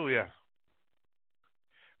 Hallelujah.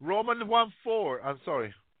 Romans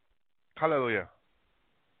 1:4. Hallelujah.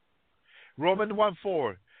 Romans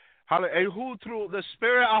 1:4. Hallelujah. And who through the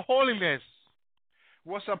Spirit of holiness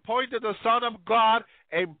was appointed the Son of God,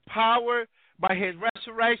 empowered by His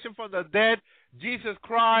resurrection from the dead, Jesus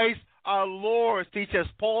Christ our Lord, teaches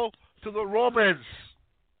Paul to the Romans.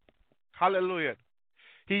 Hallelujah.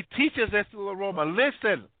 He teaches this to the Romans.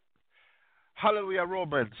 Listen. Hallelujah,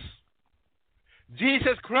 Romans.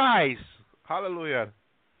 Jesus Christ, hallelujah,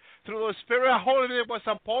 through the Spirit of holiness was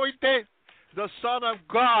appointed the Son of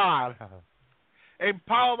God,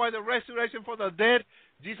 empowered by the resurrection from the dead,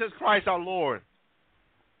 Jesus Christ our Lord.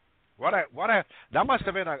 That must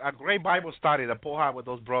have been a great Bible study that Paul had with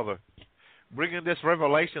those brothers, bringing this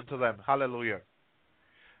revelation to them. Hallelujah.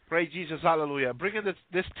 Praise Jesus. Hallelujah. Bringing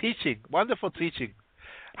this teaching, wonderful teaching.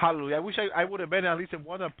 Hallelujah. I wish I would have been at least in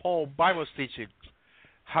one of Paul's Bible teaching.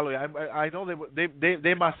 Hallelujah. I know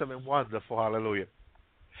they must have been wonderful. Hallelujah.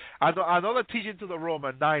 Another teaching to the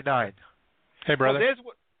Romans 9:9. Hey, brother.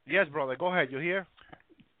 Yes, brother. Go ahead. You here?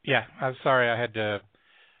 Yeah. I'm sorry. I had to.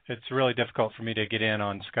 It's really difficult for me to get in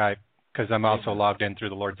on Skype. because I'm also logged in through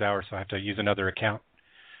the Lord's Hour, so I have to use another account.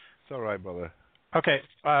 It's all right, brother. Okay.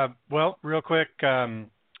 Well, real quick,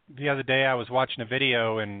 the other day I was watching a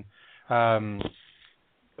video, and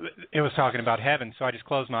it was talking about heaven, so I just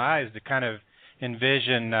closed my eyes to kind of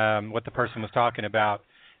envision what the person was talking about.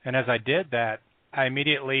 And as I did that, I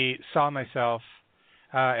immediately saw myself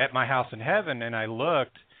at my house in heaven, and I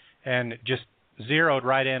looked and just zeroed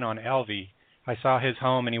right in on Elvie. I saw his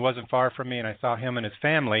home, and he wasn't far from me, and I saw him and his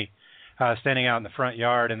family standing out in the front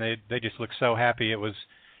yard, and they just looked so happy. It was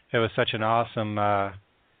such an awesome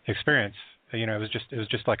experience. You know, it was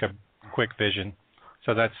just like a quick vision.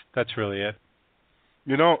 So that's really it.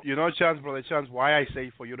 You know, Chance, brother Chance, why I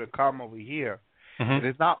say for you to come over here. Mm-hmm.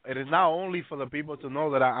 It is not only for the people to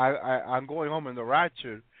know that I'm going home in the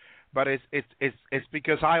rapture, but it's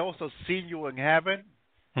because I also seen you in heaven,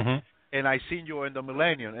 mm-hmm. and I seen you in the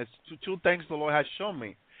millennium. It's two things the Lord has shown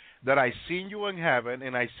me, that I seen you in heaven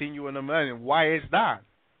and I seen you in the millennium. Why is that?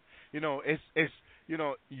 You know, it's you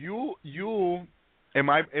know, you and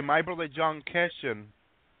my brother John Keshen,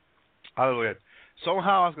 hallelujah,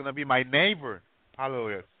 somehow is gonna be my neighbor,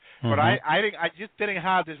 hallelujah. Mm-hmm. But I just didn't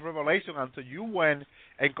have this revelation until you went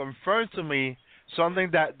and confirmed to me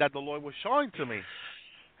something that the Lord was showing to me.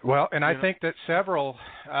 Well, and I think that several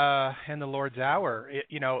in the Lord's Hour,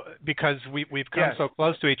 you know, because we've come so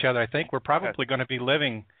close to each other, I think we're probably going to be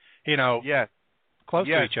living, you know, close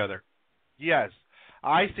to each other. Yes.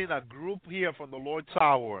 I seen a group here from the Lord's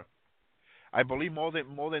Hour. I believe more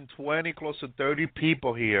than 20, close to 30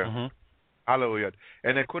 people here. Mm-hmm. Hallelujah.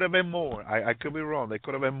 And there could have been more. I could be wrong. There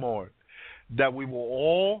could have been more. That we were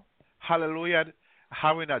all, hallelujah,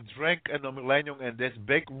 having a drink in the millennium in this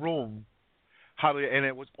big room. Hallelujah. And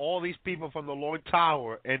it was all these people from the Lord's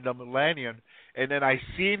Tower in the millennium. And then I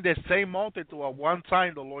seen the same multitude at one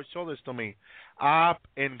time. The Lord showed this to me. Up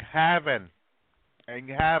in heaven. In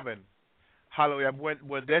heaven. Hallelujah.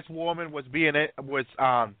 When this woman was being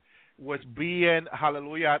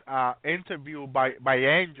hallelujah, interviewed by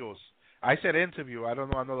angels. I said interview. I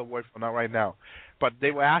don't know another word for that right now. But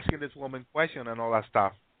they were asking this woman questions and all that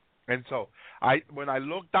stuff. And so when I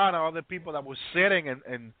looked down at all the people that were sitting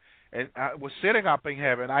and was sitting up in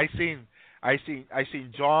heaven, I seen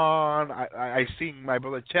John, I seen my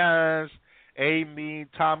brother Chance, Amy,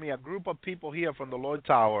 Tommy, a group of people here from the Lord's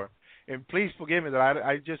Tower. And please forgive me that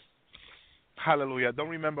I just, hallelujah, don't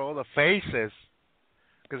remember all the faces,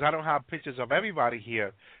 because I don't have pictures of everybody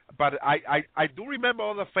here. But I do remember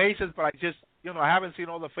all the faces, but I just, you know, I haven't seen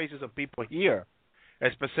all the faces of people here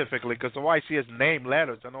specifically, because all I see is name,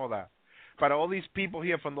 letters, and all that. But all these people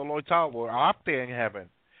here from the Lord's Tower were up there in heaven.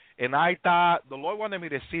 And I thought the Lord wanted me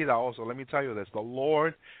to see that also. Let me tell you this. The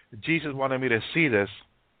Lord, Jesus wanted me to see this.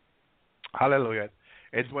 Hallelujah.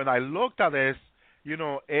 And when I looked at this, you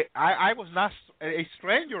know, I was not a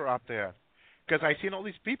stranger up there, because I seen all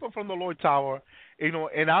these people from the Lord's Tower, you know,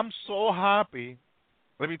 and I'm so happy.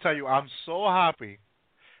 Let me tell you, I'm so happy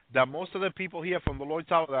that most of the people here from the Lord's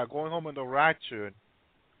Tower that are going home in the rapture,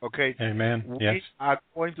 okay, amen, we are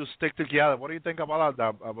going to stick together. What do you think about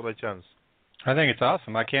that, Brother Chance? I think it's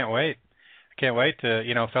awesome. I can't wait. I can't wait to,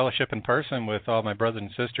 you know, fellowship in person with all my brothers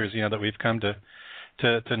and sisters, you know, that we've come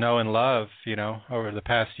to know and love, you know, over the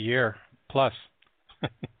past year plus.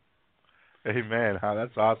 Amen.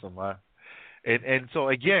 That's awesome, man. And so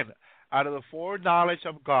again, out of the foreknowledge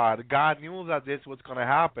of God, God knew that this was going to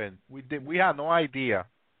happen. We had no idea.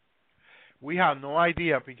 We had no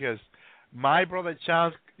idea, because my brother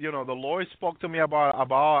Chance, you know, the Lord spoke to me about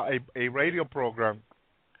a radio program.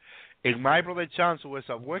 And my brother Chance, who is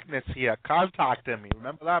a witness here, contacted me.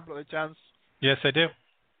 Remember that, Brother Chance? Yes, I do.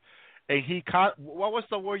 And what was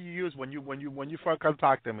the word you used when you first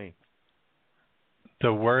contacted me?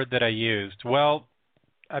 The word that I used. Well,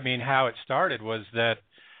 I mean, how it started was that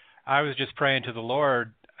I was just praying to the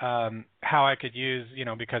Lord how I could use, you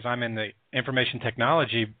know, because I'm in the information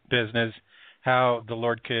technology business, how the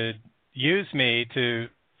Lord could use me to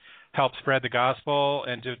help spread the gospel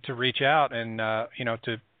and to reach out and, you know,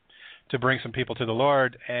 to bring some people to the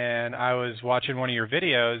Lord. And I was watching one of your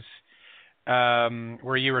videos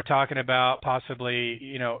where you were talking about possibly,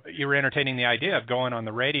 you know, you were entertaining the idea of going on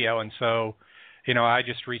the radio. And so, you know, I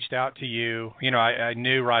just reached out to you. You know, I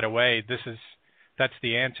knew right away that's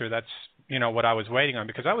the answer. That's, you know, what I was waiting on,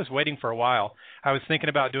 because I was waiting for a while. I was thinking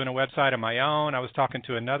about doing a website of my own. I was talking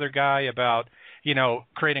to another guy about, you know,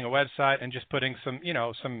 creating a website and just putting some, you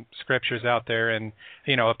know, some scriptures out there and,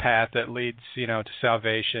 you know, a path that leads, you know, to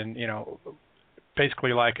salvation, you know,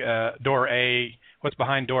 basically like door A, what's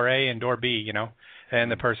behind door A and door B, you know, and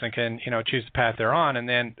the person can, you know, choose the path they're on, and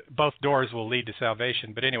then both doors will lead to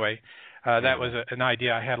salvation. But anyway, That was an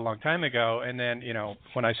idea I had a long time ago, and then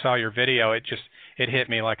when I saw your video, it hit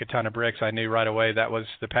me like a ton of bricks. I knew right away that was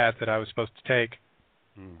the path that I was supposed to take.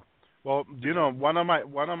 Well, one of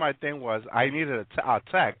my thing was I needed a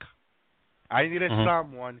tech. I needed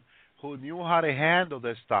someone who knew how to handle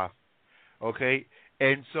this stuff. Okay,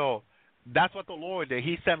 and so that's what the Lord did.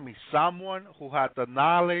 He sent me someone who had the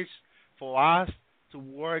knowledge for us to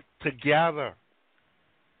work together.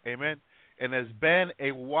 Amen. And it's been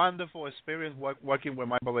a wonderful experience working with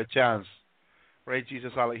my brother Chance. Praise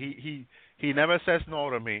Jesus. He never says no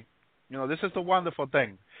to me. This is the wonderful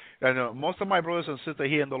thing. And most of my brothers and sisters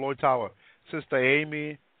here in the Lord Tower, Sister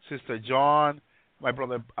Amy, Sister John, my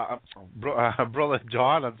brother brother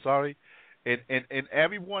John, I'm sorry, and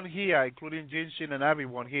everyone here, including Jinshin and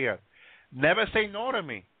everyone here, never say no to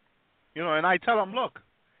me. And I tell them, look,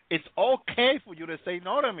 it's okay for you to say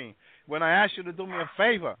no to me when I ask you to do me a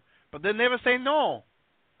favor. But they never say no.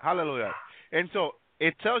 Hallelujah. And so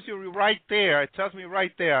it tells you right there, it tells me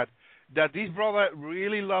right there that these brothers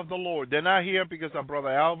really love the Lord. They're not here because of Brother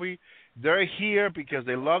Alvy. They're here because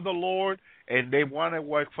they love the Lord and they want to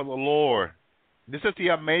work for the Lord. This is the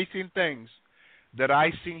amazing things that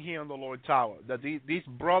I see here in the Lord Tower, that these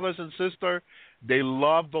brothers and sisters, they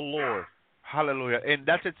love the Lord. Hallelujah. And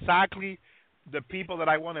that's exactly the people that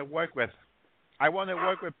I want to work with. I want to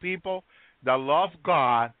work with people that love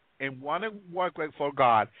God and want to work for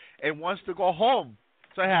God and wants to go home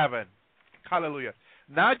to heaven. Hallelujah.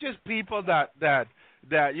 Not just people that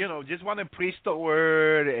just want to preach the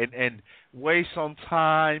word and waste some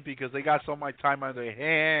time because they got so much time on their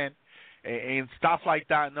hand and stuff like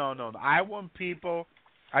that. No. I want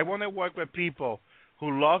to work with people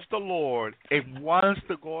who loves the Lord and wants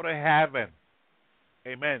to go to heaven.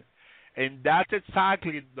 Amen. And that's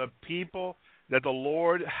exactly the people that the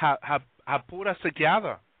Lord have put us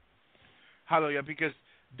together. Hallelujah. Because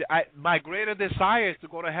my greater desire is to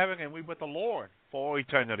go to heaven and be with the Lord for all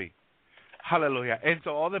eternity. Hallelujah. And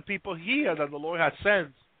so all the people here that the Lord has sent,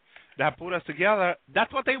 that have put us together,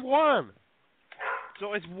 that's what they want.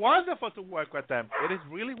 So it's wonderful to work with them. It is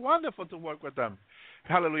really wonderful to work with them.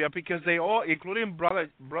 Hallelujah. Because they all, including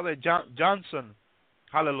Brother Johnson,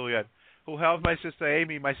 hallelujah, who helped my sister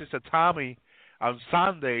Amy, my sister Tommy on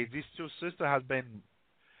Sunday. These two sisters have been,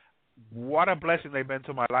 what a blessing they've been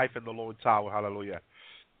to my life in the Lord Tower. Hallelujah.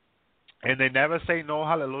 And they never say no.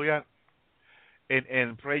 Hallelujah.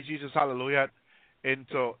 And praise Jesus. Hallelujah. And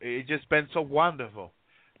so it's just been so wonderful.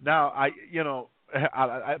 Now,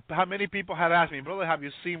 how many people had asked me, brother, have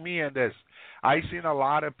you seen me in this? I've seen a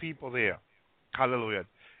lot of people there. Hallelujah.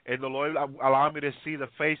 And the Lord allowed me to see the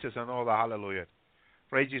faces and all that. Hallelujah.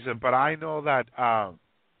 Praise Jesus. But I know that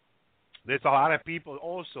there's a lot of people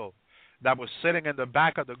also that was sitting in the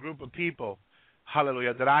back of the group of people,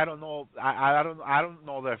 hallelujah, that I don't know. I don't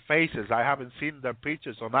know their faces. I haven't seen their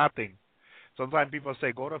pictures or nothing. Sometimes people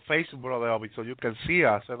say, go to Facebook, Brother Elvis, so you can see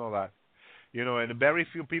us and all that. And very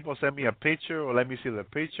few people send me a picture or let me see the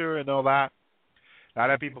picture and all that. A lot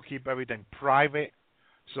of people keep everything private.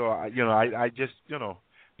 So, I just,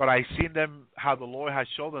 but I seen them, how the Lord has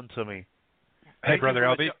shown them to me. Hey, Brother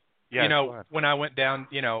Elvis. Yes, when I went down,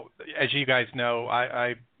 as you guys know,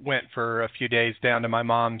 I went for a few days down to my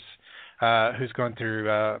mom's, who's going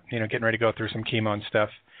through, getting ready to go through some chemo and stuff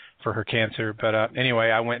for her cancer. But anyway,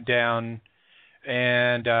 I went down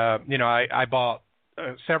and, I bought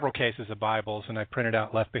several cases of Bibles and I printed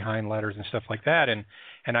out Left Behind letters and stuff like that.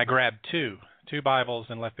 And I grabbed two Bibles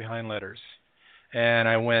and Left Behind letters. And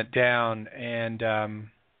I went down and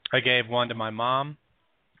I gave one to my mom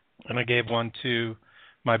and I gave one to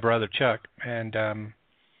my brother Chuck, and I'm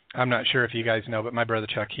not sure if you guys know, but my brother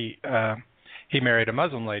Chuck, he married a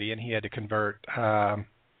Muslim lady, and he had to convert to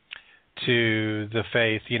the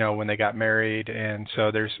faith, when they got married, and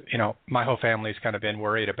so there's, my whole family's kind of been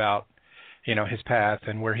worried about, his path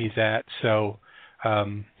and where he's at. So,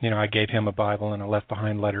 I gave him a Bible and a Left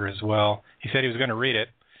Behind letter as well. He said he was going to read it.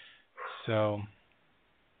 So,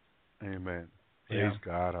 amen. Praise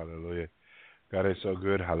God, hallelujah. God is so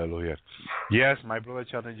good, hallelujah. Yes, my brother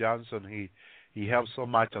Charlie Johnson, he helps so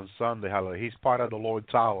much on Sunday, hallelujah. He's part of the Lord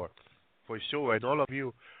Tower, for sure. And all of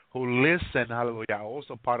you who listen, hallelujah, are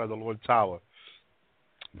also part of the Lord Tower.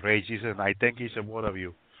 Praise Jesus, and I thank each and one of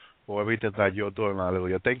you for everything that you're doing,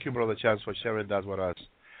 hallelujah. Thank you, Brother Chance, for sharing that with us.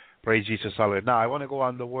 Praise Jesus, hallelujah. Now, I want to go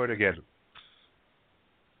on the word again.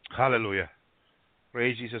 Hallelujah.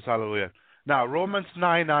 Praise Jesus, hallelujah. Now, Romans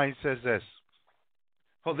 9:9 says this.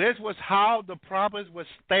 For this was how the promise was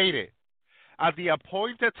stated. At the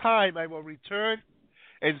appointed time I will return,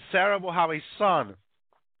 and Sarah will have a son.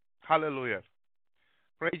 Hallelujah.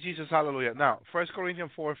 Praise Jesus, hallelujah. Now, 1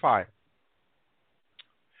 Corinthians 4:5.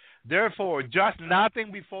 Therefore, judge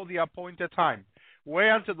nothing before the appointed time. Wait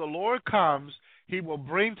until the Lord comes, he will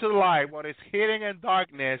bring to light what is hidden in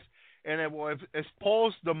darkness, and it will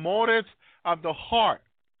expose the motives of the heart.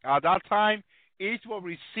 At that time, each will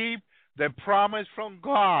receive the promise from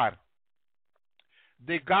God.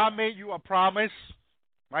 Did God make you a promise,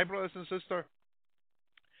 my brothers and sisters?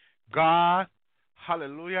 God,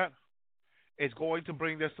 hallelujah, is going to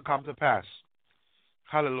bring this to come to pass.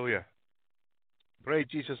 Hallelujah. Praise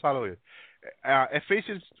Jesus, hallelujah.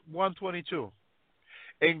 Ephesians 1:22.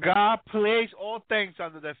 And God placed all things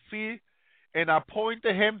under the feet and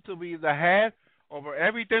appointed him to be the head over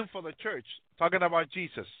everything for the church. Talking about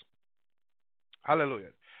Jesus. Hallelujah.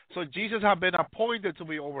 So Jesus has been appointed to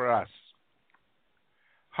be over us.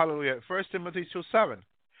 Hallelujah. 1 Timothy 2:7.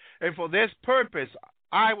 And for this purpose,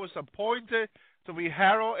 I was appointed to be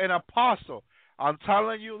herald and apostle. I'm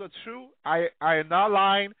telling you the truth. I am not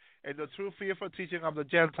lying in the true fearful teaching of the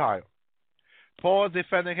Gentile. Paul is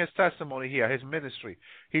defending his testimony here, his ministry.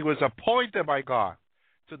 He was appointed by God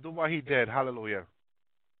to do what he did. Hallelujah.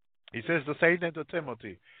 He says the same thing to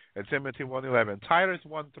Timothy in Timothy 1:11. Titus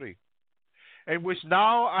 1:3. In which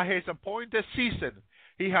now at his appointed season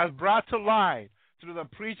he has brought to light through the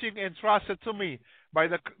preaching entrusted to me by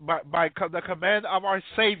the command of our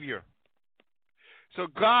Savior. So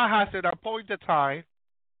God has an appointed time,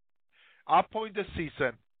 appointed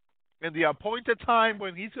season, and the appointed time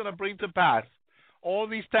when he's going to bring to pass all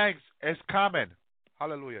these things is coming.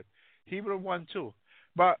 Hallelujah. Hebrew 1:2.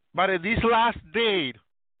 But in these last days,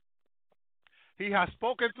 he has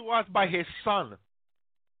spoken to us by his Son.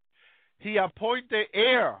 He appointed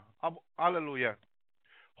heir of, hallelujah,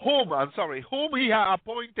 whom he has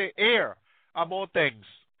appointed heir of all things,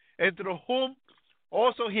 and through whom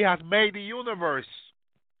also he has made the universe.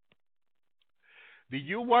 Do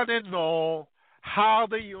you want to know how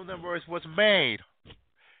the universe was made?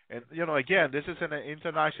 And again, this is an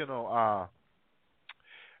international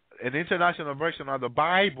version of the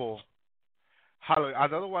Bible.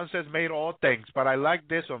 Another one says made all things, but I like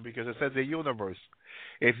this one because it says the universe.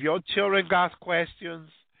 If your children got questions,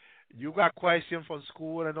 you got questions from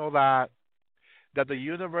school and all that the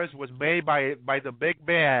universe was made by the Big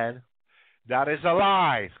Bang, that is a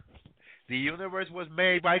lie. The universe was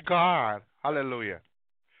made by God. Hallelujah.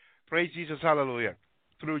 Praise Jesus. Hallelujah.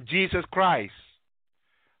 Through Jesus Christ.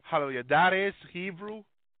 Hallelujah. That is Hebrew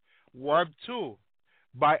 1:2.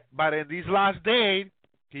 But in these last days,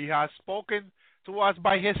 he has spoken to us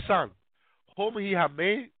by his Son, whom he has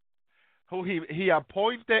made, who he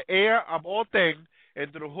appointed heir of all things,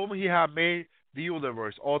 and through whom he has made the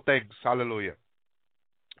universe, all things. Hallelujah.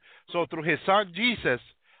 So through his Son Jesus,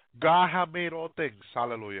 God has made all things.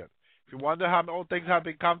 Hallelujah. If you wonder how all things have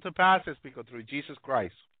been come to pass, it's because through Jesus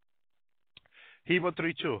Christ. Hebrews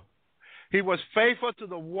 3:2. He was faithful to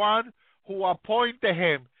the one who appointed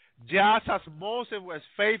him, just as Moses was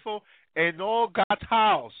faithful in all God's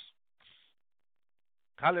house.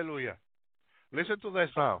 Hallelujah. Listen to this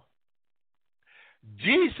now.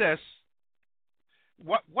 Jesus,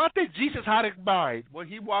 what did Jesus have in mind when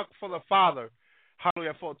he walked for the Father,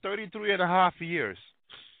 hallelujah, for 33 and a half years?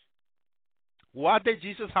 What did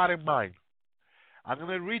Jesus have in mind? I'm going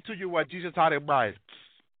to read to you what Jesus had in mind.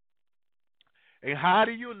 And how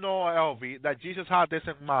do you know, Elvi, that Jesus had this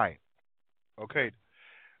in mind? Okay.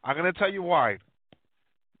 I'm going to tell you why.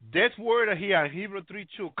 This word here in Hebrews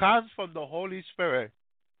 3:2 comes from the Holy Spirit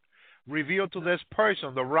revealed to this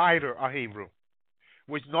person, the writer of Hebrew,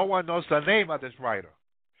 which no one knows the name of this writer.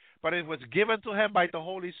 But it was given to him by the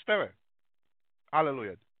Holy Spirit.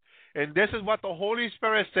 Hallelujah. And this is what the Holy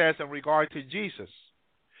Spirit says in regard to Jesus.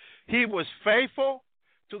 He was faithful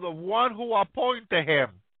to the one who appointed him.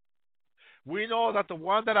 We know that the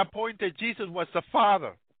one that appointed Jesus was the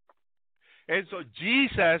Father. And so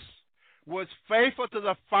Jesus was faithful to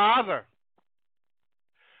the Father.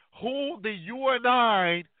 Who do you and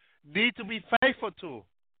I need to be faithful to?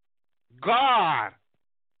 God.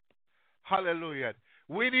 Hallelujah.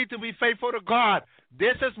 We need to be faithful to God.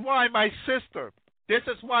 This is why, my sister, this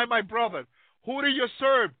is why, my brother, who do you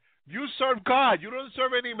serve? You serve God. You don't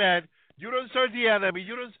serve any man. You don't serve the enemy.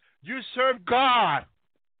 You serve God.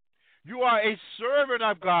 You are a servant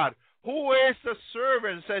of God. Who is the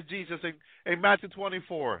servant, says Jesus in Matthew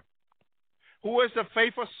 24. Who is the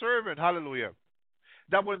faithful servant? Hallelujah.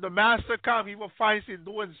 That when the master comes, he will find him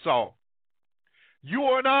doing so.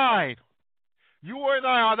 You and I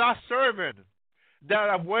are that servant that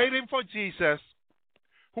are waiting for Jesus,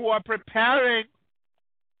 who are preparing,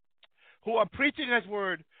 who are preaching his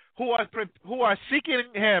word, who are seeking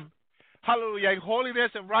him, hallelujah, in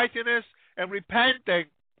holiness and righteousness and repenting,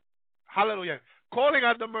 hallelujah, calling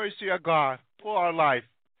on the mercy of God for our life.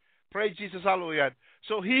 Praise Jesus, hallelujah.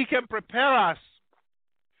 So he can prepare us,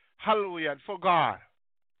 hallelujah, for God.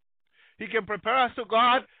 He can prepare us to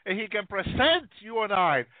God, and he can present you and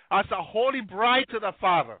I as a holy bride to the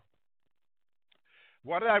Father.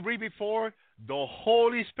 What did I read before? The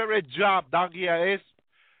Holy Spirit job down here is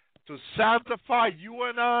to sanctify you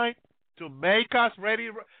and I, to make us ready,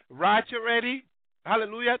 righteous ready,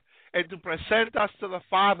 hallelujah, and to present us to the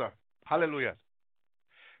Father, hallelujah.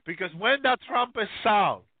 Because when that trumpet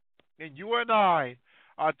sounds, and you and I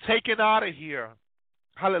are taken out of here,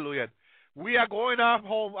 hallelujah, we are going up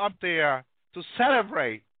home up there to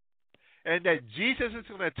celebrate, and that Jesus is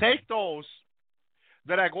going to take those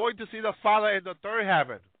that are going to see the Father in the third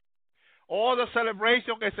heaven. All the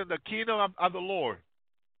celebration is in the kingdom of the Lord.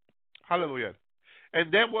 Hallelujah.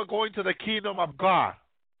 And then we're going to the kingdom of God.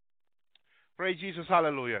 Praise Jesus,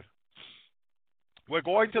 hallelujah. We're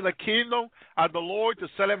going to the kingdom of the Lord to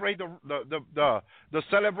celebrate the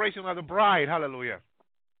celebration of the bride, hallelujah.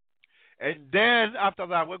 And then after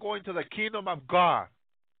that, we're going to the kingdom of God.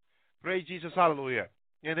 Praise Jesus, hallelujah.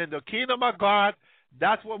 And in the kingdom of God,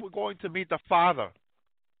 that's where we're going to meet the Father.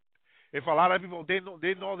 If a lot of people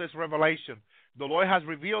didn't know this revelation, the Lord has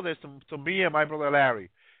revealed this to me and my brother Larry.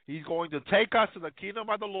 He's going to take us to the kingdom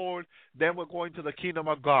of the Lord, then we're going to the kingdom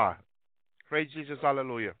of God. Praise Jesus,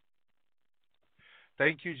 hallelujah.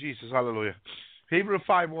 Thank you, Jesus, hallelujah. Hebrews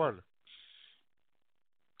 5:1.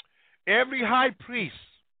 Every high priest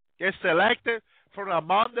is selected from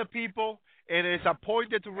among the people and is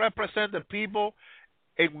appointed to represent the people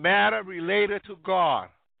in matter related to God,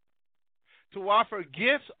 to offer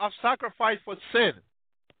gifts of sacrifice for sin.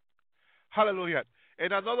 Hallelujah.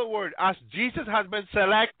 In other words, as Jesus has been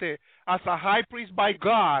selected as a high priest by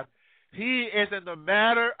God, he is in the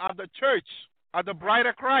matter of the church, of the bride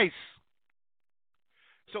of Christ.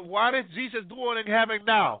 So what is Jesus doing in heaven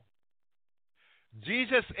now?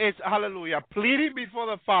 Jesus is, hallelujah, pleading before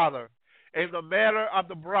the Father in the matter of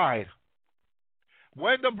the bride.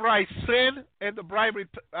 When the bride sinned and the bride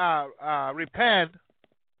repent,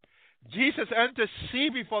 Jesus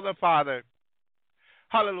intercedes before the Father.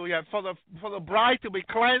 Hallelujah! For the bride to be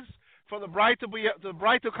cleansed, for the bride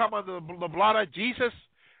to come under the blood of Jesus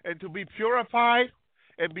and to be purified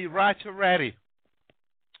and be righteous ready.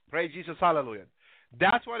 Praise Jesus! Hallelujah!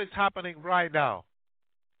 That's what is happening right now.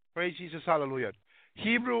 Praise Jesus! Hallelujah!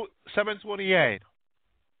 Hebrews 7:28.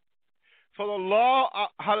 For the law,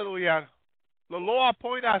 hallelujah, the law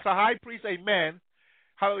appointed as a high priest a man,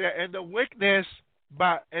 hallelujah, and the witness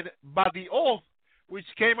by the oath which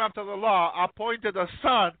came after the law appointed a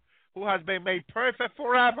son who has been made perfect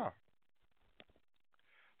forever.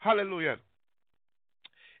 Hallelujah.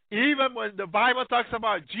 Even when the Bible talks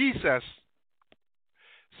about Jesus,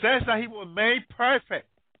 says that he was made perfect.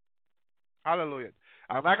 Hallelujah.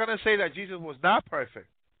 I'm not going to say that Jesus was not perfect.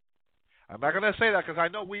 I'm not going to say that because I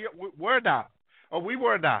know we were not, or we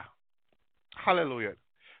were not. Hallelujah.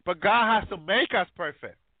 But God has to make us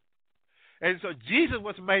perfect. And so Jesus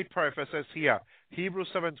was made perfect, says here, Hebrews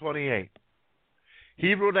 7:28.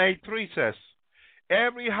 Hebrews 8:3 says,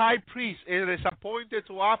 every high priest is appointed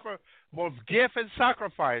to offer both gift and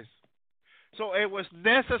sacrifice. So it was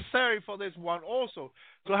necessary for this one also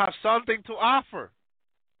to have something to offer.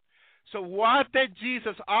 So what did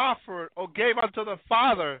Jesus offer or gave unto the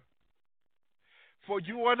Father for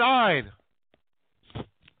you and I?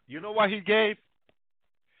 You know what he gave?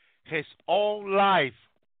 His own life.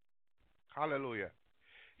 Hallelujah.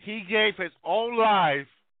 He gave his own life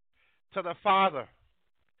to the Father.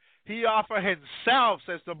 He offered himself,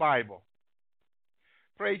 says the Bible.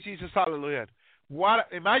 Praise Jesus, hallelujah. What?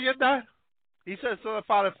 Imagine that. He says to the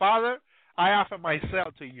Father, Father, I offer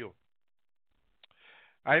myself to you.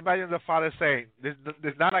 I imagine the Father saying,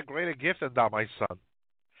 there's not a greater gift than that, my son.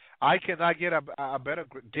 I cannot get a better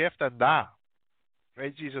gift than that.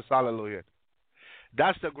 Praise Jesus, hallelujah.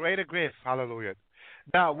 That's the greater gift, hallelujah.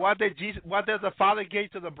 Now, what did the Father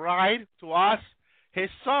give to the bride, to us? His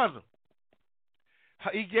Son.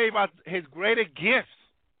 He gave us his greater gifts.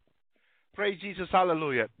 Praise Jesus,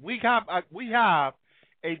 hallelujah. We have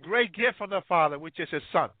a great gift from the Father, which is his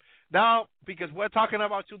Son. Now, because we're talking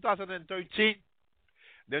about 2013,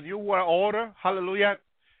 the New World Order, hallelujah.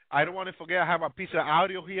 I don't want to forget I have a piece of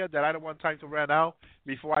audio here that I don't want time to run out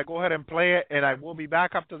before I go ahead and play it, and I will be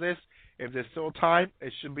back after this. If there's still time,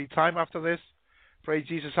 it should be time after this. Praise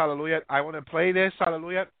Jesus, hallelujah. I want to play this,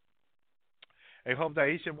 hallelujah. I hope that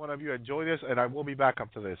each and one of you enjoy this, and I will be back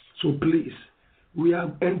after this. So please, we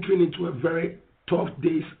are entering into a very tough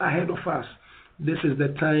days ahead of us. This is the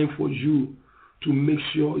time for you to make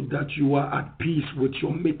sure that you are at peace with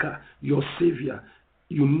your Maker, your Savior.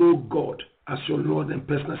 You know God as your Lord and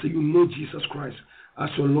personal Savior. You know Jesus Christ as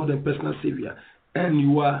your Lord and personal Savior, and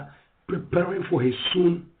you are preparing for His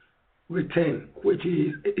soon return, which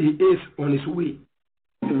He is on His way.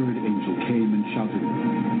 The third angel came and shouted,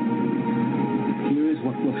 "Here is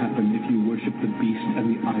what will happen if you worship the beast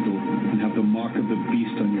and the idol and have the mark of the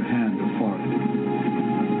beast on your hand or forehead.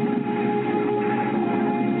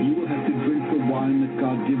 You will have to drink the wine that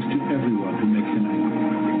God gives to everyone who makes Him angry.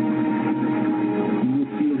 You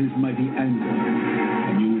will feel His mighty anger,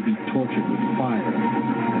 and you will be tortured with fire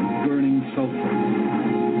and burning sulfur,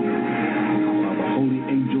 while the holy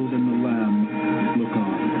angels and the Lamb look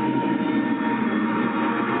on.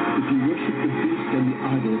 If you worship the beast and the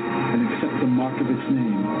idol and accept the mark of its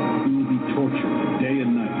name, you will be tortured day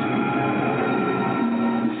and night.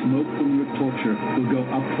 The smoke from your torture will go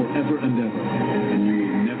up forever and ever, and you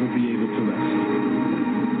will never be able to rest."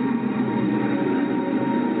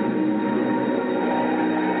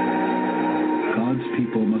 God's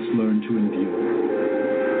people must learn to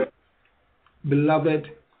endure.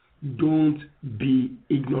 Beloved, don't be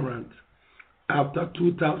ignorant. After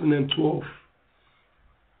 2012,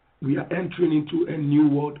 we are entering into a new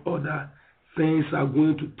world order. Things are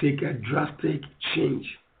going to take a drastic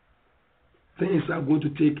change. Things are going to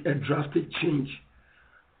take a drastic change.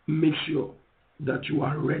 Make sure that you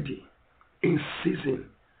are ready in season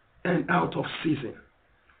and out of season.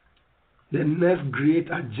 The next great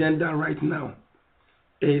agenda right now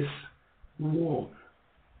is war,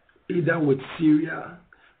 either with Syria,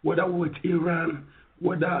 whether with Iran,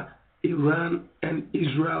 whether Iran and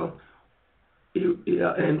Israel,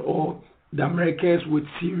 or the Americans with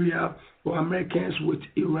Syria, or Americans with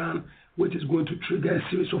Iran, which is going to trigger a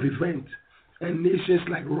series of events. And nations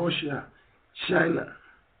like Russia, China,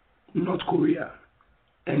 North Korea,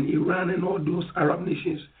 and Iran, and all those Arab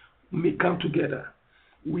nations may come together.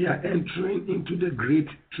 We are entering into the Great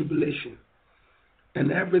Tribulation.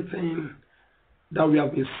 And everything that we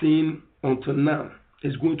have been seeing until now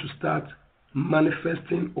is going to start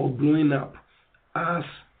manifesting or blowing up as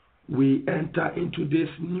we enter into this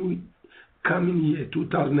new coming year,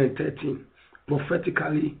 2013.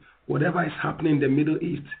 Prophetically, whatever is happening in the Middle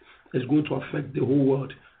East is going to affect the whole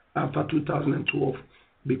world after 2012,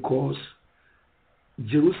 because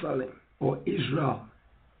Jerusalem or Israel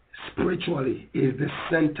spiritually is the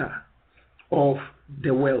center of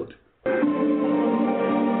the world. The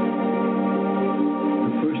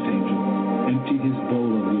first angel emptied his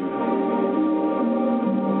bowl of the earth.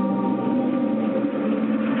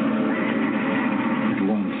 At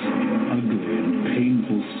once, ugly and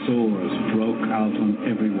painful sores broke out on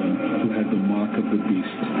everyone who had the mark of the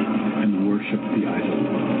beast and worshipped the idol.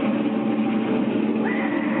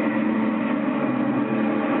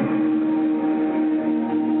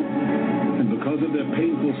 Because of their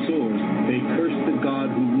painful sores, they cursed the God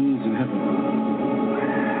who rules in heaven.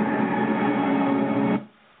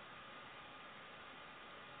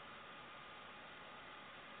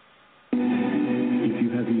 If you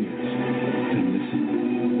have ears, then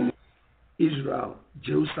listen. Israel,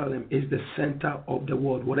 Jerusalem is the center of the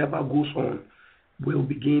world. Whatever goes on will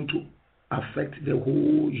begin to affect the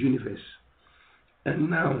whole universe. And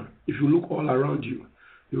now, if you look all around you,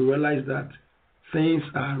 you realize that things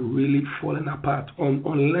are really falling apart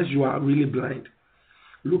unless you are really blind.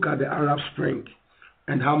 Look at the Arab Spring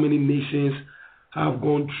and how many nations have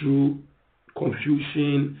gone through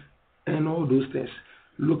confusion and all those things.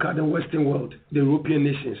 Look at the Western world, the European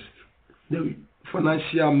nations, the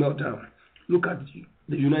financial meltdown. Look at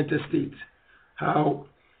the United States, how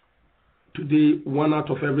today 1 out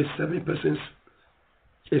of every 7 persons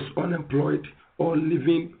is unemployed or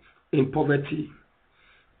living in poverty,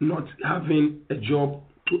 not having a job.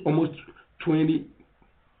 To almost 20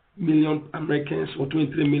 million Americans or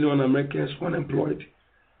 23 million Americans unemployed.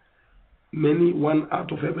 Many, 1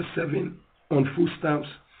 out of every 7 on food stamps.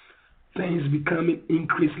 Things becoming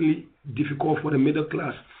increasingly difficult for the middle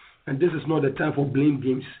class. And this is not the time for blame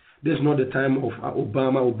games. This is not the time of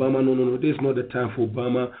Obama. No. This is not the time for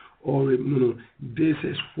Obama. No. This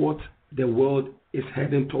is what the world is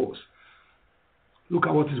heading towards. Look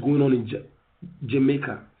at what is going on in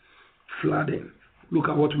Jamaica. Flooding. Look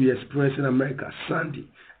at what we experience in America. Sandy,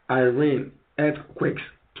 Iran, earthquakes,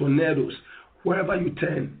 tornadoes. Wherever you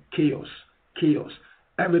turn, chaos.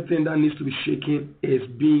 Everything that needs to be shaken is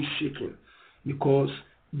being shaken, because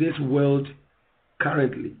this world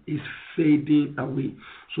currently is fading away.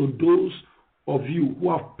 So those of you who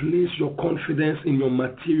have placed your confidence in your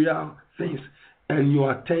material things and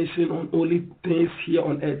your attention on only things here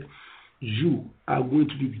on earth, you are going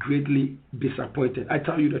to be greatly disappointed. I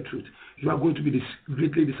tell you the truth. You are going to be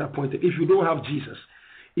greatly disappointed if you don't have Jesus.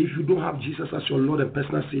 If you don't have Jesus as your Lord and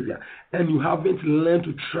personal Savior, and you haven't learned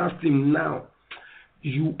to trust Him now,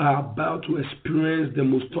 you are about to experience the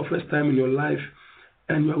most toughest time in your life,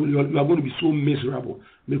 and you are going to be so miserable,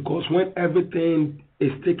 because when everything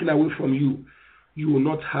is taken away from you, you will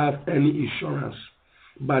not have any insurance.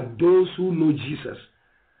 But those who know Jesus,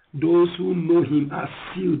 those who know him, are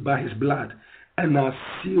sealed by his blood and are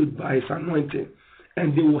sealed by his anointing,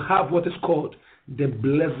 and they will have what is called the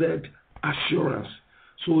blessed assurance.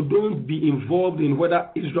 So don't be involved in whether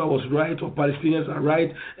Israel was right or Palestinians are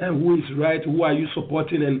right, and who is right, who are you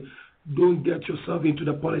supporting, and don't get yourself into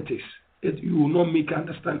the politics. You will not make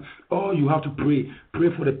understand. All you have to pray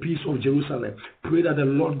for the peace of Jerusalem. Pray that the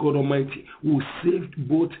Lord God Almighty will save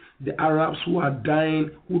both the Arabs who are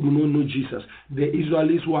dying who do not know Jesus, the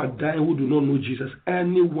Israelis who are dying who do not know Jesus,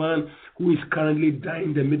 anyone who is currently dying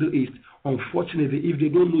in the Middle East. Unfortunately, if they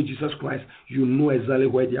don't know Jesus Christ, you know exactly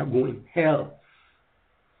where they are going. Hell.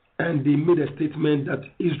 And they made a statement that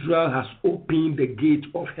Israel has opened the gate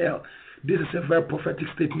of hell. This is a very prophetic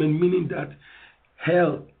statement, meaning that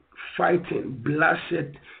hell, fighting,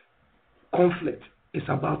 bloodshed, conflict is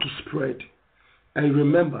about to spread. And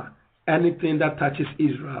remember, anything that touches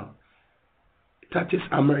Israel touches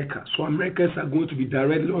America. So Americans are going to be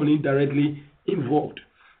directly or indirectly involved.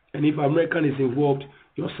 And if American is involved,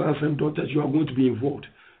 your sons and daughters, you are going to be involved.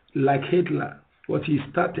 Like Hitler, what he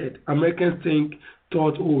started, Americans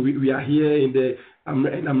thought, oh, we are here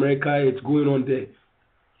in America, it's going on there.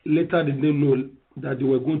 Later they didn't know that they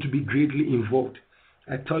were going to be greatly involved.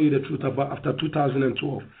 I tell you the truth, about after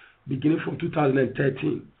 2012, beginning from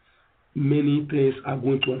 2013, many things are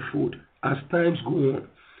going to unfold. As times go on,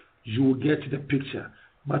 you will get the picture.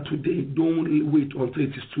 But today, don't wait until it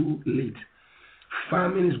is too late.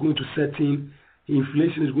 Famine is going to set in.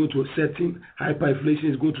 Inflation is going to set in.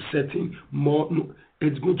 Hyperinflation is going to set in.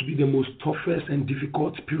 It's going to be the most toughest and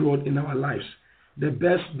difficult period in our lives. The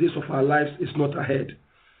best days of our lives is not ahead.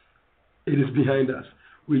 It is behind us.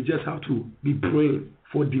 We just have to be praying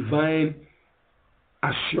for divine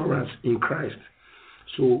assurance in Christ.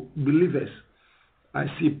 So believers, I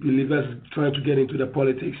see believers trying to get into the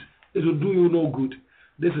politics. It will do you no good.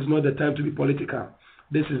 This is not the time to be political.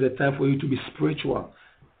 This is the time for you to be spiritual.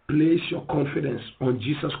 Place your confidence on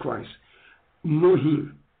Jesus Christ. Know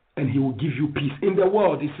him, and he will give you peace. In the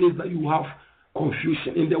world, it says that you have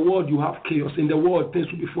confusion. In the world, you have chaos. In the world, things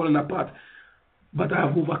will be falling apart. But I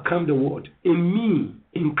have overcome the world. In me,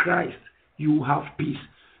 in Christ, you have peace.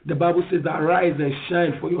 The Bible says that arise and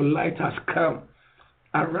shine, for your light has come.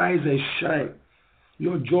 Arise and shine.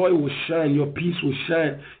 Your joy will shine. Your peace will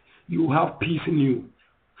shine. You have peace in you,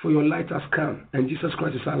 for your light has come. And Jesus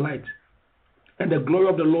Christ is our light. And the glory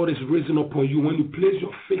of the Lord is risen upon you. When you place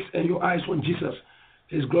your face and your eyes on Jesus,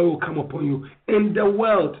 his glory will come upon you. In the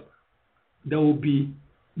world, there will be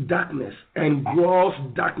darkness and gross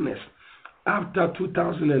darkness. After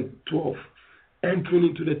 2012, entering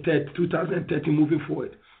into the 2013, moving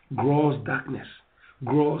forward, gross darkness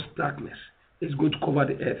is going to cover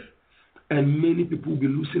the earth. And many people will be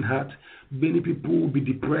losing heart. Many people will be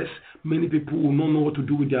depressed. Many people will not know what to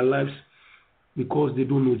do with their lives because they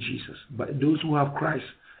don't know Jesus. But those who have Christ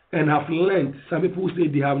and have learned, some people say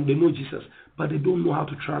they know Jesus, but they don't know how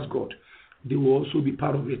to trust God. They will also be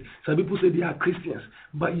part of it. Some people say they are Christians,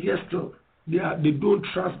 but yet still, they don't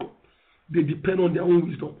trust God. They depend on their own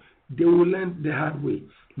wisdom. They will learn the hard way.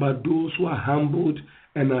 But those who are humbled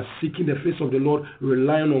and are seeking the face of the Lord,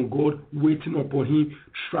 relying on God, waiting upon him,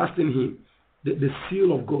 trusting him, the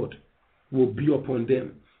seal of God will be upon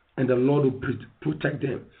them, and the Lord will protect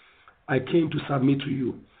them. I came to submit to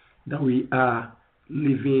you that we are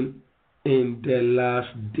living in the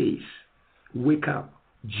last days. Wake up.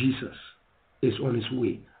 Jesus is on his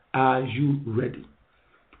way. Are you ready?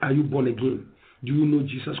 Are you born again? Do you know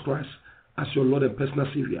Jesus Christ as your Lord and personal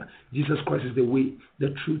Savior? Jesus Christ is the way,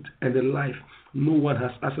 the truth, and the life. No one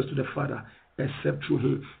has access to the Father except through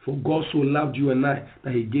him. For God so loved you and I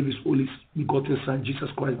that he gave his only begotten Son, Jesus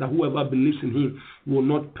Christ, that whoever believes in him will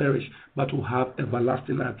not perish but will have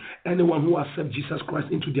everlasting life. Anyone who accepts Jesus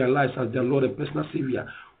Christ into their lives as their Lord and personal Savior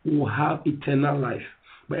will have eternal life.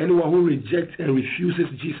 But anyone who rejects and refuses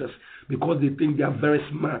Jesus because they think they are very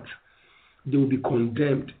smart, they will be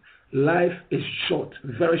condemned. Life is short,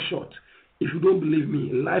 very short. If you don't believe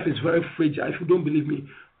me, life is very fragile. If you don't believe me,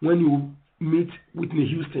 when you meet Whitney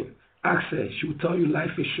Houston, ask her. She will tell you life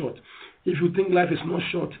is short. If you think life is not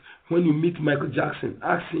short, when you meet Michael Jackson,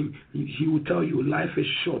 ask him. He will tell you life is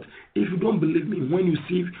short. If you don't believe me, when you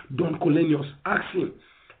see Don Colenius, ask him,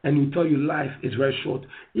 and he will tell you life is very short.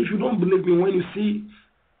 If you don't believe me, when you see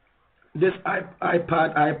this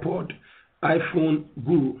iPad, iPod, iPhone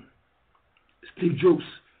guru, Steve Jobs,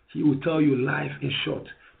 he will tell you life is short.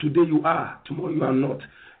 Today you are, tomorrow you are not.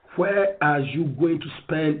 Where are you going to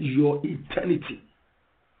spend your eternity?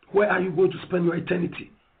 Where are you going to spend your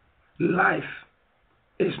eternity? Life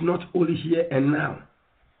is not only here and now.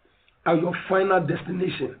 And your final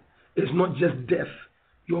destination is not just death.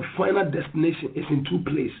 Your final destination is in two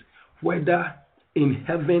places, whether in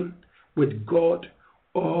heaven with God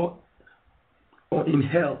or in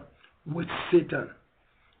hell with Satan.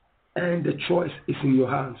 And the choice is in your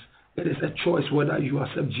hands. It is a choice whether you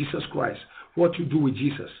accept Jesus Christ. What you do with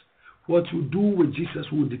Jesus. What you do with Jesus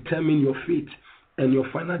will determine your fate and your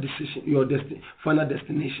final decision, your final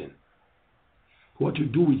destination. What you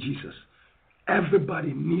do with Jesus.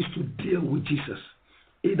 Everybody needs to deal with Jesus.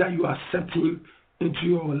 Either you accept him into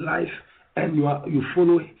your life and you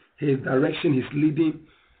follow his direction, his leading,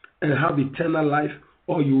 and have eternal life,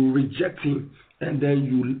 or you reject him and then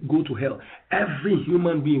you go to hell. Every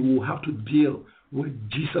human being will have to deal with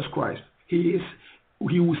Jesus Christ. He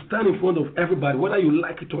will stand in front of everybody, whether you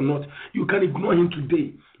like it or not. You can ignore him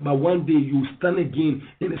today, but one day you will stand again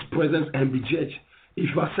in his presence and be judged.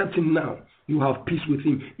 If you accept him now, you have peace with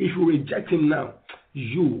him. If you reject him now,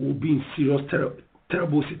 you will be in serious,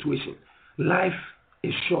 terrible situation. Life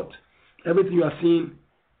is short. Everything you are seeing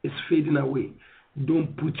is fading away.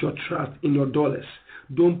 Don't put your trust in your dollars.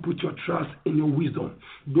 Don't put your trust in your wisdom.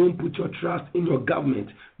 Don't put your trust in your government.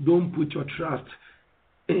 Don't put your trust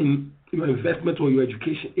in your investment or your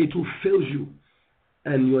education. It will fail you,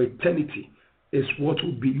 and your eternity is what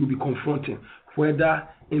you'll be confronting, whether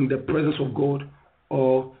in the presence of God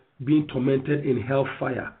or being tormented in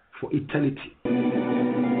hellfire for eternity.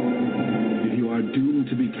 If you are doomed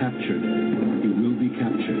to be captured, you will be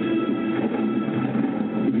captured.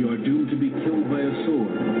 If you are doomed to be killed by a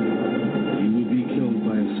sword, you will be killed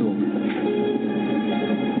by a sword.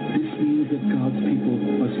 This means that God's people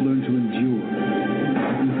must learn to endure.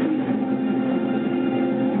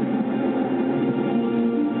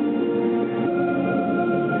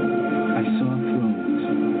 I saw thrones,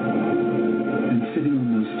 and sitting on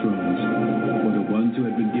those thrones were the ones who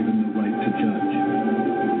had been given the right to judge.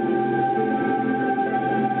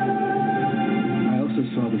 I also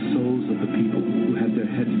saw the souls of the people who had their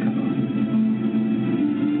heads cut off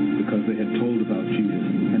because they had told about Jesus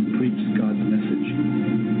and preached God's message.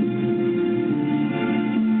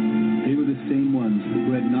 They were the same ones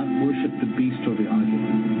who had not worshipped the beast or the idol.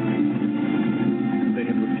 They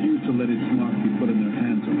had refused to let its mark be put on their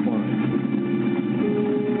hands or foreheads.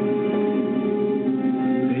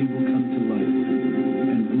 They will come to life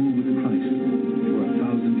and rule with Christ for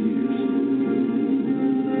 1,000 years.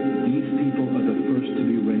 These people are the first to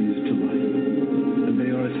be raised to life, and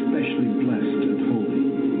they are especially blessed and holy.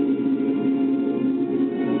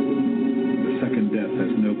 The second death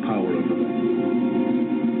has no power over them.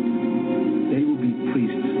 They will be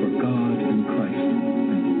priests for God and Christ,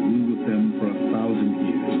 and will rule with them for 1,000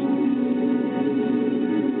 years.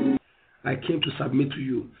 I came to submit to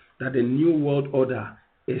you that the new world order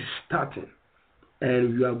is starting,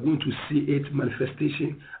 and we are going to see its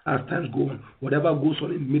manifestation as times go on. Whatever goes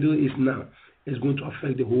on in the Middle East now is going to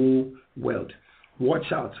affect the whole world.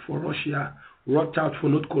 Watch out for Russia, watch out for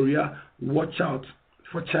North Korea, watch out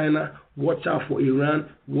for China, watch out for Iran,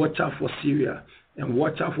 watch out for Syria, and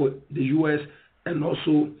watch out for the US and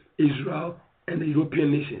also Israel and the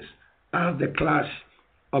European nations as the clash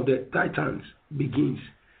of the titans begins.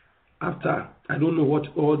 After, I don't know what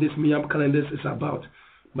all this Miam calendars is about,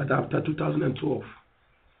 but after 2012,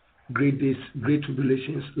 great days, great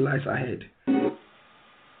tribulations lies ahead.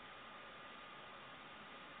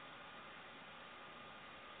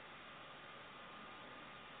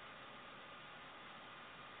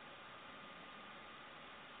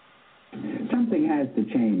 Something has to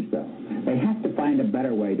change, though. They have to find a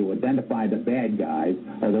better way to identify the bad guys,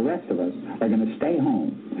 or the rest of us are going to stay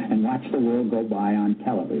home and watch the world go by on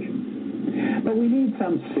television. But we need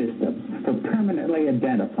some system for permanently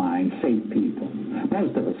identifying safe people.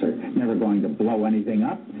 Most of us are never going to blow anything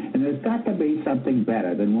up, and there's got to be something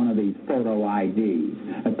better than one of these photo IDs,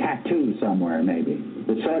 a tattoo somewhere maybe.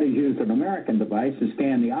 The Saudis used an American device to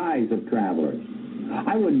scan the eyes of travelers.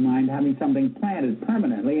 I wouldn't mind having something planted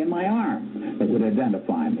permanently in my arm that would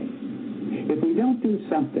identify me. If we don't do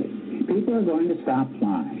something, people are going to stop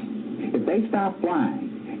flying. If they stop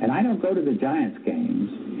flying, and I don't go to the Giants games,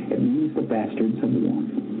 it means the bastards have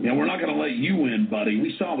won. Yeah, we're not going to let you win, buddy.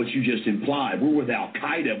 We saw what you just implied. We're with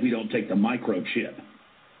Al-Qaeda if we don't take the microchip.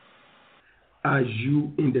 Are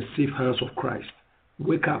you in the safe hands of Christ?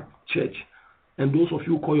 Wake up, church. And those of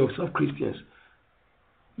you who call yourself Christians,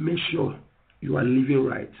 make sure you are living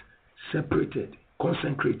right, separated,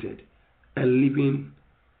 consecrated, and living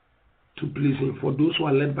to please Him. For those who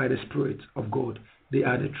are led by the Spirit of God, they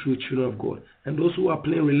are the true children of God. And those who are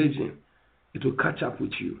playing religion, it will catch up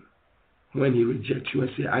with you when He rejects you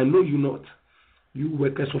and say, I know you not, you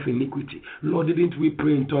workers of iniquity. Lord, didn't we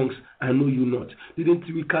pray in tongues? I know you not. Didn't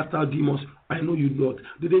we cast out demons? I know you not.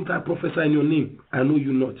 Didn't I prophesy in your name? I know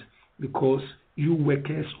you not. Because you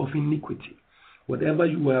workers of iniquity. Whatever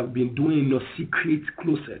you have been doing in your secret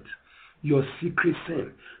closet, your secret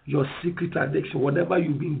sin, your secret addiction, whatever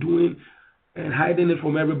you've been doing and hiding it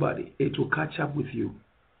from everybody, it will catch up with you,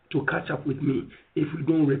 to catch up with me, if we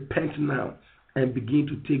don't repent now and begin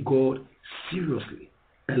to take God seriously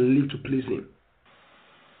and live to please Him.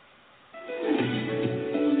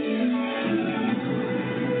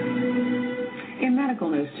 In medical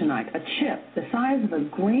news tonight, a chip the size of a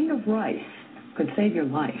grain of rice could save your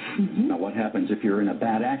life. Now, what happens if you're in a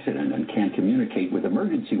bad accident and can't communicate with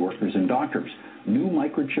emergency workers and doctors? New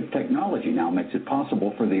microchip technology now makes it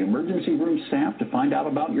possible for the emergency room staff to find out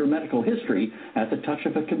about your medical history at the touch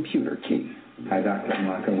of a computer key. Hi, Dr.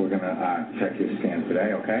 Hamaka. We're going to check your scan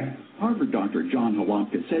today, okay? Harvard Dr. John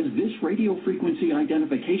Halopka says this radio frequency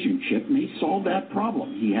identification chip may solve that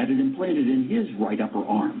problem. He had it implanted in his right upper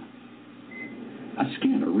arm. A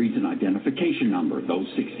scanner reads an identification number. Those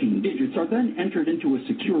 16 digits are then entered into a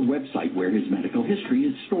secure website where his medical history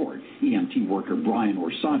is stored. EMT worker Brian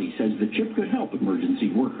Orsatti says the chip could help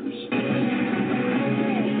emergency workers.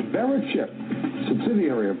 VeriChip,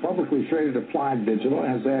 subsidiary of publicly traded Applied Digital,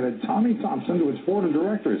 has added Tommy Thompson to its board of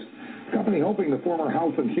directors. The company hoping the former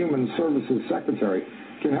Health and Human Services Secretary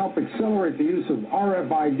can help accelerate the use of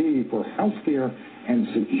RFID for healthcare and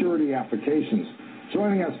security applications.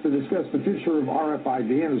 Joining us to discuss the future of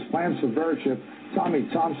RFID and his plans for VeriChip, Tommy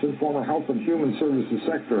Thompson, former Health and Human Services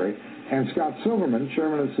Secretary, and Scott Silverman,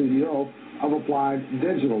 Chairman and CEO of Applied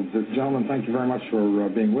Digital. Gentlemen, thank you very much for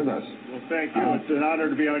being with us. Well, thank you. It's an honor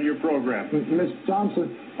to be on your program. Mr.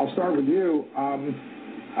 Thompson, I'll start with you.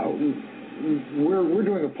 We're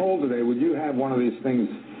doing a poll today. Would you have one of these things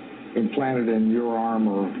implanted in your arm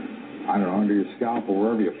or, I don't know, under your scalp or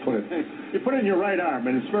wherever you put it? You put it in your right arm,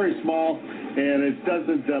 and it's very small, and it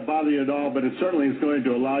doesn't bother you at all, but it certainly is going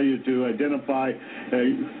to allow you to identify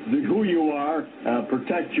who you are,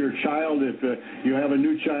 protect your child. If you have a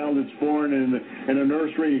new child that's born in a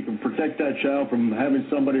nursery, you can protect that child from having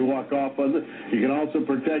somebody walk off with it. You can also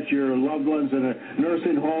protect your loved ones in a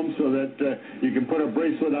nursing home so that you can put a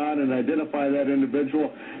bracelet on and identify that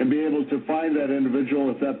individual and be able to find that individual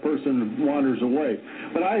if that person wanders away.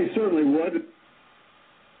 But I certainly would.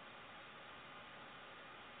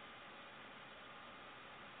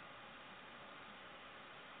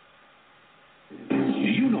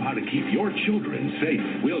 How to keep your children safe.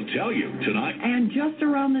 We'll tell you tonight. And just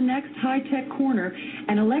around the next high-tech corner,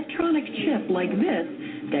 an electronic chip like this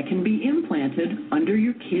that can be implanted under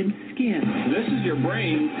your kid's skin. This is your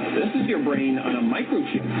brain. This is your brain on a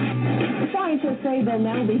microchip. Scientists say they'll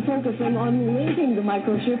now be focusing on linking the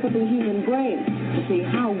microchip with the human brain to see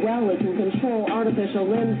how well it can control artificial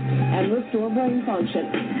limbs and restore brain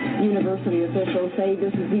function. University officials say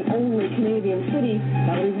this is the only Canadian city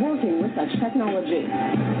that will be working with such technology.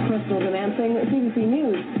 Crystal Demancing, CBC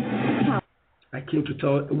News. I came to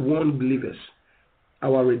tell one believers,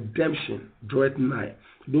 our redemption draweth nigh.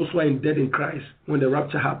 Those who are in dead in Christ, when the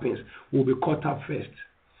rapture happens, will be caught up first.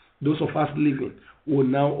 Those of us living will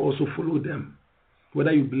now also follow them.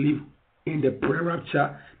 Whether you believe in the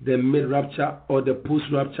pre-rapture, the mid-rapture, or the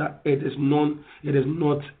post-rapture, it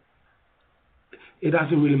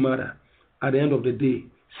doesn't really matter. At the end of the day,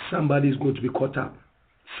 somebody is going to be caught up.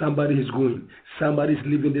 Somebody is going. Somebody is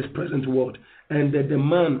leaving this present world. And the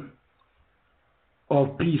man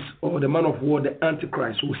of peace or the man of war, the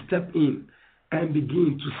Antichrist, will step in and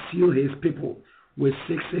begin to seal his people with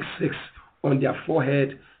 666 on their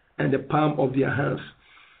forehead and the palm of their hands.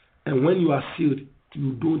 And when you are sealed,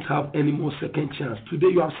 you don't have any more second chance. Today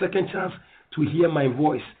you have second chance to hear my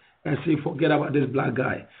voice and say, forget about this black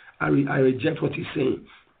guy. I reject what he's saying.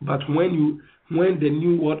 But when the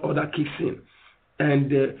new world order kicks in and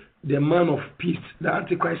the man of peace, the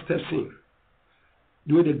Antichrist, steps in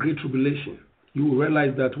during the Great Tribulation, you will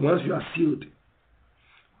realize that once you are sealed,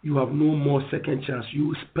 you have no more second chance. You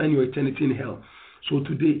will spend your eternity in hell. So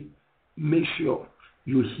today, make sure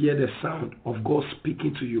you hear the sound of God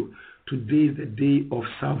speaking to you. Today is the day of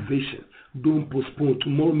salvation. Don't postpone.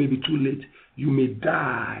 Tomorrow may be too late. You may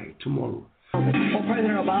die tomorrow. Well,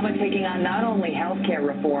 President Obama taking on not only health care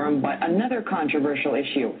reform, but another controversial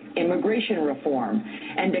issue, immigration reform.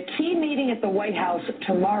 And a key meeting at the White House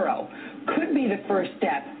tomorrow could be the first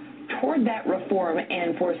step toward that reform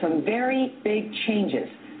and for some very big changes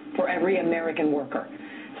for every American worker.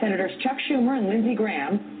 Senators Chuck Schumer and Lindsey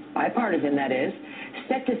Graham bipartisan that is,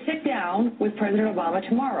 set to sit down with President Obama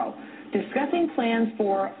tomorrow, discussing plans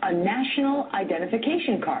for a national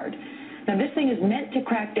identification card. Now, this thing is meant to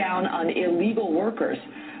crack down on illegal workers,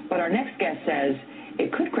 but our next guest says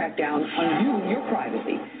it could crack down on you and your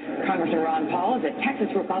privacy. Congressman Ron Paul is a Texas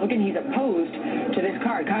Republican. He's opposed to this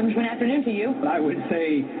card. Congressman, afternoon to you. I would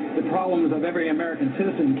say the problems of every American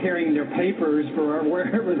citizen carrying their papers for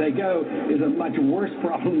wherever they go is a much worse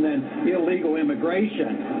problem than illegal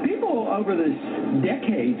immigration. People over the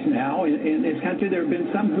decades now in this country, there have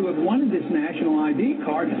been some who have wanted this national ID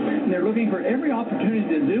card, and they're looking for every opportunity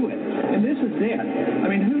to do it. And this is it. I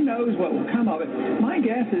mean, who knows what will come of it? My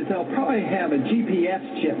guess is they'll probably have a GPS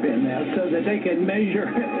chip in there so that they can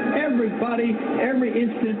measure everybody, every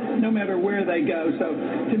instant, no matter where they go. So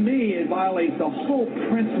to me, it violates the whole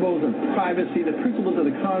principles of privacy, the principles of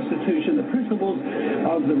the Constitution, the principles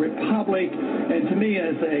of the Republic, and to me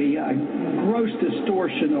is a gross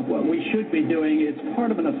distortion of what we should be doing. It's part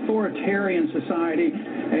of an authoritarian society,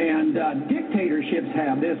 and dictatorships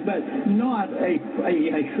have this, but not a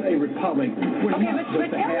republic. Okay, but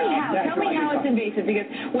tell me how it's invasive, because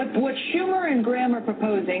what Schumer and Graham are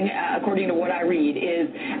proposing, according to what I read, is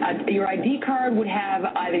your ID card would have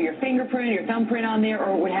either your fingerprint or your thumbprint on there,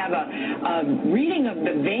 or it would have a reading of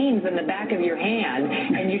the veins in the back of your hand,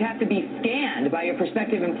 and you'd have to be scanned by your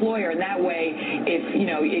prospective employer, and that way,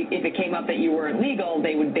 if it came up that you weren't legal,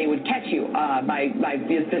 they would catch you by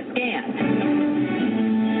the scan.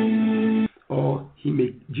 Or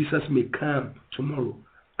Jesus may come tomorrow.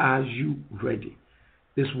 Are you ready?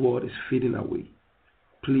 This world is fading away.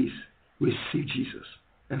 Please receive Jesus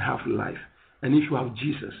and have life. And if you have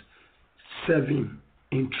Jesus, serve him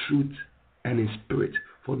in truth and in spirit.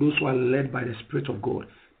 For those who are led by the Spirit of God,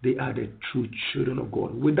 they are the true children of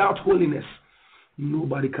God. Without holiness,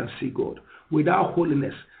 nobody can see God. Without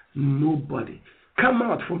holiness, nobody. Come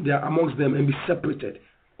out from there amongst them and be separated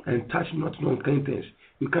and touch not unclean things.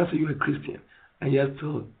 You can't say you're a Christian and yet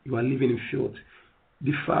still you are living in filth,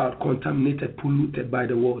 defiled, contaminated, polluted by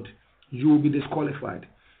the world. You will be disqualified.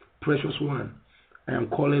 Precious one, I am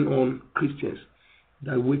calling on Christians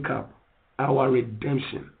that wake up. Our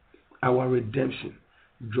redemption,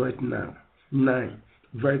 draw it now. 9,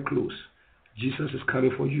 very close. Jesus is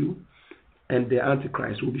coming for you, and the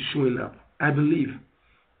Antichrist will be showing up. I believe.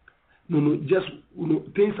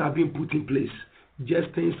 Things are being put in place.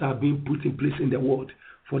 Things are being put in place in the world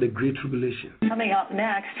for the Great Tribulation. Coming up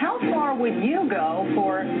next, how far would you go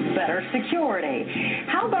for better security?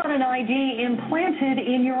 How about an ID implanted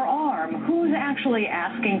in your arm? Who's actually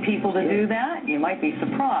asking people to do that? You might be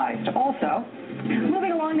surprised. Also,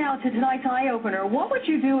 moving along now to tonight's eye-opener, what would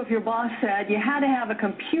you do if your boss said you had to have a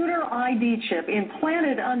computer ID chip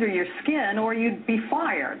implanted under your skin or you'd be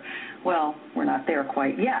fired? Well, we're not there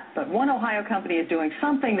quite yet, but one Ohio company is doing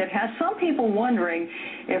something that has some people wondering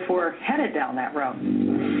if we're headed down that road.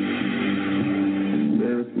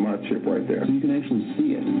 There's my chip right there. So you can actually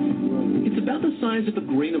see it. It's about the size of a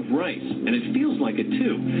grain of rice, and it feels like it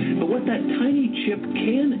too. But what that tiny chip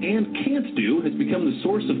can and can't do has become the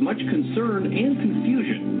source of much concern and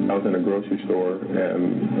confusion. I was in a grocery store,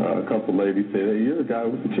 and a couple ladies said, "Hey, you're the guy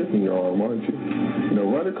with the chip in your arm, aren't you?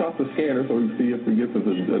 Run across the scanner so we can see if we get us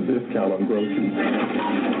a discount on groceries."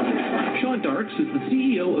 Sean Darks is the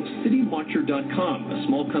CEO of CityWatcher.com, a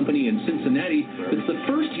small company in Cincinnati that's the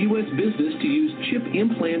first U.S. business to use chip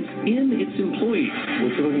implants in its employees.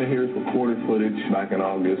 What you're looking at here is recorded footage back in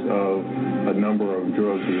August of a number of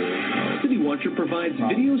drug dealers. CityWatcher provides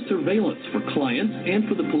video surveillance for clients and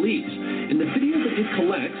for the police. And the video that it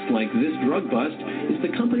collects, like this drug bust, is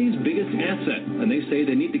the company's biggest asset. And they say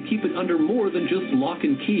they need to keep it under more than just lock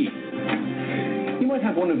and key. You might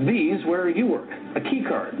have one of these where you work, a key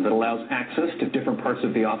card that allows access to different parts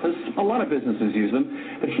of the office. A lot of businesses use them,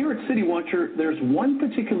 but here at CityWatcher, there's one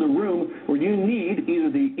particular room where you need either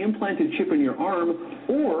the implanted chip in your arm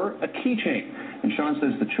or a keychain. And Sean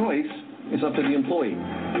says the choice is up to the employee.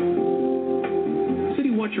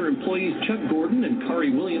 CityWatcher employees Chuck Gordon and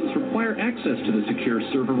Kari Williams require access to the secure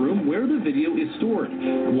server room where the video is stored.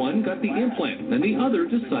 One got the implant, and the other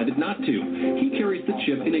decided not to. He carries the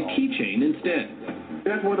chip in a keychain instead.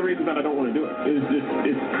 That's one of the reasons that I don't want to do it.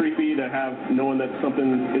 It's creepy to have knowing that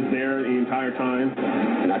something is there the entire time.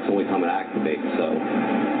 And that's the only time it activates, so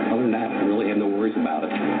other than that, I really have no worries about it.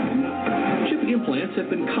 Chip implants have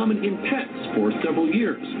been common in pets for several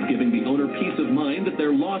years, giving the owner peace of mind that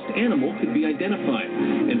their lost animal could be identified.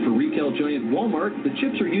 And for retail giant Walmart, the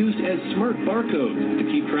chips are used as smart barcodes to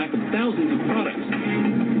keep track of thousands of products.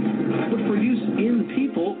 What for use in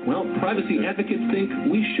people, well, privacy advocates think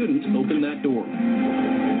we shouldn't open that door.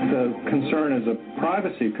 The concern is a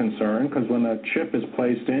privacy concern because when a chip is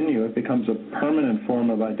placed in you, it becomes a permanent form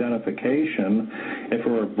of identification. If it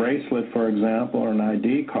were a bracelet, for example, or an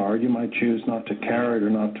ID card, you might choose not to carry it or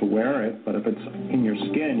not to wear it, but if it's in your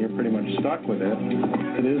skin, you're pretty much stuck with it.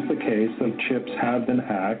 It is the case that chips have been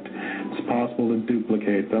hacked. It's possible to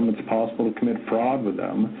duplicate them. It's possible to commit fraud with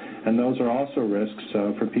them, and those are also risks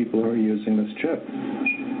for people who are using this chip.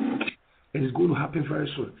 It is going to happen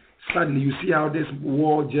very soon. Sadly, you see how this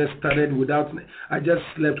war just started without... I just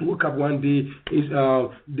slept, woke up one day,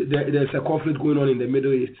 there's a conflict going on in the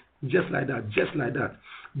Middle East. Just like that, just like that.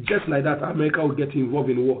 Just like that, America will get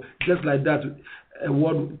involved in war. Just like that,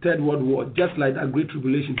 Third World War. Just like that, Great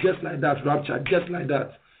Tribulation. Just like that, Rapture. Just like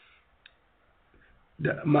that.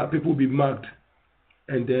 People will be marked.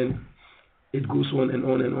 And then it goes on and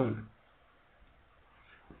on and on.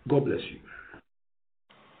 God bless you.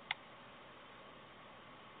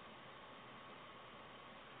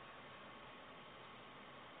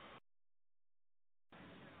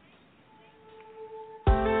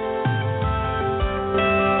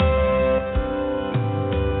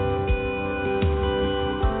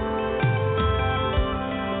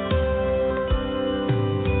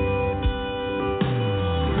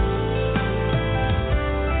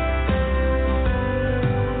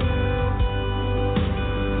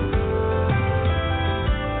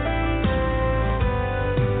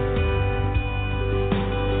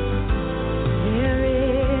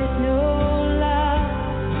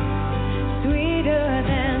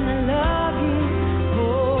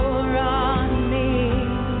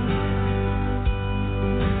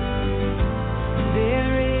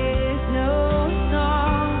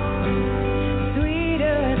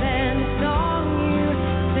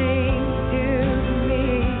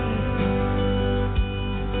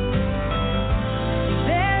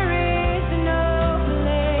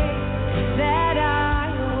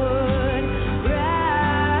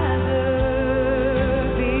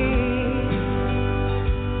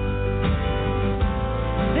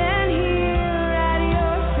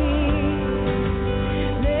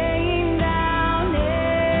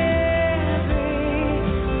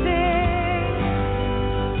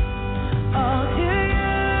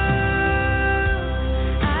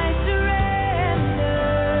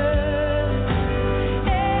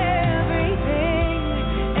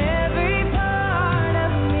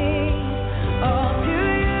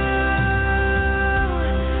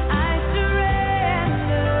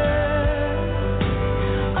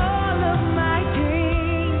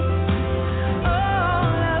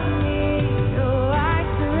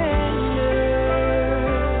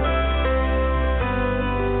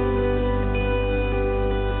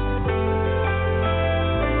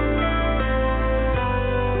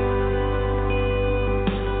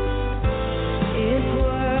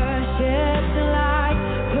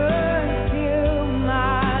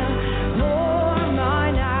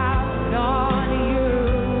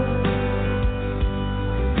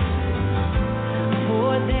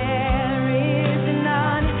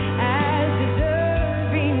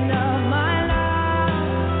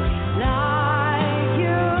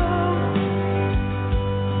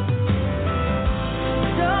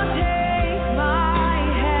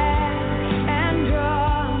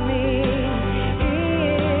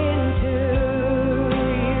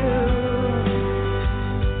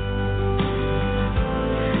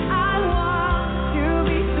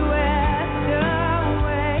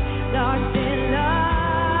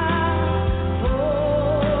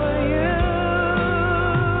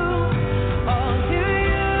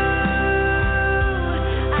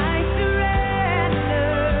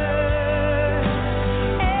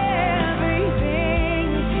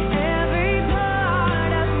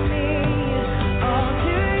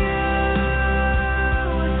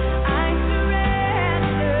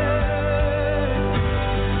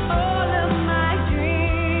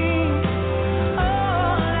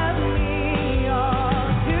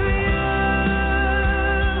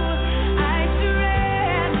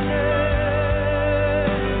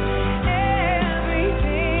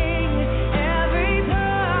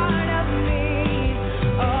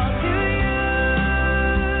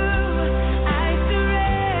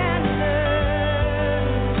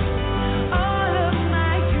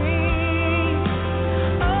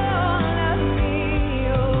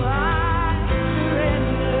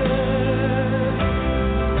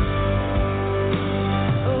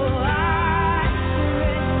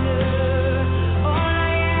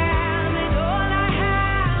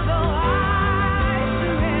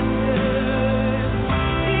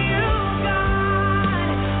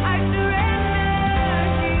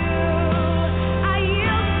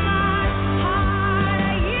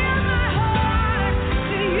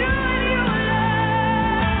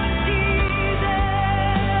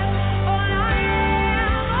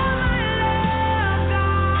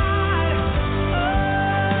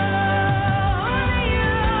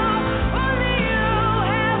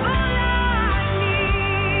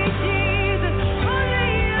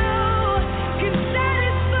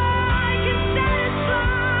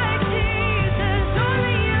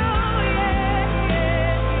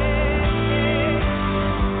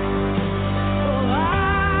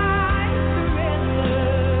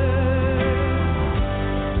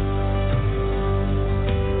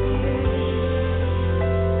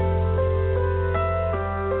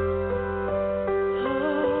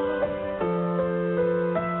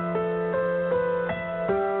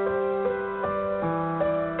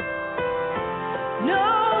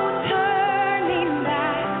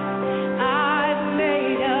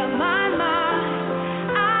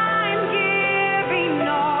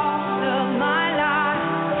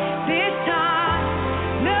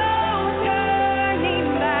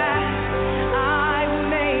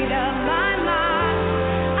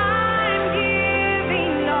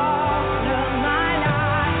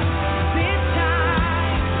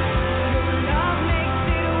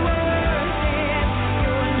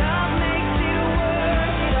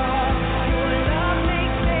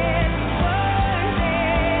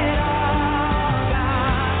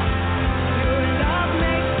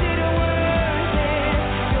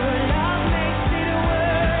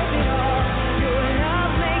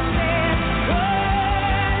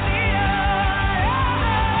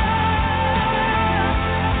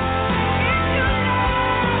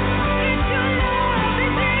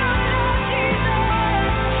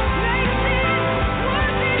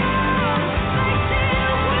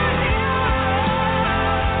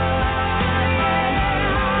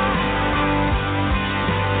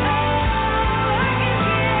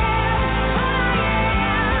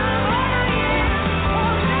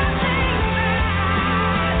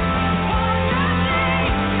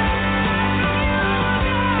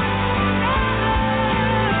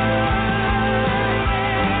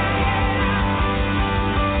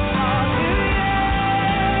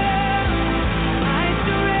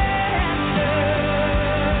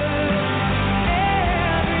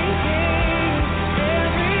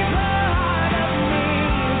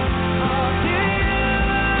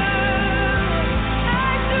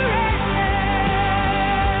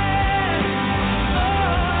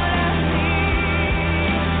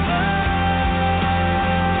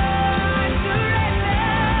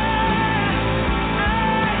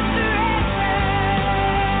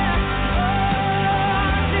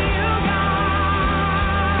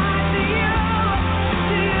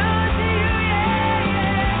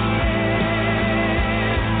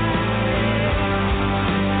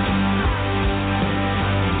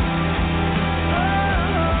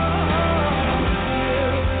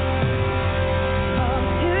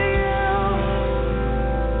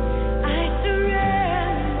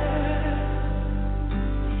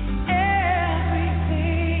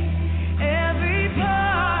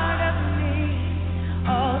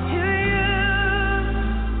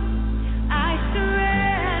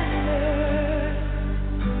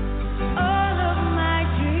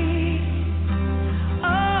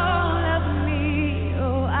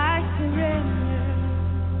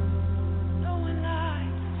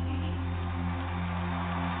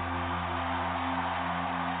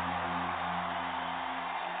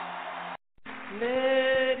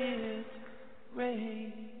 let it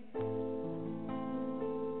rain.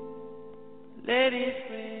 Let it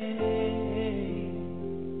rain.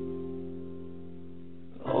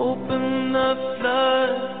 Open the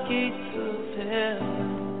floodgates of heaven.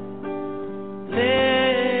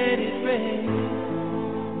 Let it rain.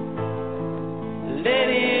 Let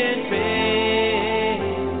it rain.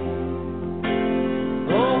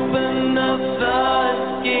 Open the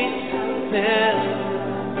floodgates of heaven.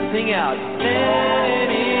 Sing out. Let it